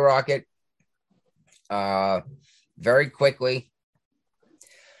skyrocket very quickly.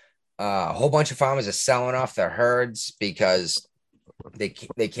 A whole bunch of farmers are selling off their herds because they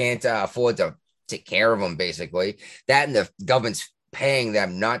can't afford to take care of them, basically. That and the government's paying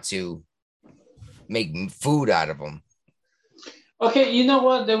them not to make food out of them. Okay, you know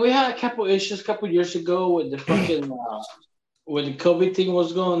what? Then we had a couple issues a couple years ago with the fucking when the COVID thing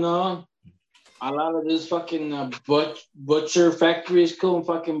was going on. A lot of these fucking butcher factories couldn't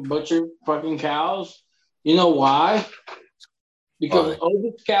fucking butcher fucking cows. You know why? Because all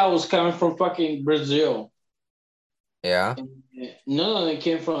these cows coming from fucking Brazil. Yeah. None of them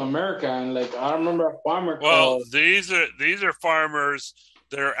came from America. And like I remember a farmer. Well, these are farmers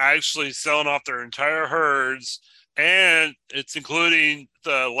that are actually selling off their entire herds. And it's including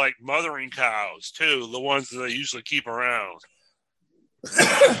the like mothering cows too, the ones that they usually keep around.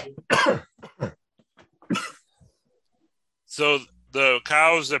 So the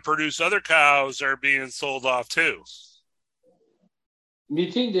cows that produce other cows are being sold off too. You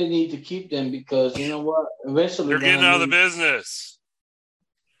think they need to keep them because you know what? Eventually they're getting out of the business.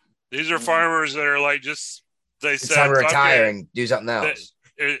 These are farmers that are like they said time to retire and do something else.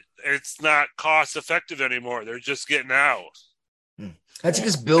 It's not cost effective anymore. They're just getting out. That's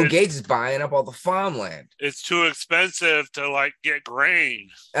because Bill Gates is buying up all the farmland. It's too expensive to like get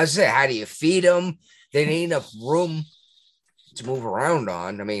grain. I was saying, how do you feed them? They need enough room to move around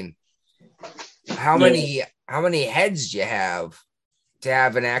on. I mean, how many heads do you have to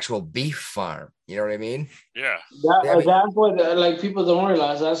have an actual beef farm. You know what I mean? Yeah. That's what like people don't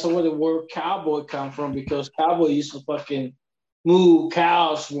realize. That's where the word cowboy come from, because cowboy used to fucking move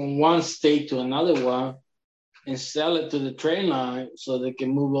cows from one state to another one and sell it to the train line so they can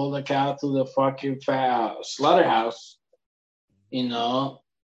move all the cows to the fucking slaughterhouse. You know.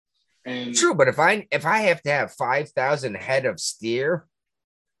 And true, but if I have to have 5,000 head of steer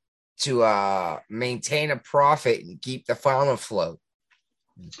to maintain a profit and keep the farm afloat,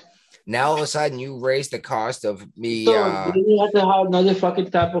 now all of a sudden you raise the cost of me. So you have to have another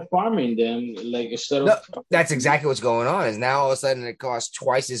fucking type of farming then, like instead of. That's exactly what's going on. Is now all of a sudden it costs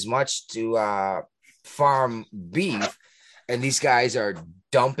twice as much to farm beef, and these guys are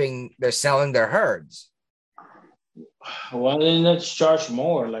they're selling their herds. Well, then let's charge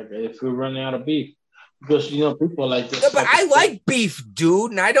more. Like if we're running out of beef, because people like this. No, but I like beef,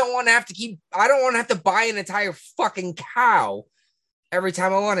 dude, and I don't want to have to buy an entire fucking cow every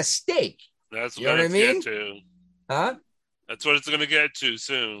time I want a steak. That's what I mean. Get to. Huh? That's what it's going to get to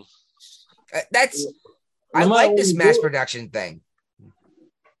soon. I like this mass production thing.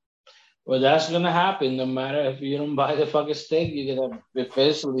 Well, that's gonna happen no matter if you don't buy the fucking steak. You're gonna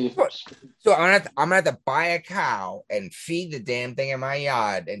eventually. So I'm gonna have to buy a cow and feed the damn thing in my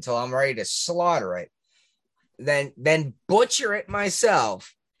yard until I'm ready to slaughter it. Then butcher it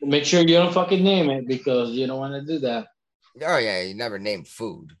myself. Make sure you don't fucking name it, because you don't want to do that. Oh yeah, you never name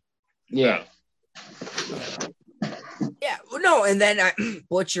food. Yeah. Yeah, no, and then I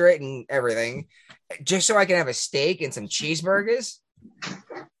butcher it and everything, just so I can have a steak and some cheeseburgers.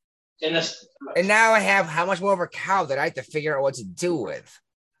 And now I have how much more of a cow that I have to figure out what to do with.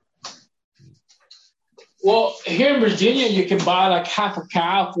 Well, here in Virginia, you can buy like half a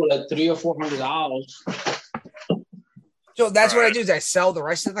cow for like $300 or $400. So that's what I do: is I sell the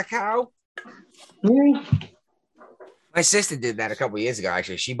rest of the cow. Mm-hmm. My sister did that a couple of years ago.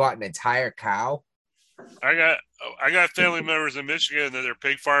 Actually, she bought an entire cow. I got family members in Michigan that are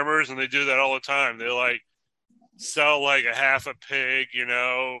pig farmers, and they do that all the time. They like sell like a half a pig,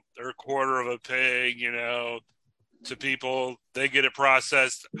 or a quarter of a pig, to people. They get it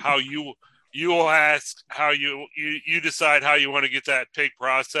processed. How you will ask how you decide how you want to get that pig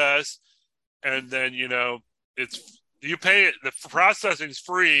processed, and then you pay it. The processing's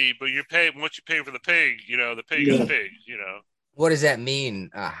free, but you pay once you pay for the pig. The pig is pig. What does that mean?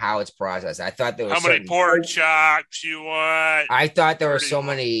 How it's processed? I thought there was how many pork chops you want. I thought there were so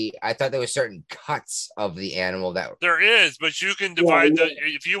many. I thought there were certain cuts of the animal that there is, but you can divide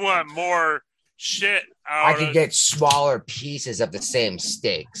if you want more shit out. I could get smaller pieces of the same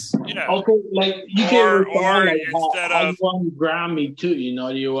steaks. Yeah. Okay, like you can or like instead how of you want ground meat too.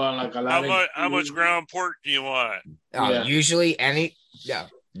 You want like a lot how much ground pork do you want? Usually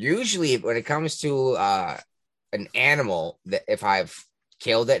when it comes to an animal, that if I've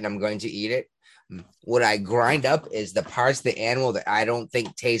killed it and I'm going to eat it, what I grind up is the parts of the animal that I don't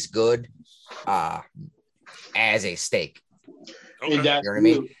think taste good as a steak. Okay. You know what I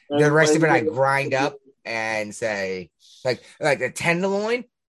mean? The rest of it I grind up and say like the tenderloin.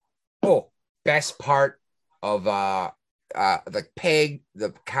 Oh, best part of the pig,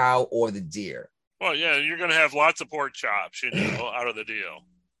 the cow, or the deer. Well, yeah, you're gonna have lots of pork chops, out of the deal.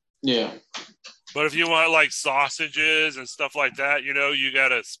 Yeah. But if you want like sausages and stuff like that, you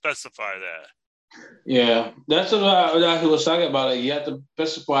gotta specify that. Yeah, that's what I was talking about. Like, you have to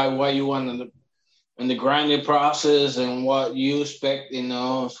specify what you want in the grinding process and what you expect,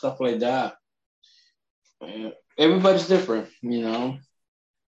 stuff like that. Yeah. Everybody's different,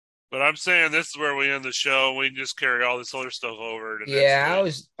 But I'm saying this is where we end the show. We can just carry all this other stuff over to I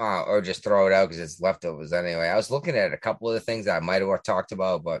was, or just throw it out because it's leftovers anyway. I was looking at a couple of the things that I might have talked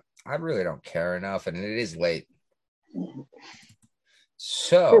about, but I really don't care enough, and it is late.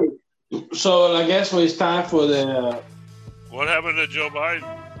 So I guess it's time for the. What happened to Joe Biden?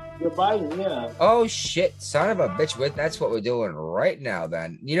 Joe Biden, yeah. Oh shit, son of a bitch! That's what we're doing right now.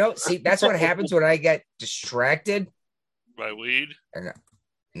 Then see, that's what happens when I get distracted by weed. And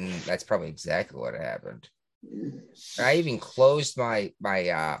that's probably exactly what happened. I even closed my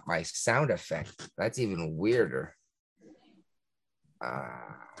sound effect. That's even weirder.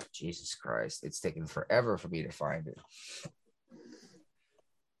 Jesus Christ, it's taken forever for me to find it.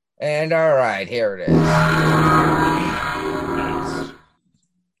 And all right, here it is.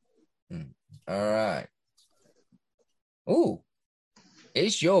 All right. Ooh,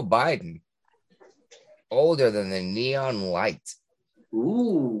 is Joe Biden older than the neon light?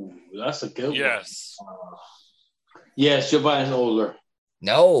 Ooh, that's a good one. Yes. Yes, Joe Biden's older.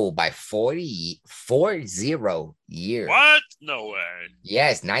 No, by 40 years. What? No way.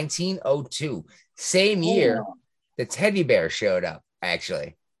 Yes, 1902. Same year, the teddy bear showed up.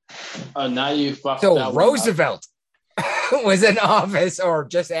 actually. Now you fucked So that Roosevelt was in office, or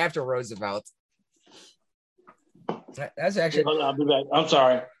just after Roosevelt. That's actually. Hold on, I'll be back. I'm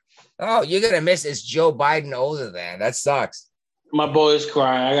sorry. Oh, you're gonna miss. Is Joe Biden older than? That sucks. My boy is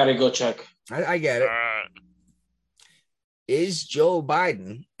crying. I gotta go check. I get it. Is Joe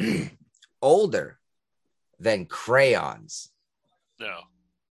Biden older than crayons? No.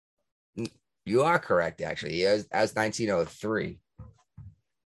 You are correct, actually. He was 1903.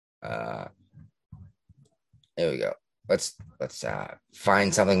 There we go. Let's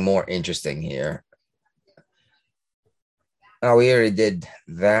find something more interesting here. Oh, we already did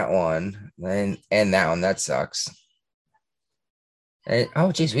that one, and that one. That sucks. And,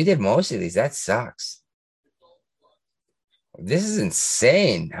 oh, geez, we did most of these. That sucks. This is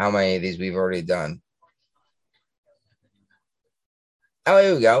insane how many of these we've already done. Oh,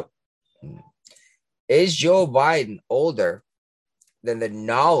 here we go. Is Joe Biden older than the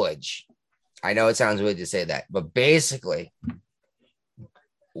knowledge? I know it sounds weird to say that, but basically,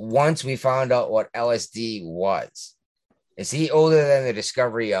 once we found out what LSD was, is he older than the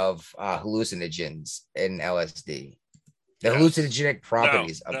discovery of hallucinogens in LSD? The hallucinogenic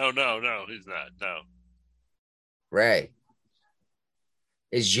properties. No, he's not. No. Ray.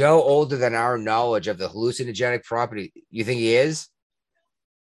 Is Joe older than our knowledge of the hallucinogenic property? You think he is?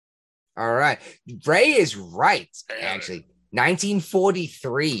 All right. Ray is right, actually.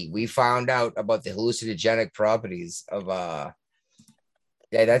 1943, we found out about the hallucinogenic properties of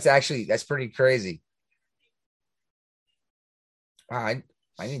yeah, that's pretty crazy. Wow,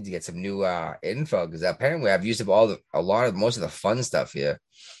 I need to get some new info because apparently I've used up most of the fun stuff here.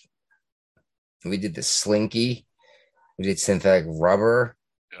 We did the slinky, we did synthetic rubber.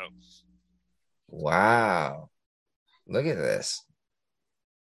 Yep. Wow. Look at this.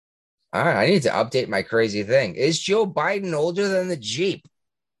 All right, I need to update my crazy thing. Is Joe Biden older than the Jeep?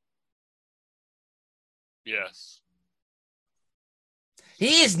 Yes.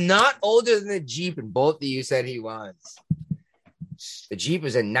 He is not older than the Jeep, and both of you said he was. The Jeep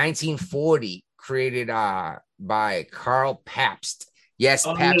was in 1940, created by Karl Pabst. Yes,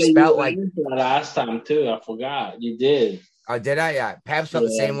 Pabst spelled like last time too. I forgot you did. Oh, did I? Yeah, Pabst spelled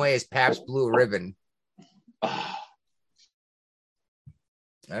the same way as Pabst Blue Ribbon.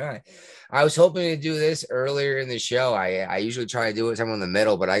 All right. I was hoping to do this earlier in the show. I usually try to do it somewhere in the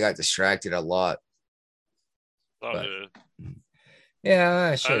middle, but I got distracted a lot. Oh, good.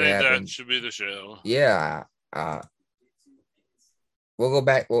 Yeah, I think that should be the show. Yeah. We'll go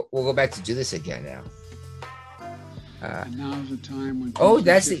back. We'll go back to do this again now. And now's the time when. Oh,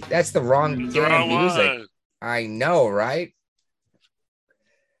 that's the wrong damn music. One. I know, right?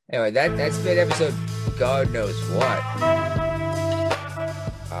 Anyway, that's been episode God knows what.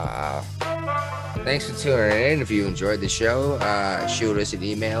 Thanks for tuning in. If you enjoyed the show, shoot us an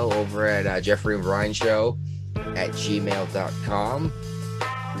email over at jeffreyandbryanshow@gmail.com.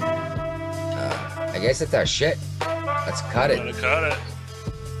 I guess that's our shit. Let's cut it. Cut it.